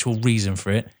the actual reason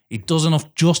for it. It does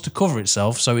enough just to cover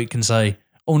itself so it can say,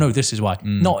 oh no, this is why.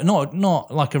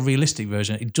 Not like a realistic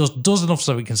version. It just does enough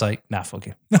so it can say, nah, fuck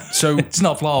you. So it's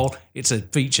not a flaw hole, it's a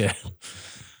feature.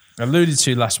 I alluded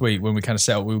to last week when we kind of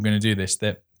set up we were going to do this,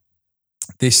 that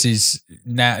this is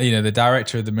now, the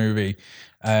director of the movie,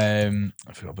 I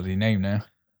forgot the name now.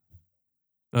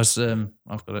 That's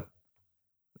I've got it.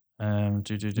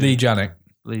 Leigh Janiak.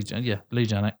 Leigh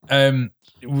Janiak.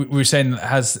 We were saying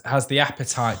has the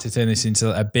appetite to turn this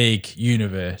into a big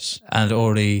universe, and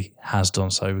already has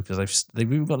done so because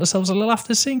they've even got themselves a little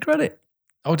after scene credit.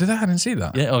 Oh, did they? I didn't see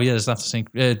that. Yeah. Oh, yeah. There's after scene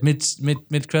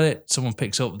mid credit. Someone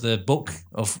picks up the book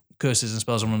of curses and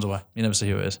spells and runs away. You never see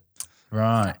who it is.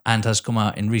 Right. And has come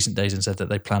out in recent days and said that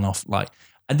they plan off like.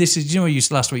 And this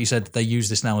is, last week you said they use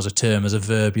this now as a term, as a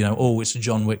verb, it's a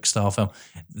John Wick style film.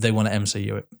 They want to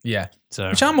MCU it. Yeah. So.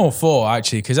 Which I'm all for,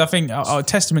 actually, because I think a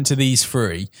testament to these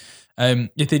three,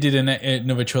 if they did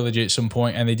another trilogy at some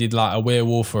point and they did like a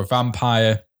werewolf or a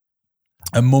vampire,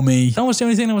 a mummy. That was the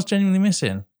only thing I was genuinely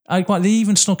missing. They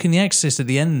even snuck in The Exorcist at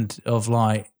the end of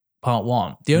like part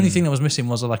one. The only thing that was missing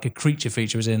was like a creature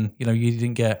feature was in, you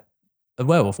didn't get a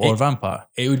werewolf or a vampire.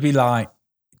 It would be like,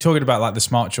 talking about like the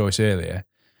smart choice earlier,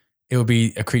 it would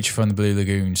be a Creature from the Blue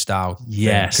Lagoon style.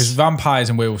 Yes. Because vampires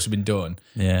and werewolves have been done.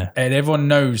 Yeah. And everyone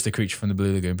knows the Creature from the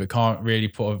Blue Lagoon, but can't really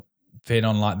put a pin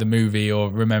on like the movie or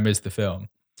remembers the film.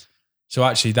 So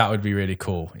actually that would be really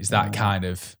cool, is that kind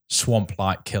of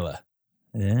swamp-like killer.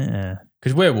 Yeah.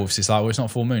 Because werewolves, it's like, well, it's not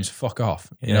full moon, so fuck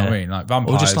off. You know what I mean? Like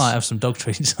vampires. Or just like have some dog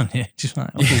treats on you. Just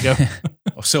like, off you go.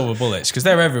 Or silver bullets, because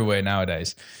they're everywhere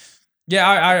nowadays.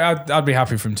 Yeah, I'd be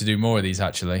happy for him to do more of these,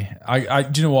 actually.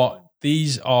 Do you know what?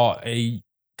 These are a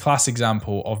class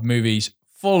example of movies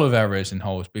full of errors and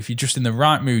holes, but if you're just in the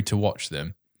right mood to watch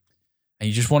them and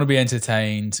you just want to be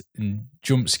entertained and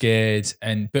jump scared,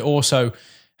 but also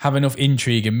have enough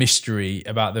intrigue and mystery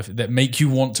about that make you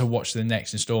want to watch the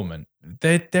next installment,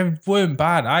 they weren't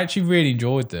bad. I actually really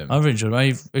enjoyed them. I really enjoyed them.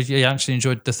 I actually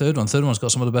enjoyed the third one. The third one's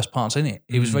got some of the best parts in it.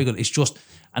 It was very good. It's just,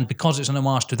 and because it's an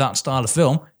homage to that style of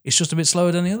film, it's just a bit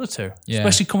slower than the other two. Yeah.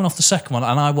 Especially coming off the second one.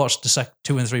 And I watched the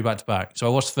 2 and 3 back to back. So I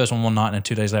watched the first one night, and then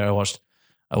 2 days later I watched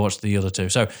the other two.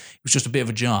 So it was just a bit of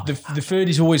a jar. The third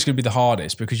is always going to be the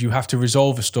hardest because you have to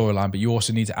resolve a storyline, but you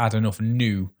also need to add enough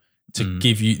new to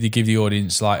give the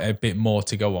audience like a bit more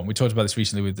to go on. We talked about this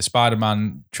recently with the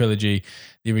Spider-Man trilogy,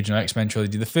 the original X-Men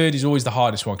trilogy. The third is always the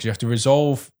hardest one because you have to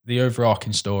resolve the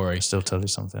overarching story, still tell you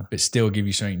something, but still give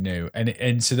you something new.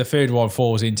 And so the third one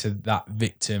falls into that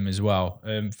victim as well.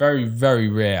 Very, very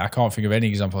rare. I can't think of any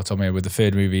example off the top of my head where the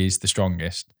third movie is the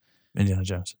strongest. Indiana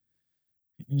Jones.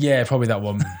 Yeah, probably that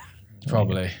one.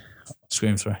 Probably.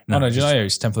 Scream 3. No, do you know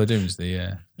it's Temple of Doom's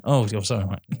the. Oh, you're sorry,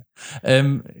 mate.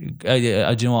 Do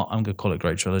you know what? I'm going to call it a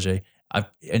great trilogy. And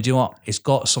do you know what? It's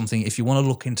got something. If you want to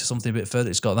look into something a bit further,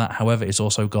 it's got that. However, it's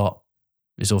also got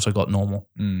normal,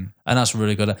 and that's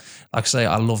really good. Like I say,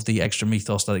 I love the extra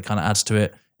mythos that it kind of adds to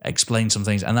it. Explains some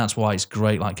things, and that's why it's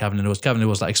great. Like Kevin was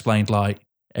that explained like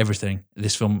everything.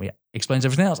 This film explains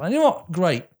everything else. And you know what?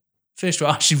 Great. First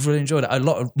one, I actually really enjoyed it a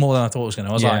lot more than I thought it was going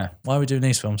to. I was like, why are we doing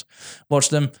these films? Watch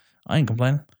them. I ain't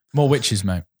complaining. More witches,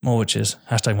 mate. More witches.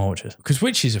 # more witches. Because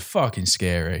witches are fucking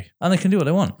scary. And they can do what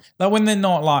they want. Like when they're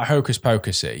not like hocus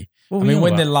pocusy. When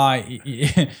they're like...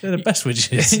 they're the best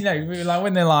witches. Like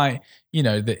when they're like,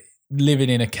 living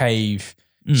in a cave,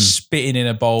 spitting in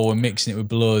a bowl and mixing it with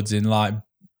bloods and like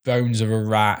bones of a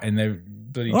rat and they're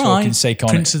bloody talking sick on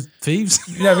Prince it. of Thieves.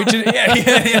 No,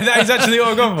 that is actually what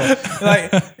I'm going for.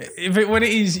 Like, when it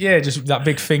is, just that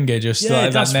big finger, just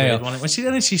like that nail.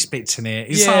 When she spits in it,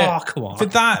 it's like, oh, come on.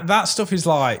 But that stuff is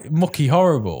like mucky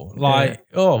horrible. Like,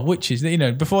 witches,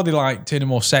 before they like turn them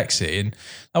more sexy. And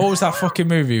what was that fucking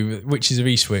movie, Witches of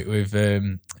Eastwick, with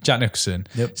Jack Nicholson?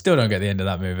 Yep. Still don't get the end of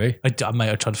that movie. I tried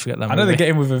to forget that movie. I know they get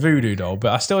him with a voodoo doll,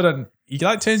 but I still don't. He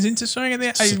like turns into something at the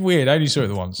end. It's weird. I only saw it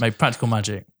the once. Made Practical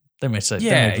Magic. They made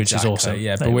it. Witches also.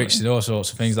 Yeah, Bewitched and all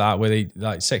sorts of things like that, where they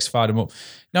like sexified them up.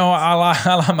 No, I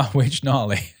like my witch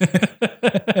gnarly.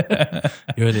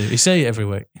 You do. You say it every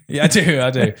week. Yeah,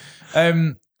 I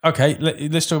do. Okay,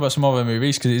 let's talk about some other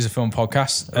movies because it is a film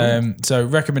podcast. So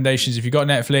recommendations, if you've got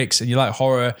Netflix and you like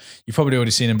horror, you've probably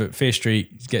already seen them, but Fear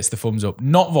Street gets the thumbs up.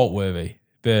 Not vault-worthy,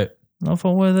 but... Not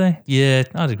vault-worthy? Yeah,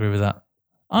 I'd agree with that.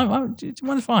 Do you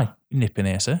mind if I nip in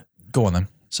here, sir? Go on then.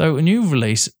 So a new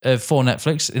release for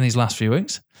Netflix in these last few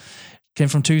weeks came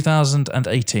from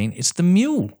 2018. It's The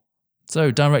Mule. So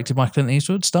directed by Clint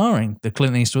Eastwood, starring the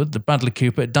Clint Eastwood, the Bradley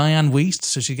Cooper, Diane Wiest,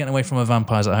 so she's getting away from her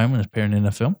vampires at home and appearing in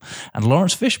a film, and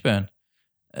Lawrence Fishburne.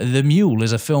 The Mule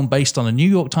is a film based on a New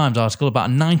York Times article about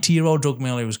a 90-year-old drug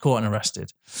mule who was caught and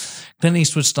arrested. Clint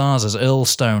Eastwood stars as Earl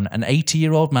Stone, an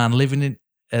 80-year-old man living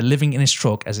in his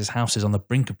truck as his house is on the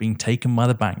brink of being taken by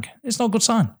the bank. It's not a good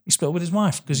sign. He split up with his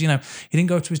wife because, he didn't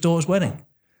go to his daughter's wedding.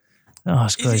 Oh,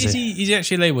 it's crazy. Is he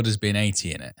actually labelled as being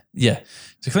 80 in it? Yeah.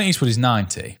 So Clint Eastwood is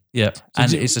 90. Yeah.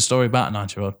 And it's a story about a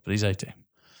 90-year-old, but he's 80.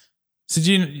 So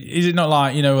is it not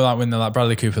like, like when they're like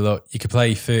Bradley Cooper, look, you could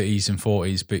play 30s and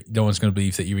 40s, but no one's going to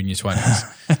believe that you're in your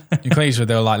 20s. In Clint Eastwood,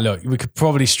 they were like, look, we could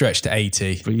probably stretch to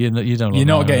 80. But you don't. You're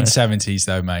not getting 70s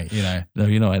though, mate, No,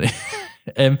 you're not.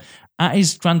 At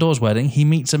his granddaughter's wedding, he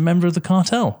meets a member of the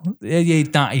cartel. Yeah,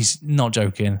 that is not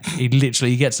joking. He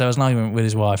gets there as an argument with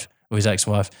his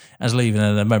ex-wife, as leaving,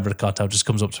 and a member of the cartel just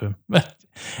comes up to him.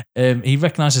 He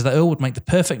recognises that Earl would make the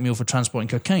perfect mule for transporting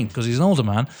cocaine because he's an older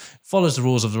man, follows the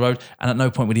rules of the road, and at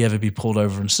no point would he ever be pulled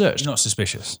over and searched. Not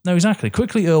suspicious. No, exactly.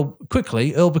 Quickly,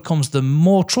 Earl becomes the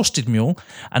more trusted mule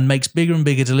and makes bigger and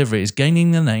bigger deliveries,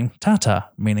 gaining the name Tata,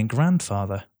 meaning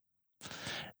grandfather.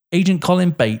 Agent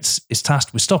Colin Bates is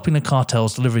tasked with stopping the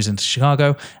cartel's deliveries into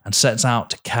Chicago and sets out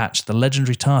to catch the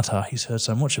legendary Tata he's heard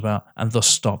so much about and thus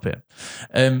stop it.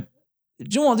 Do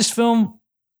you know what? This film,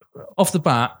 off the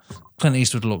bat, Clint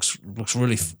Eastwood looks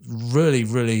really, really,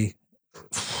 really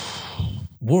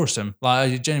worrisome.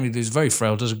 Like, genuinely, he's very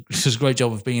frail. Does a great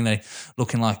job of being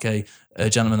looking like a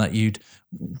gentleman that you'd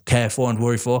care for and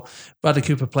worry for. Bradley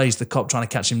Cooper plays the cop trying to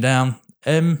catch him down.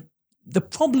 The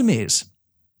problem is,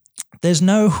 there's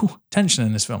no tension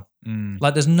in this film.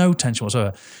 Like, there's no tension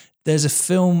whatsoever. There's a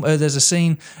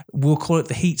scene, we'll call it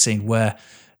the heat scene, where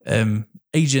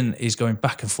Agent is going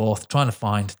back and forth trying to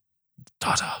find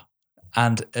Tata.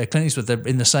 And Clint Eastwood, they're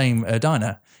in the same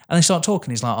diner. And they start talking.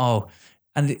 He's like, oh,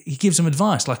 and he gives them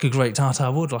advice like a great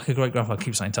Tata would, like a great grandfather. I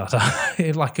keep saying Tata,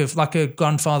 like a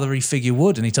grandfathery figure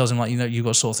would. And he tells him, like, you've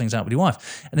got to sort things out with your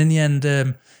wife. And in the end,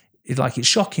 it's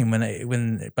shocking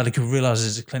when Bradley Cooper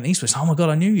realizes it's Clint Eastwood. Oh my God,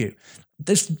 I knew you.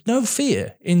 There's no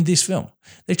fear in this film.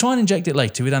 They try and inject it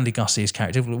later with Andy Garcia's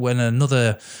character when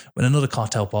another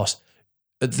cartel boss,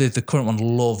 the current one,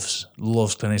 loves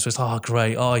Clint Eastwood. It's like, oh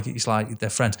great, it's like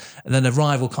they're friends. And then a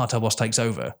rival cartel boss takes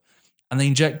over, and they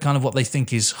inject kind of what they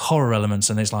think is horror elements.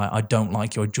 And it's like, I don't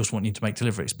like you. I just want you to make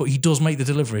deliveries. But he does make the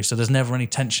delivery, so there's never any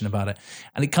tension about it.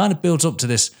 And it kind of builds up to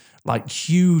this like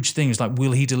huge things, like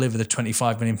will he deliver the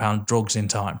 £25 million drugs in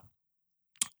time?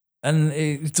 And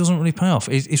it doesn't really pay off.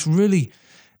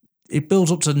 It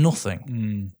builds up to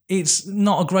nothing. It's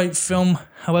not a great film.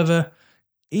 However,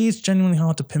 it's genuinely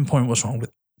hard to pinpoint what's wrong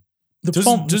with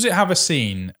it. Does it have a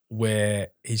scene where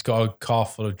he's got a car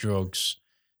full of drugs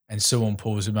and someone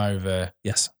pulls him over?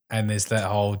 Yes. And there's that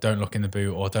whole don't look in the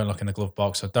boot or don't look in the glove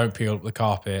box or don't peel up the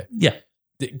carpet. Yeah.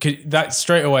 That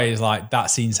straight away is like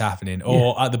that scene's happening.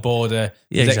 Or at the border,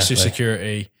 there's extra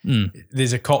security.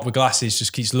 There's a cop with glasses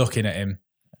just keeps looking at him.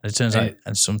 And it turns out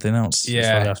and something else.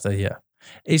 Yeah. After, yeah.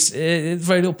 It's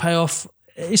very little payoff.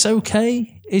 It's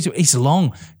okay. It's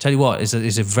long. Tell you what, it's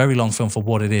a very long film for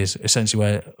what it is. Essentially,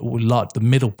 where like the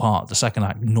middle part, the second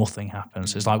act, nothing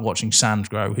happens. It's like watching sand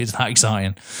grow. It's that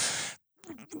exciting.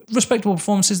 Respectable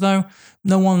performances though.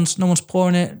 No one's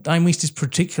pouring it. Diane Wiest is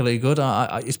particularly good.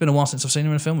 It's been a while since I've seen her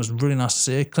in a film. It was really nice to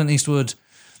see her. Clint Eastwood,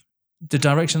 the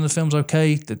direction of the film's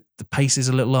okay. The pace is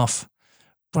a little off.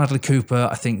 Bradley Cooper,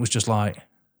 I think, was just like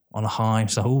on a high.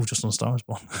 So, just on Star Wars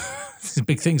Born.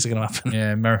 Big things are going to happen.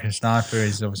 Yeah, American Sniper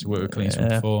is obviously worked with Clint Eastwood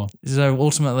before. So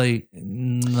ultimately,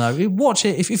 No, watch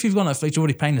it. If you've got Netflix, you're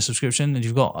already paying the subscription and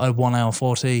you've got a 1 hour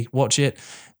 40, watch it.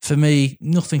 For me,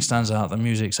 nothing stands out. The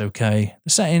music's okay. The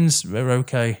settings are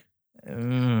okay.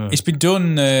 It's been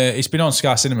done. It's been on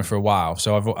Sky Cinema for a while,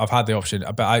 so I've had the option.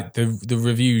 But the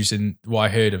reviews and what I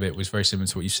heard of it was very similar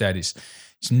to what you said. It's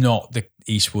not the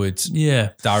Eastwood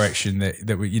direction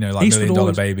that we, like Eastwood $1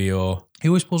 Million Baby or. He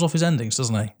always pulls off his endings,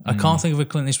 doesn't he? I can't think of a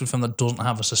Clint Eastwood film that doesn't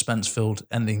have a suspense-filled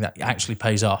ending that actually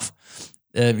pays off.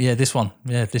 This one.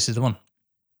 Yeah, this is the one.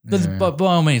 But by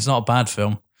all means, it's not a bad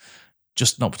film.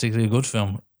 Just not particularly a good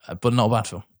film, but not a bad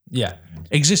film. Yeah.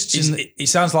 Exists it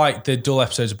sounds like the dull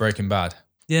episodes of Breaking Bad.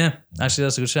 Yeah, actually,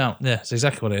 that's a good shout. Yeah, it's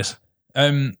exactly what it is.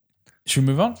 Should we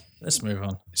move on? Let's move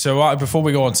on. So before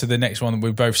we go on to the next one that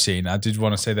we've both seen, I did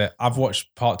want to say that I've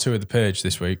watched part 2 of The Purge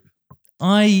this week.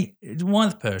 Why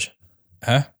The Purge?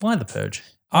 Huh? Why The Purge?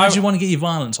 Why do you want to get your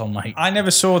violence on, mate? I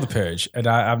never saw The Purge, and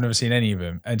I've never seen any of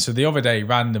them. And so the other day,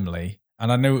 randomly,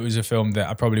 and I knew it was a film that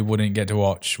I probably wouldn't get to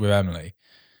watch with Emily.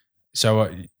 So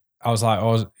I was like,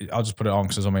 I'll just put it on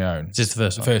because it's on my own. Is this the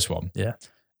first one? The first one. Yeah.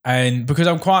 And because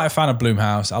I'm quite a fan of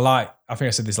Blumhouse, I think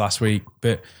I said this last week,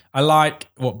 but I like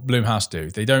what Blumhouse do.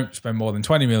 They don't spend more than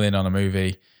 20 million on a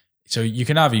movie. So you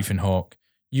can have Ethan Hawke,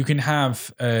 you can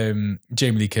have Jamie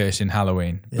Lee Curtis in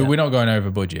Halloween, but we're not going over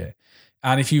budget.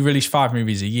 And if you release 5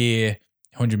 movies a year,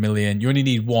 100 million, you only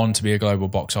need 1 to be a global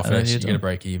box office. You're going to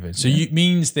break even. So it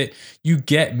means that you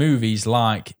get movies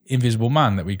like Invisible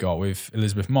Man that we got with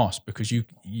Elizabeth Moss because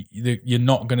you're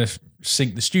not going to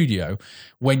sink the studio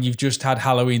when you've just had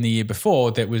Halloween the year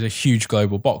before that was a huge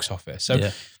global box office. So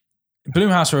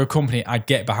Blumhouse are a company I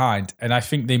get behind, and I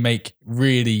think they make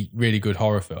really, really good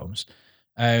horror films.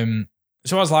 So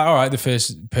I was like, all right, the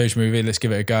first Purge movie, let's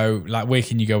give it a go. Like, where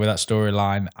can you go with that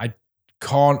storyline? I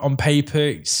can't on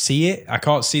paper see it. I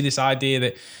can't see this idea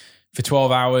that for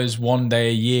 12 hours, 1 day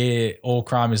a year, all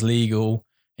crime is legal,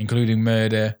 including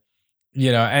murder.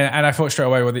 And I thought straight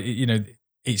away, well,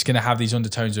 it's going to have these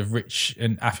undertones of rich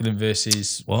and affluent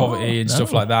versus poverty and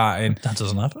stuff like that. And that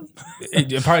doesn't happen.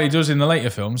 It apparently does in the later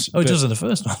films. It does in the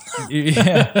first one.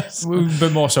 Yeah,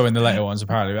 but more so in the later ones,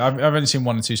 apparently. I've only seen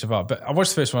 1 and 2 so far. But I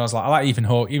watched the first one, I was like, I like Ethan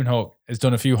Hawke. Ethan Hawke has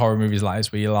done a few horror movies like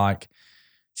this where you're like,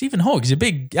 it's Ethan Hawke. He's a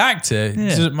big actor. He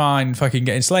doesn't mind fucking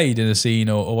getting slayed in a scene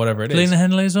or whatever it is. Lena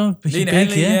Headey as well. Lena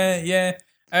Headey,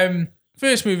 yeah.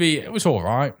 First movie, it was all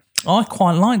right. I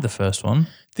quite liked the first one.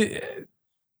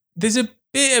 There's a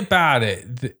bit about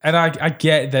it, and I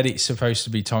get that it's supposed to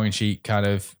be tongue-in-cheek, kind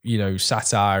of,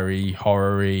 satire-y,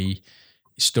 horror-y,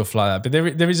 stuff like that.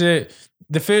 But there is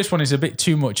the first one is a bit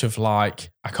too much of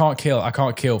like, I can't kill,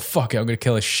 fuck it, I'm going to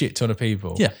kill a shit ton of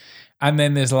people. Yeah. And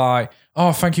then there's like,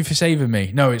 oh, thank you for saving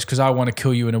me. No, it's because I want to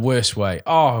kill you in a worse way.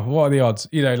 Oh, what are the odds?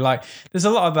 Like, there's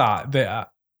a lot of that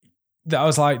I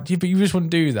was like, yeah, but you just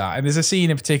wouldn't do that. And there's a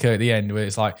scene in particular at the end where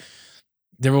it's like,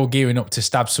 they're all gearing up to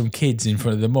stab some kids in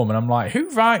front of the mum. And I'm like, who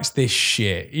writes this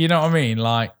shit? You know what I mean?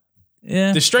 Like,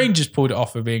 The Strangers pulled it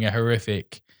off of being a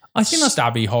horrific, I think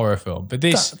stabby horror film. But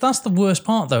that's the worst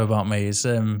part though about me is,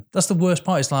 that's the worst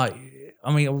part. It's like,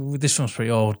 I mean, this film's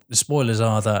pretty old. The spoilers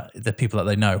are that the people that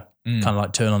they know kind of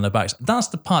like turn on their backs. That's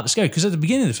the part that's scary because at the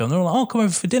beginning of the film, they're all like, oh, come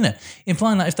over for dinner,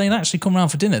 implying that if they'd actually come around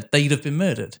for dinner, they'd have been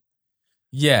murdered.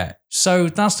 Yeah. So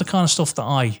that's the kind of stuff that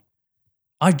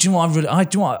I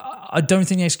don't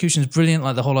think the execution is brilliant.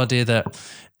 Like the whole idea that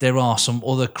there are some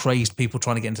other crazed people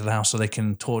trying to get into the house so they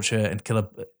can torture and kill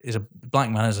is a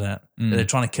black man, isn't it? They're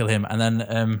trying to kill him. And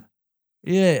then,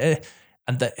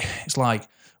 it's like,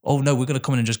 oh no, we're going to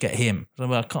come in and just get him.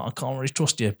 So I can't really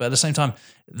trust you. But at the same time,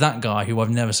 that guy who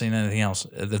I've never seen anything else,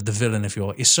 the villain, if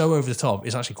you're, is so over the top.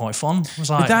 It's actually quite fun. It's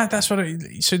like, but that's what.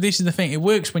 So this is the thing. It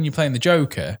works when you're playing the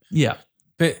Joker. Yeah.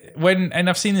 But and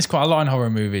I've seen this quite a lot in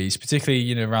horror movies,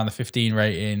 particularly around the 15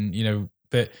 rating.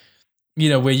 But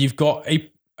where you've got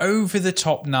a over the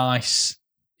top nice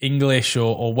English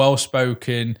or well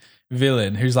spoken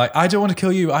villain who's like, I don't want to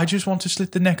kill you. I just want to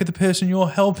slit the neck of the person you're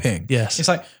helping. Yes. It's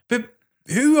like, but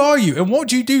who are you? And what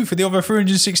do you do for the other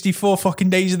 364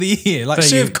 fucking days of the year? Like,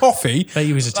 serve coffee? Bet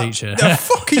you was a teacher. The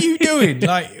fuck are you doing?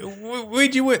 Like,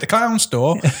 where'd you work? The clown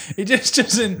store? It just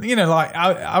doesn't,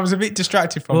 I was a bit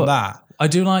distracted from that. I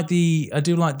do like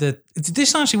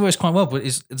this actually works quite well, but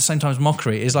it's at the same time as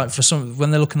mockery. It's like for some,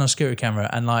 when they're looking on a security camera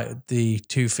and like the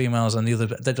two females and the other,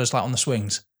 they're just like on the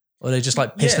swings or they're just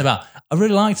like pissing about. I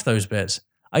really liked those bits.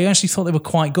 I actually thought they were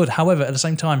quite good. However, at the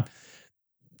same time,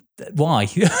 why?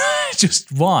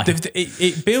 Just why?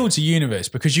 It builds a universe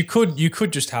because you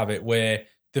could just have it where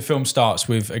the film starts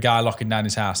with a guy locking down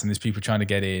his house and there's people trying to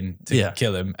get in to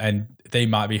kill him, and they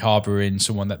might be harboring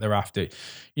someone that they're after.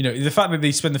 You know, the fact that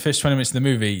they spend the first 20 minutes of the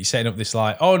movie setting up this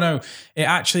like, oh no, it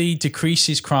actually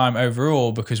decreases crime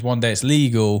overall because one day it's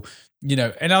legal. You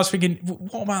know, and I was thinking,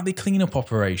 what about the cleanup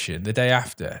operation the day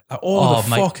after? Like all the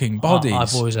fucking bodies.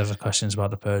 I've always had questions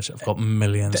about The Purge. I've got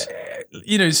millions.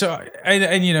 You know, so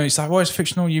and you know, it's like, well, it's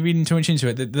fictional. You're reading too much into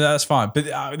it. That's fine. But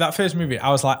that first movie, I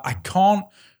was like, I can't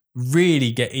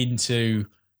really get into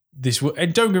this.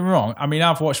 And don't get me wrong. I mean,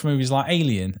 I've watched movies like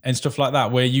Alien and stuff like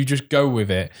that where you just go with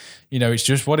it. You know, it's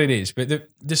just what it is. But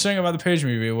there's something about the Purge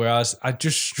movie where I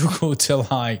just struggled to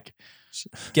like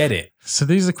get it. So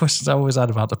these are the questions I always had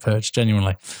about The Purge,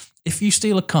 genuinely. If you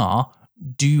steal a car,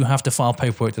 do you have to file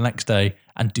paperwork the next day,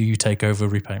 and do you take over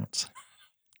repayments?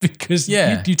 Because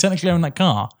you technically own that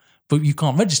car, but you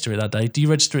can't register it that day. Do you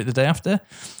register it the day after?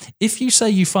 If you say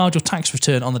you filed your tax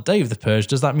return on the day of the Purge,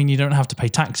 does that mean you don't have to pay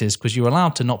taxes because you're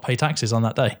allowed to not pay taxes on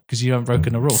that day because you haven't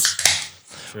broken the rules?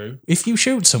 True. If you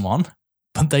shoot someone,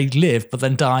 but they live but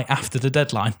then die after the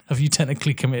deadline, have you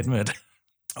technically committed murder?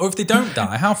 Or if they don't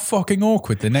die, how fucking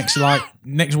awkward the next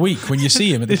week when you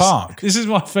see him at the park. This is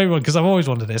my favourite one because I've always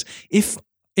wondered this.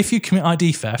 If you commit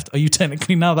ID theft, are you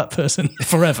technically now that person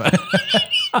forever?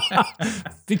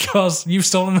 Because you've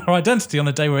stolen their identity on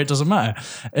a day where it doesn't matter.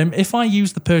 If I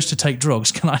use the Purge to take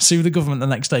drugs, can I sue the government the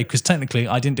next day? Because technically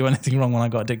I didn't do anything wrong when I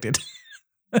got addicted.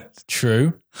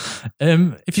 True.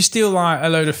 If you steal like a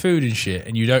load of food and shit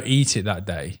and you don't eat it that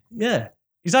day. Yeah.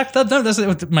 Exactly. That's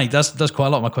quite a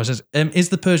lot of my questions. Is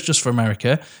the Purge just for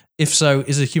America? If so,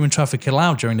 is a human traffic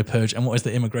allowed during the Purge, and what is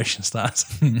the immigration status?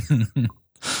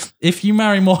 If you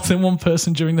marry more than one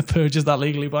person during the Purge, is that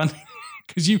legally binding?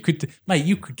 Because you could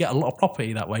get a lot of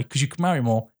property that way because you could marry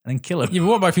more and then kill them. Yeah, but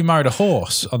what about if you married a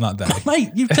horse on that day? Mate,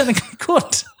 you technically could.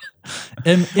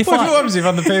 What happens if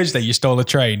on the Purge day you stole a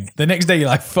train? The next day you're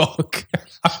like, fuck,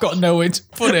 I've got nowhere to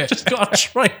put it. Just got a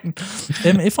train.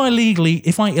 If I illegally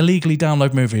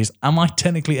download movies, am I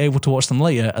technically able to watch them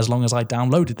later as long as I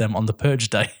downloaded them on the Purge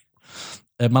day?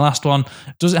 My last one,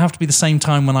 does it have to be the same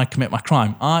time when I commit my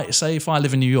crime? Say if I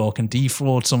live in New York and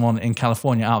defraud someone in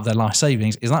California out of their life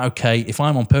savings, is that okay if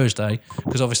I'm on Purge day?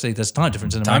 Because obviously there's a time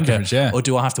difference in America. Or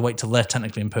do I have to wait till they're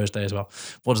technically in Purge day as well?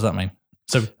 What does that mean?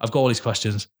 So I've got all these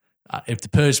questions. If the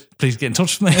Purge, please get in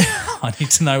touch with me. I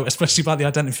need to know, especially about the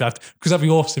identity theft, because that'd be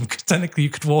awesome. Because technically you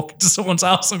could walk into someone's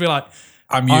house and be like,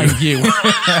 I'm you.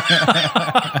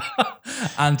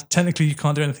 And technically you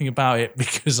can't do anything about it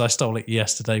because I stole it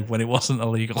yesterday when it wasn't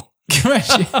illegal.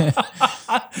 Because,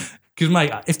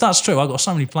 mate, if that's true, I've got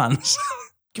so many plans.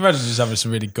 Can you imagine just having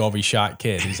some really gobby shark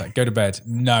kid? He's like, go to bed.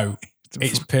 No,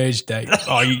 it's Purge day.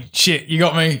 Oh, you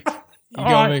got me. You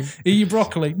got me. Eat your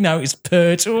broccoli. No, it's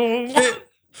Purge.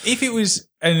 If it was,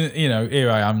 and you know, here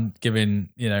I am giving,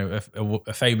 you know,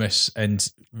 a famous and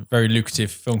very lucrative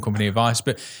film company advice,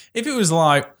 but if it was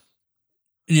like,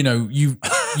 you know, you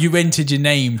entered your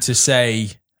name to say,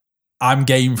 I'm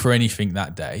game for anything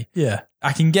that day. Yeah.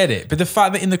 I can get it. But the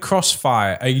fact that in the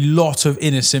crossfire, a lot of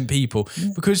innocent people,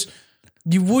 because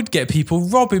you would get people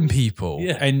robbing people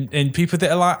and people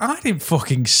that are like, I didn't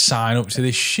fucking sign up to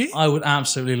this shit. I would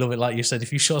absolutely love it. Like you said,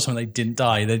 if you shot someone they didn't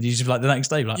die, then you just be like the next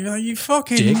day, like, you're like, you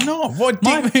fucking dick. not. What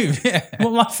dick move? Yeah. Well,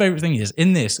 my favourite thing is,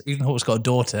 in this, Ethan Hawke's got a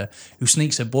daughter who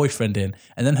sneaks her boyfriend in,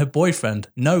 and then her boyfriend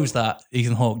knows that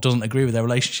Ethan Hawke doesn't agree with their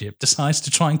relationship, decides to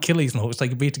try and kill Ethan Hawke so they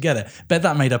can be together. Bet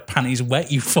that made her panties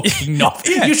wet, you fucking knob.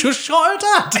 Yeah. You just shot her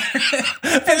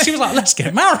dad. And she was like, let's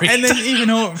get married. And then Ethan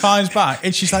Hawke finds back,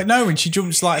 and she's like, no, and she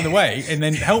jumps like in the way and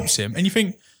then helps him. And you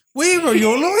think, where are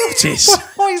your loyalties?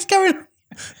 What is going on?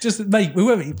 Just, mate, we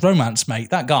weren't romance, mate.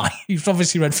 That guy, he's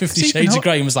obviously read 50 Shades of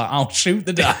Grey and was like, I'll shoot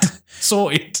the dad.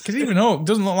 Sorted. Because Ethan Hawke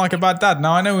doesn't look like a bad dad.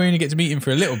 Now, I know we only get to meet him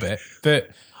for a little bit, but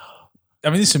I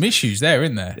mean, there's some issues there,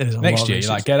 isn't there? Next year, you're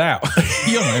like, get out.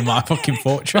 You're not in my fucking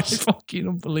fortress. Fucking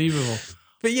unbelievable.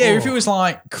 But yeah, if it was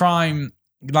like crime,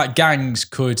 like gangs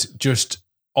could just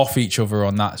off each other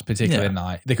on that particular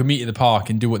night. They could meet at the park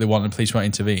and do what they want and the police won't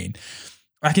intervene.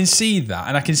 I can see that.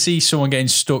 And I can see someone getting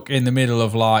stuck in the middle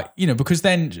of like, you know, because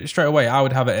then straight away I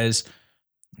would have it as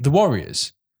The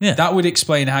Warriors. Yeah. That would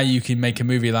explain how you can make a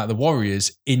movie like The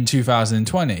Warriors in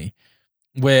 2020,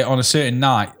 where on a certain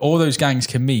night, all those gangs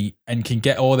can meet and can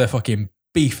get all their fucking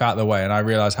beef out of the way. And I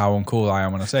realise how uncool I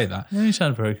am when I say that. Yeah, you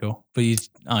sound very cool. But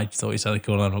I thought you sounded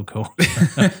cool and uncool.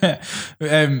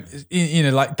 You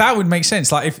know, like that would make sense.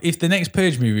 Like if the next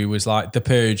Purge movie was like The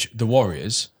Purge, The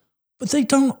Warriors, But they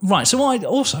don't. Right. So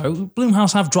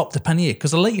Blumhouse have dropped a penny here because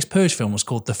the latest Purge film was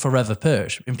called The Forever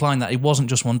Purge, implying that it wasn't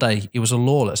just one day, it was a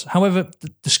lawless. However,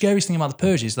 the scariest thing about The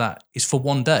Purge is that it's for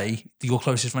one day, your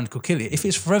closest friend could kill you. If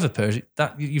it's Forever Purge,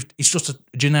 it's just a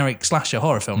generic slasher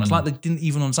horror film. It's like they didn't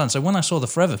even understand. So when I saw The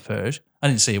Forever Purge, I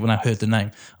didn't see it when I heard the name.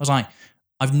 I was like,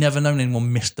 I've never known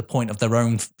anyone miss the point of their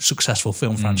own successful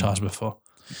film franchise before.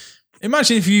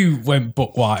 Imagine if you went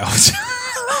buck wild.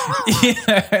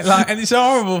 And it's a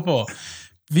horrible thought.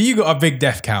 But you got a big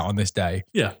death count on this day.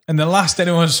 Yeah. And the last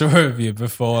anyone saw of you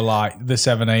before the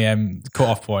 7 a.m.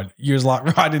 cut-off point, you was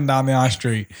riding down the high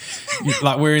street,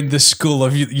 we're in the skull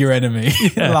of your enemy.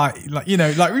 Yeah.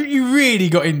 You really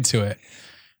got into it.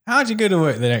 How'd you go to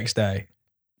work the next day?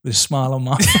 With a smile on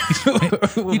my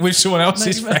face. With someone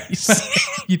else's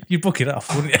face. You'd book it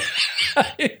off, wouldn't you?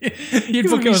 You'd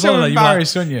book it as so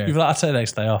embarrassed, wouldn't you? You'd be like, I'll take the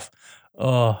next day off.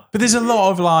 Oh. But there's a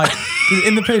lot of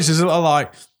in the pitch, there's a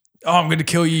lot of I'm going to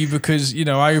kill you because,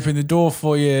 I opened the door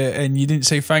for you and you didn't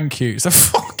say thank you. It's like,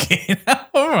 fucking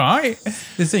all right.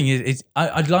 The thing is,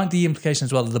 I like the implication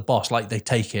as well of the boss, they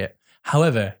take it.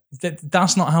 However,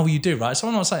 that's not how you do, right? So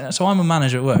I'm not saying that. So I'm a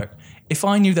manager at work. If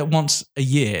I knew that once a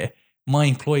year, my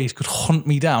employees could hunt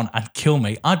me down and kill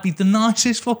me, I'd be the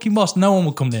nicest fucking boss. No one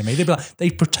would come near me. They'd be like,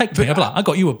 they'd protect me. I'd be like, I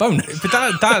got you a bonus. But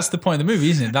that's the point of the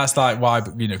movie, isn't it? That's why,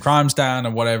 crime's down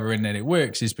and whatever, and then it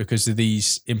works is because of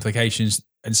these implications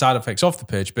and side effects of the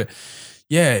Purge. But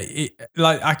yeah,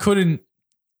 I couldn't,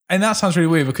 and that sounds really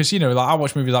weird because, I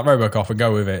watch movies like RoboCop and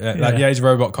go with it. He's a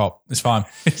robot cop. It's fine.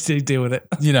 Deal with it.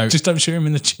 Just don't shoot him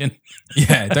in the chin.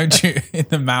 Yeah, don't shoot in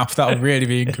the mouth. That would really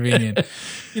be inconvenient.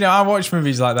 I watch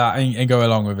movies like that and go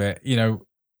along with it.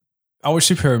 I watch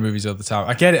superhero movies all the time.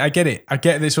 I get it. I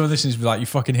get this one listeners be like, you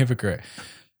fucking hypocrite.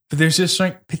 But there's just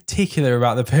something particular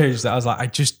about the Purge that I was like, I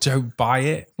just don't buy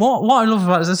it. What I love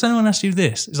about it is, has anyone asked you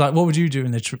this? It's like, what would you do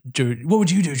what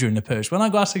would you do during the Purge? When I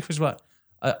got asked it, it was like,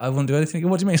 I wouldn't do anything.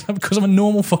 What do you mean? It's like because I'm a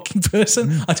normal fucking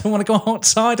person. I don't want to go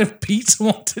outside and beat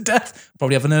someone to death.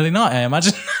 Probably have an early night, I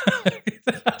imagine.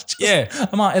 I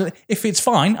might, if it's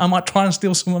fine, I might try and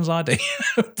steal someone's ID.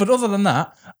 But other than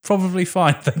that, probably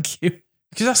fine. Thank you.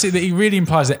 Because that's it. That he really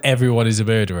implies that everyone is a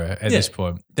murderer at this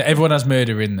point. That everyone has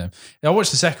murder in them. I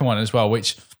watched the second one as well,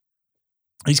 which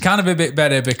he's kind of a bit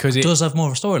better because it does have more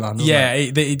of a storyline.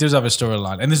 It does have a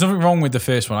storyline, and there's nothing wrong with the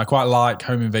first one. I quite like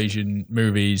home invasion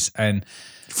movies, and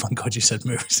thank God you said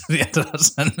movies at the end of that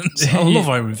sentence. I love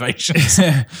home invasions.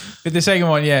 But the second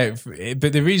one,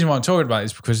 but the reason why I'm talking about it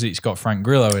is because it's got Frank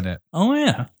Grillo in it. Oh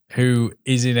yeah, who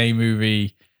is in a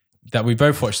movie that we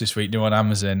both watched this week, new on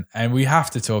Amazon, and we have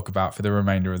to talk about for the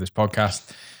remainder of this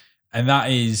podcast. And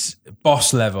that is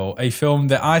Boss Level, a film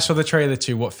that I saw the trailer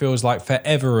to what feels like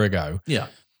forever ago. Yeah.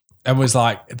 And was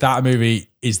like, that movie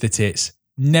is the tits.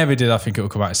 Never did I think it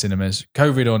would come out of cinemas.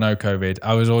 COVID or no COVID.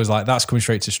 I was always like, that's coming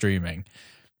straight to streaming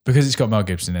because it's got Mel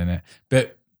Gibson in it.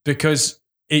 But because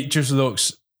it just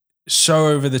looks so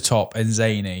over the top and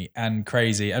zany and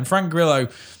crazy. And Frank Grillo,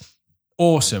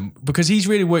 awesome, because he's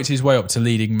really worked his way up to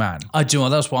leading man. That's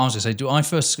what I was going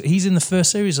to say. He's in the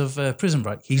first series of Prison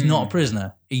Break. He's not a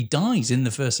prisoner. He dies in the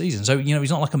first season. So,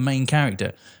 he's not like a main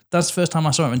character. That's the first time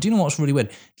I saw him. And do you know what's really weird?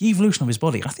 The evolution of his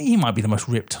body. I think he might be the most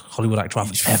ripped Hollywood actor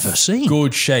I've ever seen.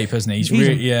 Good shape, hasn't he? He's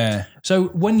really. So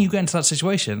when you get into that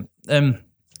situation,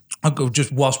 I'll go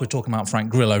just whilst we're talking about Frank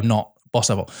Grillo, not Boss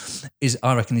Level,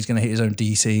 I reckon he's going to hit his own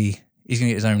DC. He's going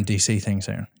to get his own DC thing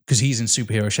soon because he's in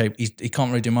superhero shape. He can't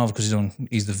really do Marvel because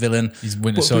he's the villain. He's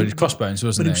Winter Soldier Crossbones,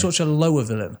 wasn't he? But he was such a lower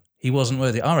villain. He wasn't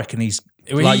worthy. I reckon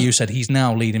you said, he's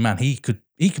now leading man. He could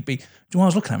be. Do you know what I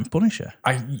was looking at him? Punisher.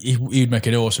 He'd make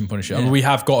an awesome Punisher. Yeah. I mean, we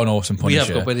have got an awesome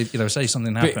Punisher. We have got, but say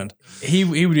something happened. He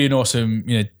would be an awesome,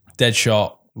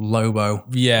 Deadshot. Lobo.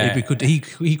 Yeah.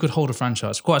 He could hold a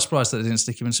franchise. Quite surprised that they didn't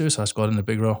stick him in Suicide Squad in the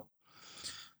big role.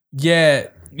 Yeah.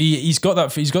 He's got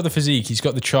that. He's got the physique. He's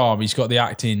got the charm. He's got the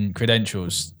acting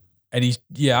credentials, and I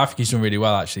think he's done really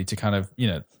well actually to kind of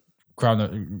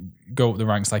go up the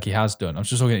ranks like he has done. I was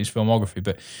just looking at his filmography,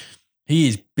 but he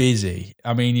is busy.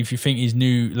 I mean, if you think his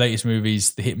latest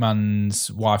movies, The Hitman's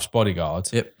Wife's Bodyguard,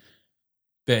 yep.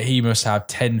 But he must have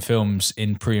 10 films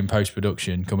in pre and post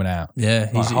production coming out. Yeah,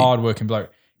 he's a hard working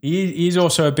bloke. He's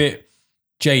also a bit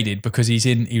jaded because he was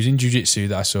in Jiu-Jitsu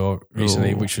that I saw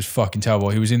recently, which was fucking terrible.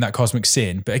 He was in that Cosmic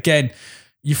Sin. But again,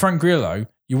 you're Frank Grillo,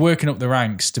 you're working up the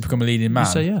ranks to become a leading man.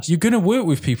 You say yes. You're going to work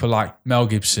with people like Mel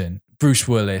Gibson, Bruce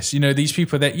Willis, these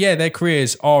people that, their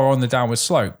careers are on the downward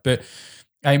slope. But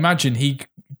I imagine he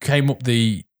came up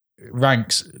the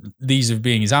ranks, these of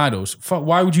being his idols.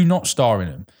 Why would you not star in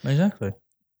them? Exactly.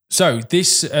 So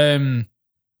this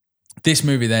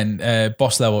movie then,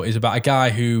 Boss Level, is about a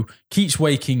guy who keeps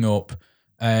waking up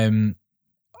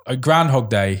a Groundhog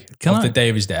Day the day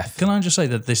of his death. Can I just say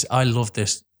that I love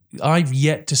this. I've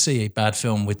yet to see a bad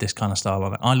film with this kind of style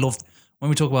on it. I love when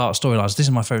we talk about storylines. This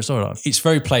is my favorite storyline. It's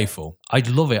very playful. I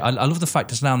love it. I love the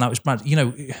fact it's now that was brand. You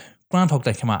know, Groundhog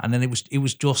Day came out, and then it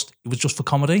was just for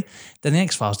comedy. Then the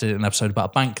X-Files did an episode about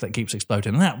a bank that keeps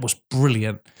exploding, and that was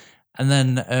brilliant. And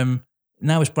then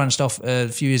now it's branched off. A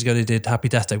few years ago, they did Happy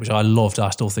Death Day, which I loved.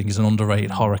 I still think is an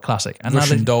underrated horror classic. And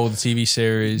Russian Doll, the TV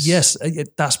series. Yes,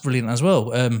 that's brilliant as well.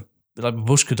 Like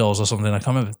Bushka Dolls or something. I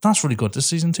can't remember. That's really good. There's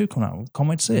season 2 coming out. Can't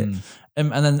wait to see it.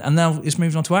 And now it's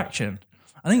moving on to action.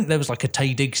 I think there was like a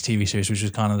Taye Diggs TV series, which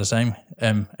was kind of the same.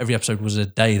 Every episode was a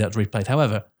day that was replayed.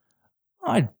 However,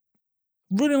 I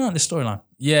really like this storyline.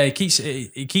 Yeah,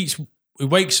 he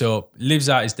wakes up, lives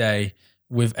out his day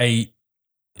with a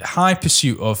high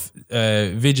pursuit of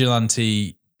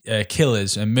vigilante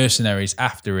killers and mercenaries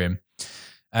after him.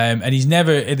 And he's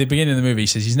never, at the beginning of the movie, he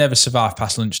says he's never survived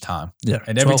past lunchtime. Yeah.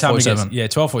 And every time he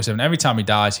gets, 12:47. Every time he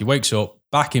dies, he wakes up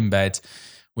back in bed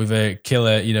with a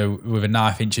killer, you know, with a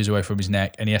knife inches away from his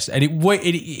neck. And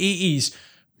it is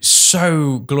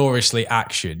so gloriously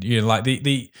action. You know, like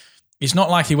it's not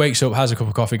like he wakes up, has a cup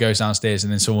of coffee, goes downstairs,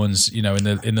 and then someone's, you know,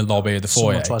 in the lobby of the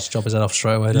foyer. Someone tries to chop his head off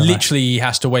straight away. Literally, he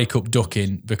has to wake up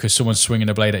ducking because someone's swinging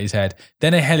a blade at his head.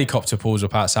 Then a helicopter pulls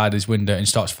up outside his window and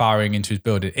starts firing into his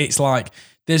building. It's like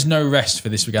there's no rest for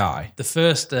this guy. The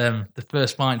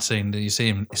first fight scene that you see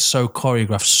him is so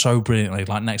choreographed, so brilliantly.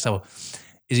 Like next level,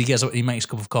 is he gets up, he makes a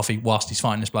cup of coffee whilst he's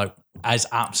fighting this bloke. It's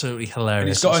absolutely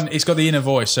hilarious. And it's got the inner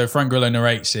voice. So Frank Grillo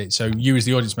narrates it. So you as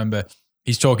the audience member,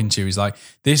 he's talking to you. He's like,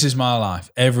 "This is my life.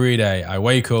 Every day I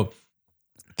wake up,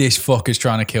 this fucker's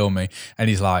trying to kill me." And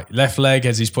he's like, left leg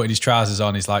as he's putting his trousers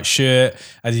on. He's like, shirt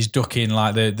as he's ducking,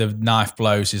 like the knife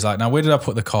blows. He's like, "Now where did I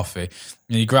put the coffee?"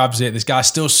 And he grabs it. This guy's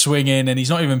still swinging, and he's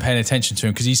not even paying attention to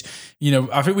him because he's, you know,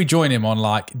 I think we join him on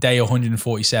like day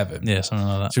 147. Yeah, something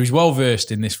like that. So he's well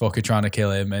versed in this fucker trying to kill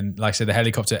him. And like I said, the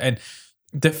helicopter and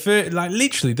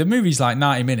literally the movie's like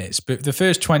 90 minutes, but the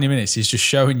first 20 minutes is just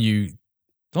showing you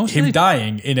him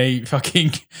dying in a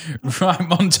fucking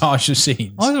montage of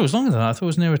scenes. I thought it was longer than that. I thought it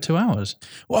was nearer 2 hours.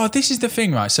 Well, this is the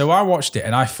thing, right? So I watched it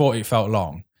and I thought it felt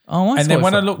long. Oh, and then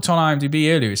when I looked on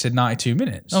IMDb earlier, it said 92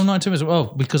 minutes. Oh, 92 minutes. Well,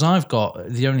 because I've got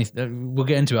the only, we'll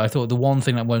get into it. I thought the one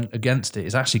thing that went against it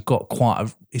is actually got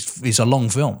it's a long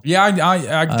film. Yeah,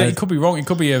 it could be wrong. It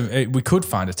could be we could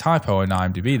find a typo on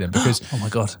IMDb then because. Oh my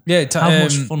God. Yeah. How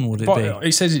much fun would it be?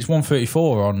 It says it's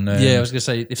 1:34 on. Yeah, I was going to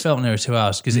say it felt nearer 2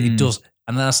 hours because it does.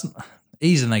 And that's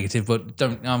easy negative, but I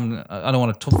don't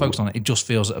want to focus on it. It just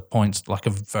feels at points like a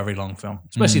very long film,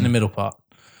 especially in the middle part.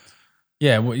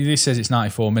 Yeah, well, this says it's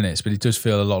 94 minutes, but it does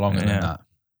feel a lot longer than that.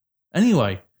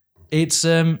 Anyway, it's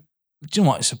do you know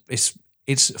what?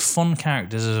 It's fun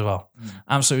characters as well.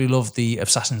 Absolutely love the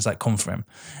assassins that come from him.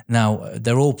 Now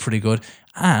they're all pretty good,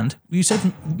 and you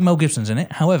said Mel Gibson's in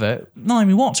it. However,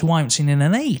 Naomi Watts, who I haven't seen in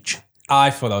an age. I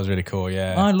thought that was really cool,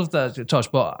 yeah. I love that touch,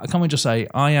 but can we just say,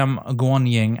 I am Guan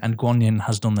Yin, and Guan Yin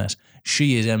has done this.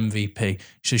 She is MVP.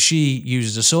 So she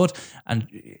uses a sword, and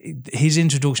his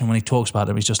introduction when he talks about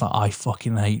them, he's just like, "I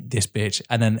fucking hate this bitch."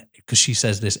 And then, because she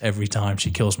says this every time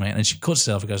she kills me, and then she cuts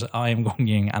herself and goes, "I am Guan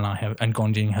Yin, and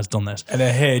Guan Yin has done this." And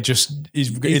her hair just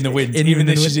is in the wind, even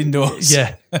though she's indoors.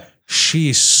 Yeah. She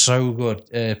is so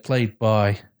good, played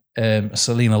by...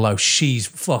 Selena Lowe, she's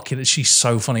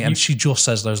so funny, and she just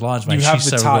says those lines. Man, you have she's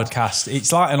the so Tad good. cast.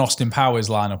 It's like an Austin Powers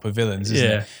lineup of villains,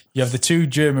 isn't it? You have the two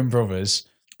German brothers.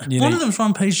 One of them's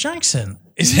Rampage Jackson.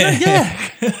 Is it? Yeah.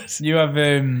 You have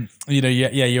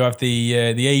you have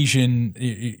the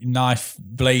Asian knife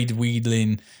blade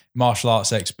wielding martial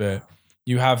arts expert.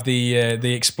 You have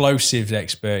the explosives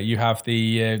expert. You have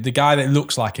the guy that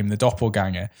looks like him, the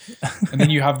doppelganger, and then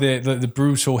you have the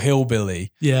brutal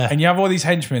hillbilly. Yeah, and you have all these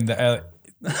henchmen that are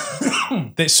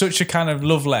that's such a kind of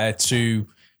love letter to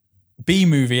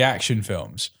B-movie action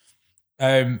films.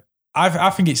 I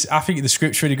think the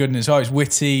script's really good and it's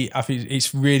witty. I think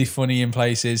it's really funny in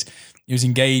places. It was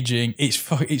engaging.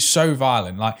 It's so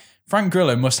violent. Like Frank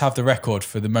Grillo must have the record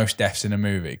for the most deaths in a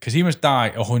movie because he must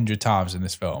die 100 times in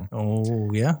this film.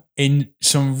 Oh yeah. In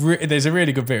there's a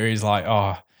really good bit where he's like,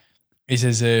 he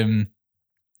says,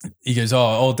 he goes,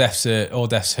 all deaths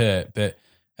hurt, but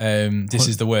this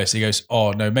is the worst. He goes,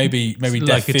 oh no, maybe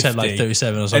death 50, like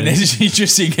 37 or something. And then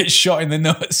he gets shot in the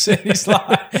nuts. And it's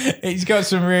like he's got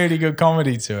some really good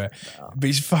comedy to it, but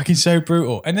he's fucking so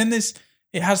brutal. And then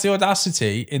it has the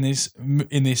audacity in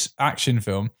this action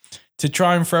film to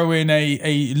try and throw in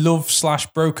a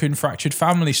love/broken fractured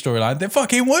family storyline that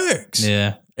fucking works.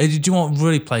 Yeah. Do you know what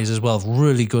really plays as well,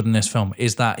 really good in this film,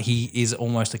 is that he is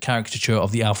almost a caricature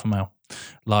of the alpha male.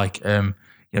 Like,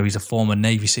 he's a former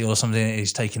Navy SEAL or something. And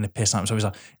he's taking the piss out of him. So he's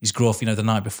like, he's gruff. The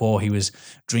night before he was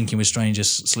drinking with strangers,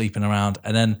 sleeping around,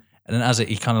 and then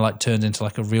he kind of like turns into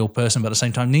like a real person, but at the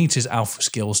same time needs his alpha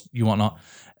skills, whatnot,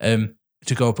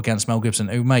 to go up against Mel Gibson,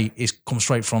 who, mate, is come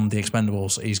straight from The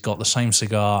Expendables. He's got the same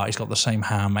cigar, he's got the same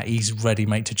ham, he's ready,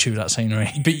 mate, to chew that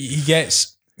scenery. But he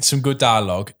gets some good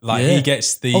dialogue. Like he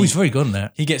gets he's very good in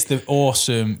it. He gets the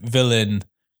awesome villain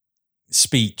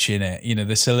speech in it.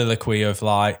 The soliloquy of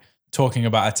like talking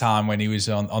about a time when he was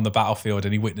on the battlefield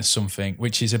and he witnessed something,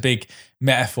 which is a big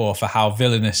metaphor for how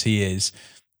villainous he is.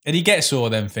 And he gets all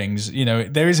them things.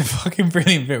 There is a fucking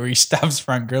brilliant bit where he stabs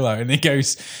Frank Grillo and he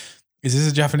goes, "Is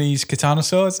this a Japanese katana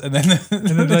sword?" And then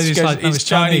the lady's like, "No, it's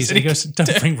Chinese." And he goes,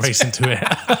 "Don't bring race into it."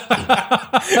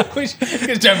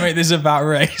 Because generally this is about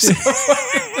race.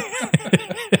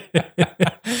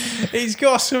 He's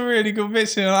got some really good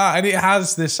bits in that, and it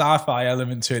has the sci-fi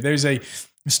element to it. There's a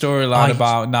storyline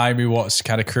about Naomi Watts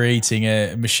kind of creating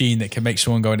a machine that can make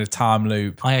someone go in a time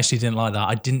loop. I actually didn't like that.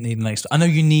 I didn't need an extra. I know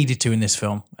you needed to in this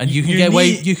film, and you can get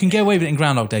away with it in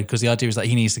Groundhog Day because the idea is that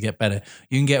he needs to get better.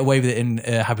 You can get away with it in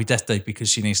Happy Death Day because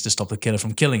she needs to stop the killer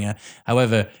from killing her.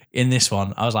 However, in this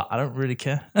one, I was like, I don't really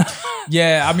care.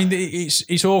 Yeah, I mean,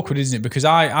 it's awkward, isn't it? Because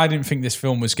I didn't think this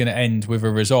film was going to end with a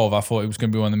resolve. I thought it was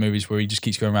going to be one of the movies where he just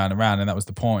keeps going round and round, and that was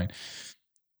the point.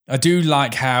 I do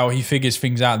like how he figures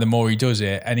things out the more he does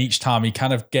it, and each time he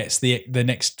kind of gets the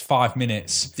next 5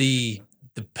 minutes. The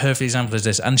perfect example is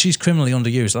this, and she's criminally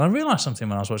underused. And I realised something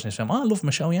when I was watching this film. I love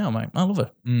Michelle Yeoh, mate. I love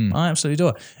her. I absolutely do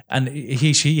her. And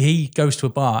he goes to a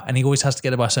bar, and he always has to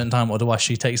get her by a certain time, otherwise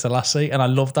she takes the last seat. And I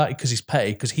love that because he's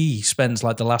petty, because he spends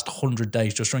like the last 100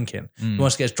 days just drinking. He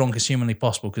wants to get as drunk as humanly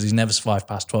possible because he's never survived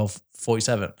past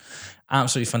 12:47.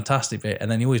 Absolutely fantastic bit. And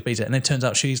then he always beats it. And it turns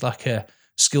out she's like a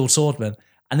skilled swordman.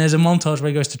 And there's a montage where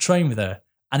he goes to train with her.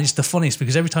 And it's the funniest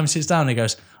because every time he sits down, he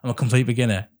goes, "I'm a complete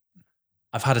beginner.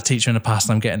 I've had a teacher in the past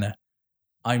and I'm getting there.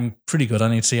 I'm pretty good. I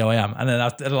need to see how I am." And then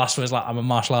the last one is like, "I'm a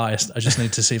martial artist. I just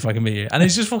need to see if I can beat you." And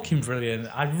it's just fucking brilliant.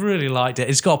 I really liked it.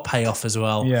 It's got a payoff as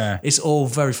well. Yeah. It's all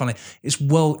very funny. It's do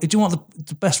you know what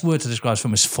the best word to describe this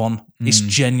film is? Fun. It's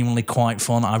genuinely quite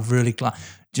fun. I really do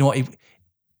you know what?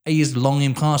 He is long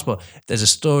in parts, but there's a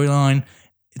storyline.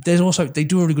 There's also, they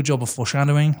do a really good job of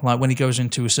foreshadowing, like when he goes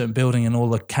into a certain building and all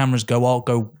the cameras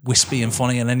go wispy and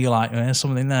funny, and then you're like, there's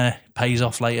something there, pays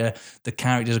off later. The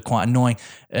characters are quite annoying.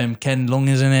 Ken Leung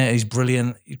is in it. He's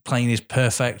brilliant. He's playing his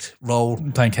perfect role.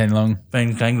 Playing Ken Leung.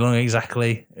 Playing Ken Leung,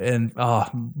 exactly. And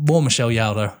more Michelle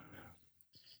Yeoh though.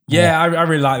 Yeah, I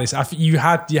really like this. You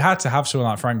had to have someone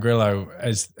like Frank Grillo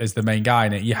as the main guy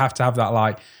in it. You have to have that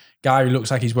like guy who looks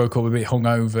like he's woke up a bit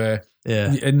hungover.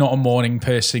 Yeah, not a morning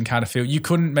person kind of feel. You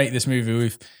couldn't make this movie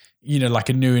with, like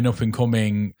a new and up and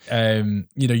coming,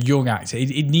 young actor.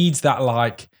 It needs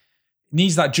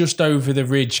that just over the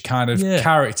ridge kind of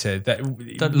character that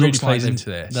really looks plays like into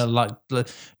this. Do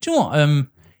you know what?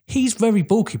 He's very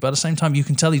bulky, but at the same time, you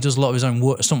can tell he does a lot of his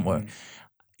own stunt work.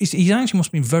 He actually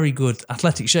must be in very good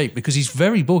athletic shape because he's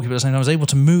very bulky, but at the same time, he's able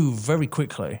to move very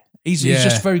quickly. He's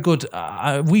just very good.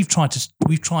 We've tried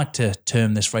to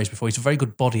term this phrase before. He's a very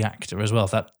good body actor as well.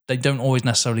 That they don't always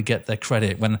necessarily get their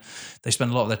credit when they spend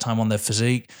a lot of their time on their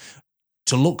physique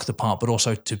to look the part, but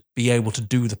also to be able to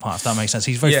do the part. If that makes sense.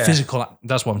 He's very physical.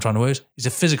 That's what I'm trying to use. He's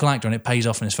a physical actor, and it pays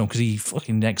off in this film because he's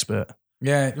fucking expert.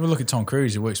 Yeah, well, look at Tom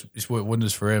Cruise. It's worked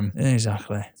wonders for him.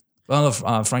 Exactly. Well,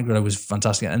 I love Frank Grillo was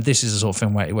fantastic, and this is the sort of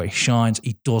film where he shines.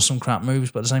 He does some crap moves,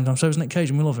 but at the same time, so is Nick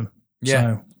Cage, and we love him.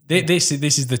 Yeah. So, this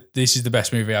is the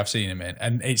best movie I've seen him in,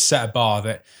 and it's set a bar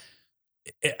that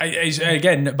it's,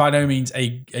 again, by no means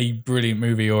a brilliant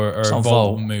movie or a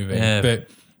vault movie, but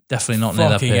definitely not near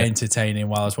that fucking bit. entertaining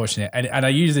while I was watching it. And I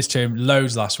used this term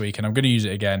loads last week, and I'm going to use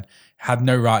it again. Had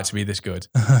no right to be this good.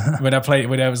 when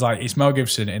I was like, it's Mel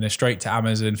Gibson in a straight to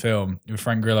Amazon film with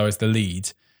Frank Grillo as the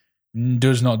lead.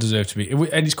 Does not deserve to be,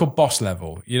 and it's called Boss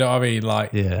Level. You know what I mean?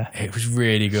 Like, it was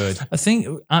really good. I think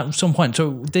at some point,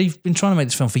 so they've been trying to make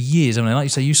this film for years. I mean, like you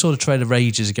say, you saw the trailer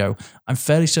ages ago. I'm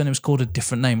fairly certain it was called a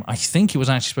different name. I think it was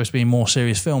actually supposed to be a more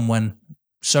serious film when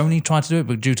Sony tried to do it,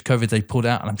 but due to COVID, they pulled it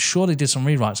out. And I'm sure they did some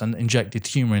rewrites and injected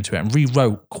humor into it and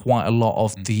rewrote quite a lot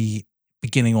of the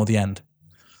beginning or the end.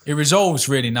 It resolves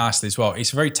really nicely as well.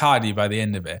 It's very tidy by the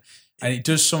end of it, and it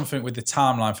does something with the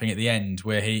timeline thing at the end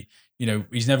where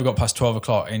he's never got past 12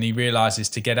 o'clock and he realizes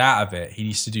to get out of it, he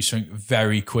needs to do something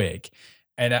very quick.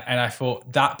 And I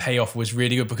thought that payoff was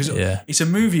really good because it's a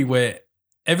movie where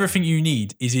everything you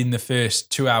need is in the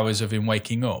first 2 hours of him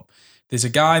waking up. There's a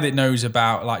guy that knows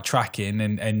about like tracking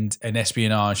and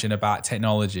espionage and about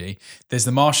technology. There's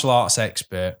the martial arts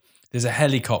expert. There's a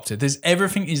helicopter. There's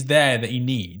everything is there that he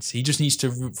needs. He just needs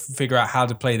to figure out how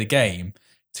to play the game.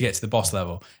 to get to the boss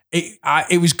level.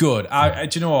 It was good.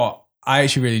 Do you know what? I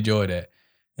actually really enjoyed it.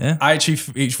 Yeah.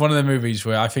 It's one of the movies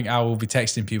where I think I will be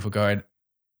texting people going,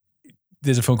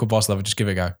 there's a film called Boss Level, just give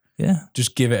it a go. Yeah.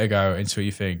 Just give it a go and see what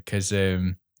you think. Because,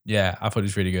 yeah, I thought it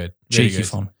was really good. Really Cheeky good.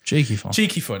 fun. Cheeky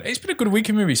fun. It's been a good week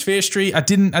of movies. Fear Street, I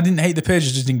didn't hate The Purge,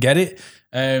 I just didn't get it.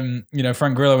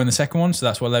 Frank Grillo in the second one, so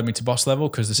that's what led me to Boss Level,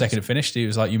 because the second it finished, he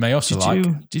was like, you may also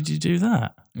Did you do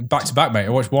that? Back to back, mate. I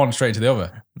watched one straight to the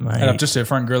other. Mate. And I've just heard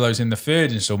Frank Grillo's in the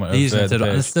third installment He's in of the third one.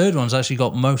 And the Purge. third one's actually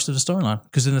got most of the storyline,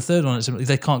 because in the third one,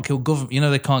 they can't kill government.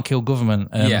 They can't kill government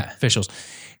officials.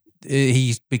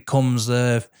 He becomes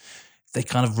they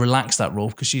kind of relax that rule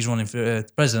because she's running for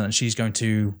president and she's going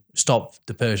to stop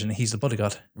the Purge and he's the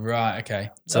bodyguard. Right,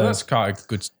 okay. So that's quite a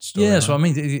good story. Yeah, so I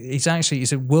mean,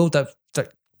 it's a world that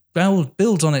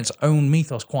builds on its own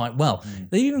mythos quite well.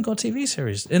 They even got a TV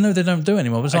series. I know they don't do it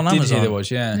anymore, but it's on Amazon. I did hear there was,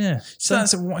 yeah. Yeah. So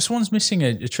someone's missing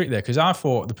a trick there, because I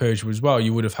thought the Purge was, well,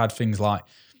 you would have had things like,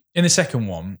 in the second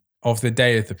one of the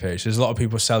day of the Purge, there's a lot of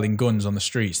people selling guns on the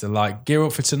streets. They're like, gear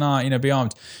up for tonight, be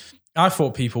armed. I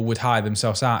thought people would hire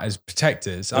themselves out as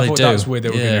protectors. I thought that was where they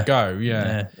were going to go.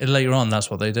 Yeah. Later on, that's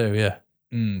what they do. Yeah.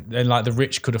 And like the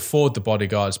rich could afford the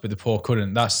bodyguards, but the poor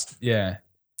couldn't.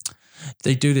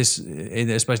 They do this,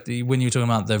 especially when you're talking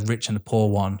about the rich and the poor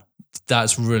one.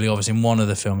 That's really obvious in one of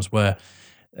the films where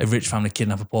a rich family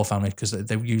kidnap a poor family because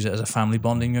they use it as a family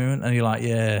bonding unit. And you're like,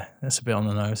 yeah, that's a bit on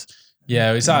the nose.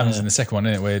 Yeah, it's happens in the second one,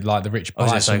 isn't it? Where like the rich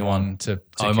buys someone to it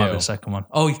kill. might be the second one.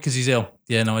 Oh, because he's ill.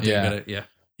 Yeah, no, I didn't get it. Yeah.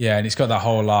 Yeah, and it's got that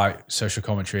whole like social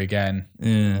commentary again.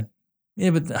 Yeah,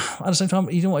 but at the same time,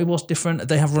 you know what? It was different.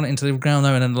 They have run it into the ground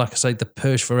though, and then, like I say, the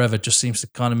Purge Forever just seems to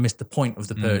kind of miss the point of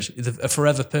the Purge. A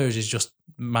Forever Purge is just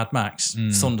Mad Max,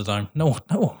 Thunderdome. No one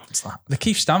wants that.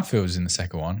 Lakeith Stanfield's in the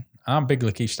second one. I'm a big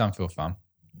Lakeith Stanfield fan.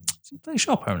 Is he playing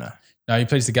shop owner? No, he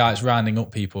plays the guy that's rounding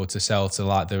up people to sell to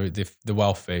like the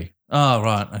wealthy. Oh,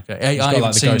 right. Okay. I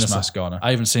haven't seen the mask on. I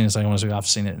haven't seen the second one, so I've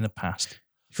seen it in the past.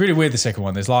 It's really weird, the second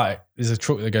one. There's a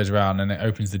truck that goes around and it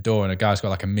opens the door and a guy's got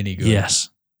like a minigun. Yes.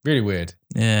 Really weird.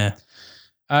 Yeah.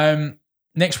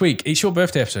 Next week, it's your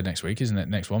birthday episode next week, isn't it?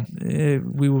 Next one.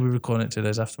 We will be recording it 2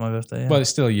 days after my birthday. Yeah. Well, it's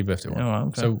still your birthday one. Yeah, right,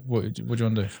 okay. So what do you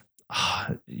want to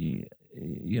do?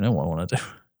 You know what I want to do?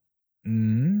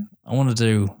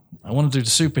 I want to do the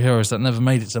superheroes that never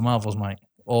made it to Marvel's, mate,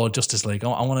 or Justice League.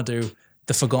 I want to do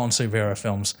the forgotten superhero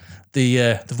films.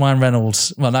 The Ryan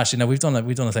Reynolds. Well, actually, no, we've done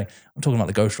a thing. I'm talking about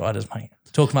the Ghost Riders, mate.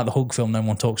 I'm talking about the Hulk film no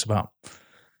one talks about. I'm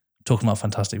talking about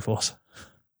Fantastic Four.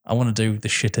 I want to do the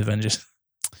shit Avengers.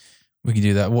 We can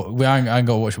do that. I ain't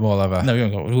got to watch them all ever. No, we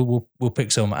haven't got. We'll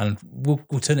pick some and we'll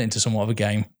turn it into somewhat of a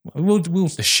game. We'll the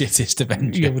shittest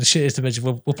Avengers. Yeah, the shittest Avengers.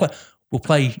 We'll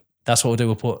play. That's what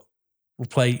we'll do. We'll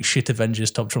play shit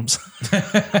Avengers top trumps.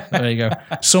 There you go.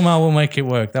 Somehow we'll make it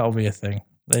work. That'll be a thing.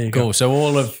 There you go. Cool. So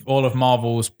all of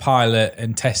Marvel's pilot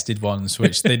and tested ones,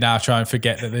 which they now try and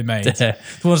forget that they made. The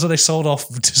ones that they sold off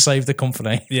to save the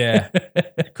company. Yeah.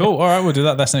 Cool. All right, we'll do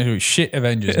that. That's next week. Shit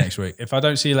Avengers next week. If I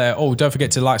don't see you later, don't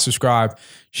forget to like, subscribe,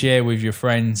 share with your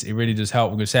friends. It really does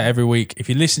help. We're going to say it every week. If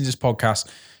you listen to this podcast,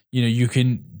 you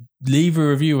can leave a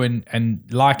review and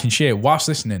like and share whilst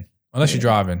listening. Unless you're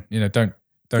driving. Don't.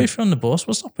 If you're on the bus,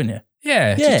 what's stopping you?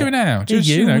 Yeah, just do it now. Just,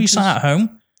 you sat at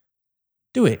home.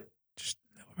 Do it.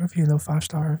 A little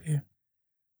 5-star review.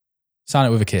 Sign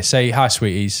it with a kiss. Say, hi,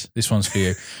 sweeties. This one's for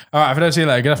you. All right, if I don't see you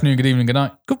later, good afternoon, good evening, good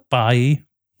night. Goodbye.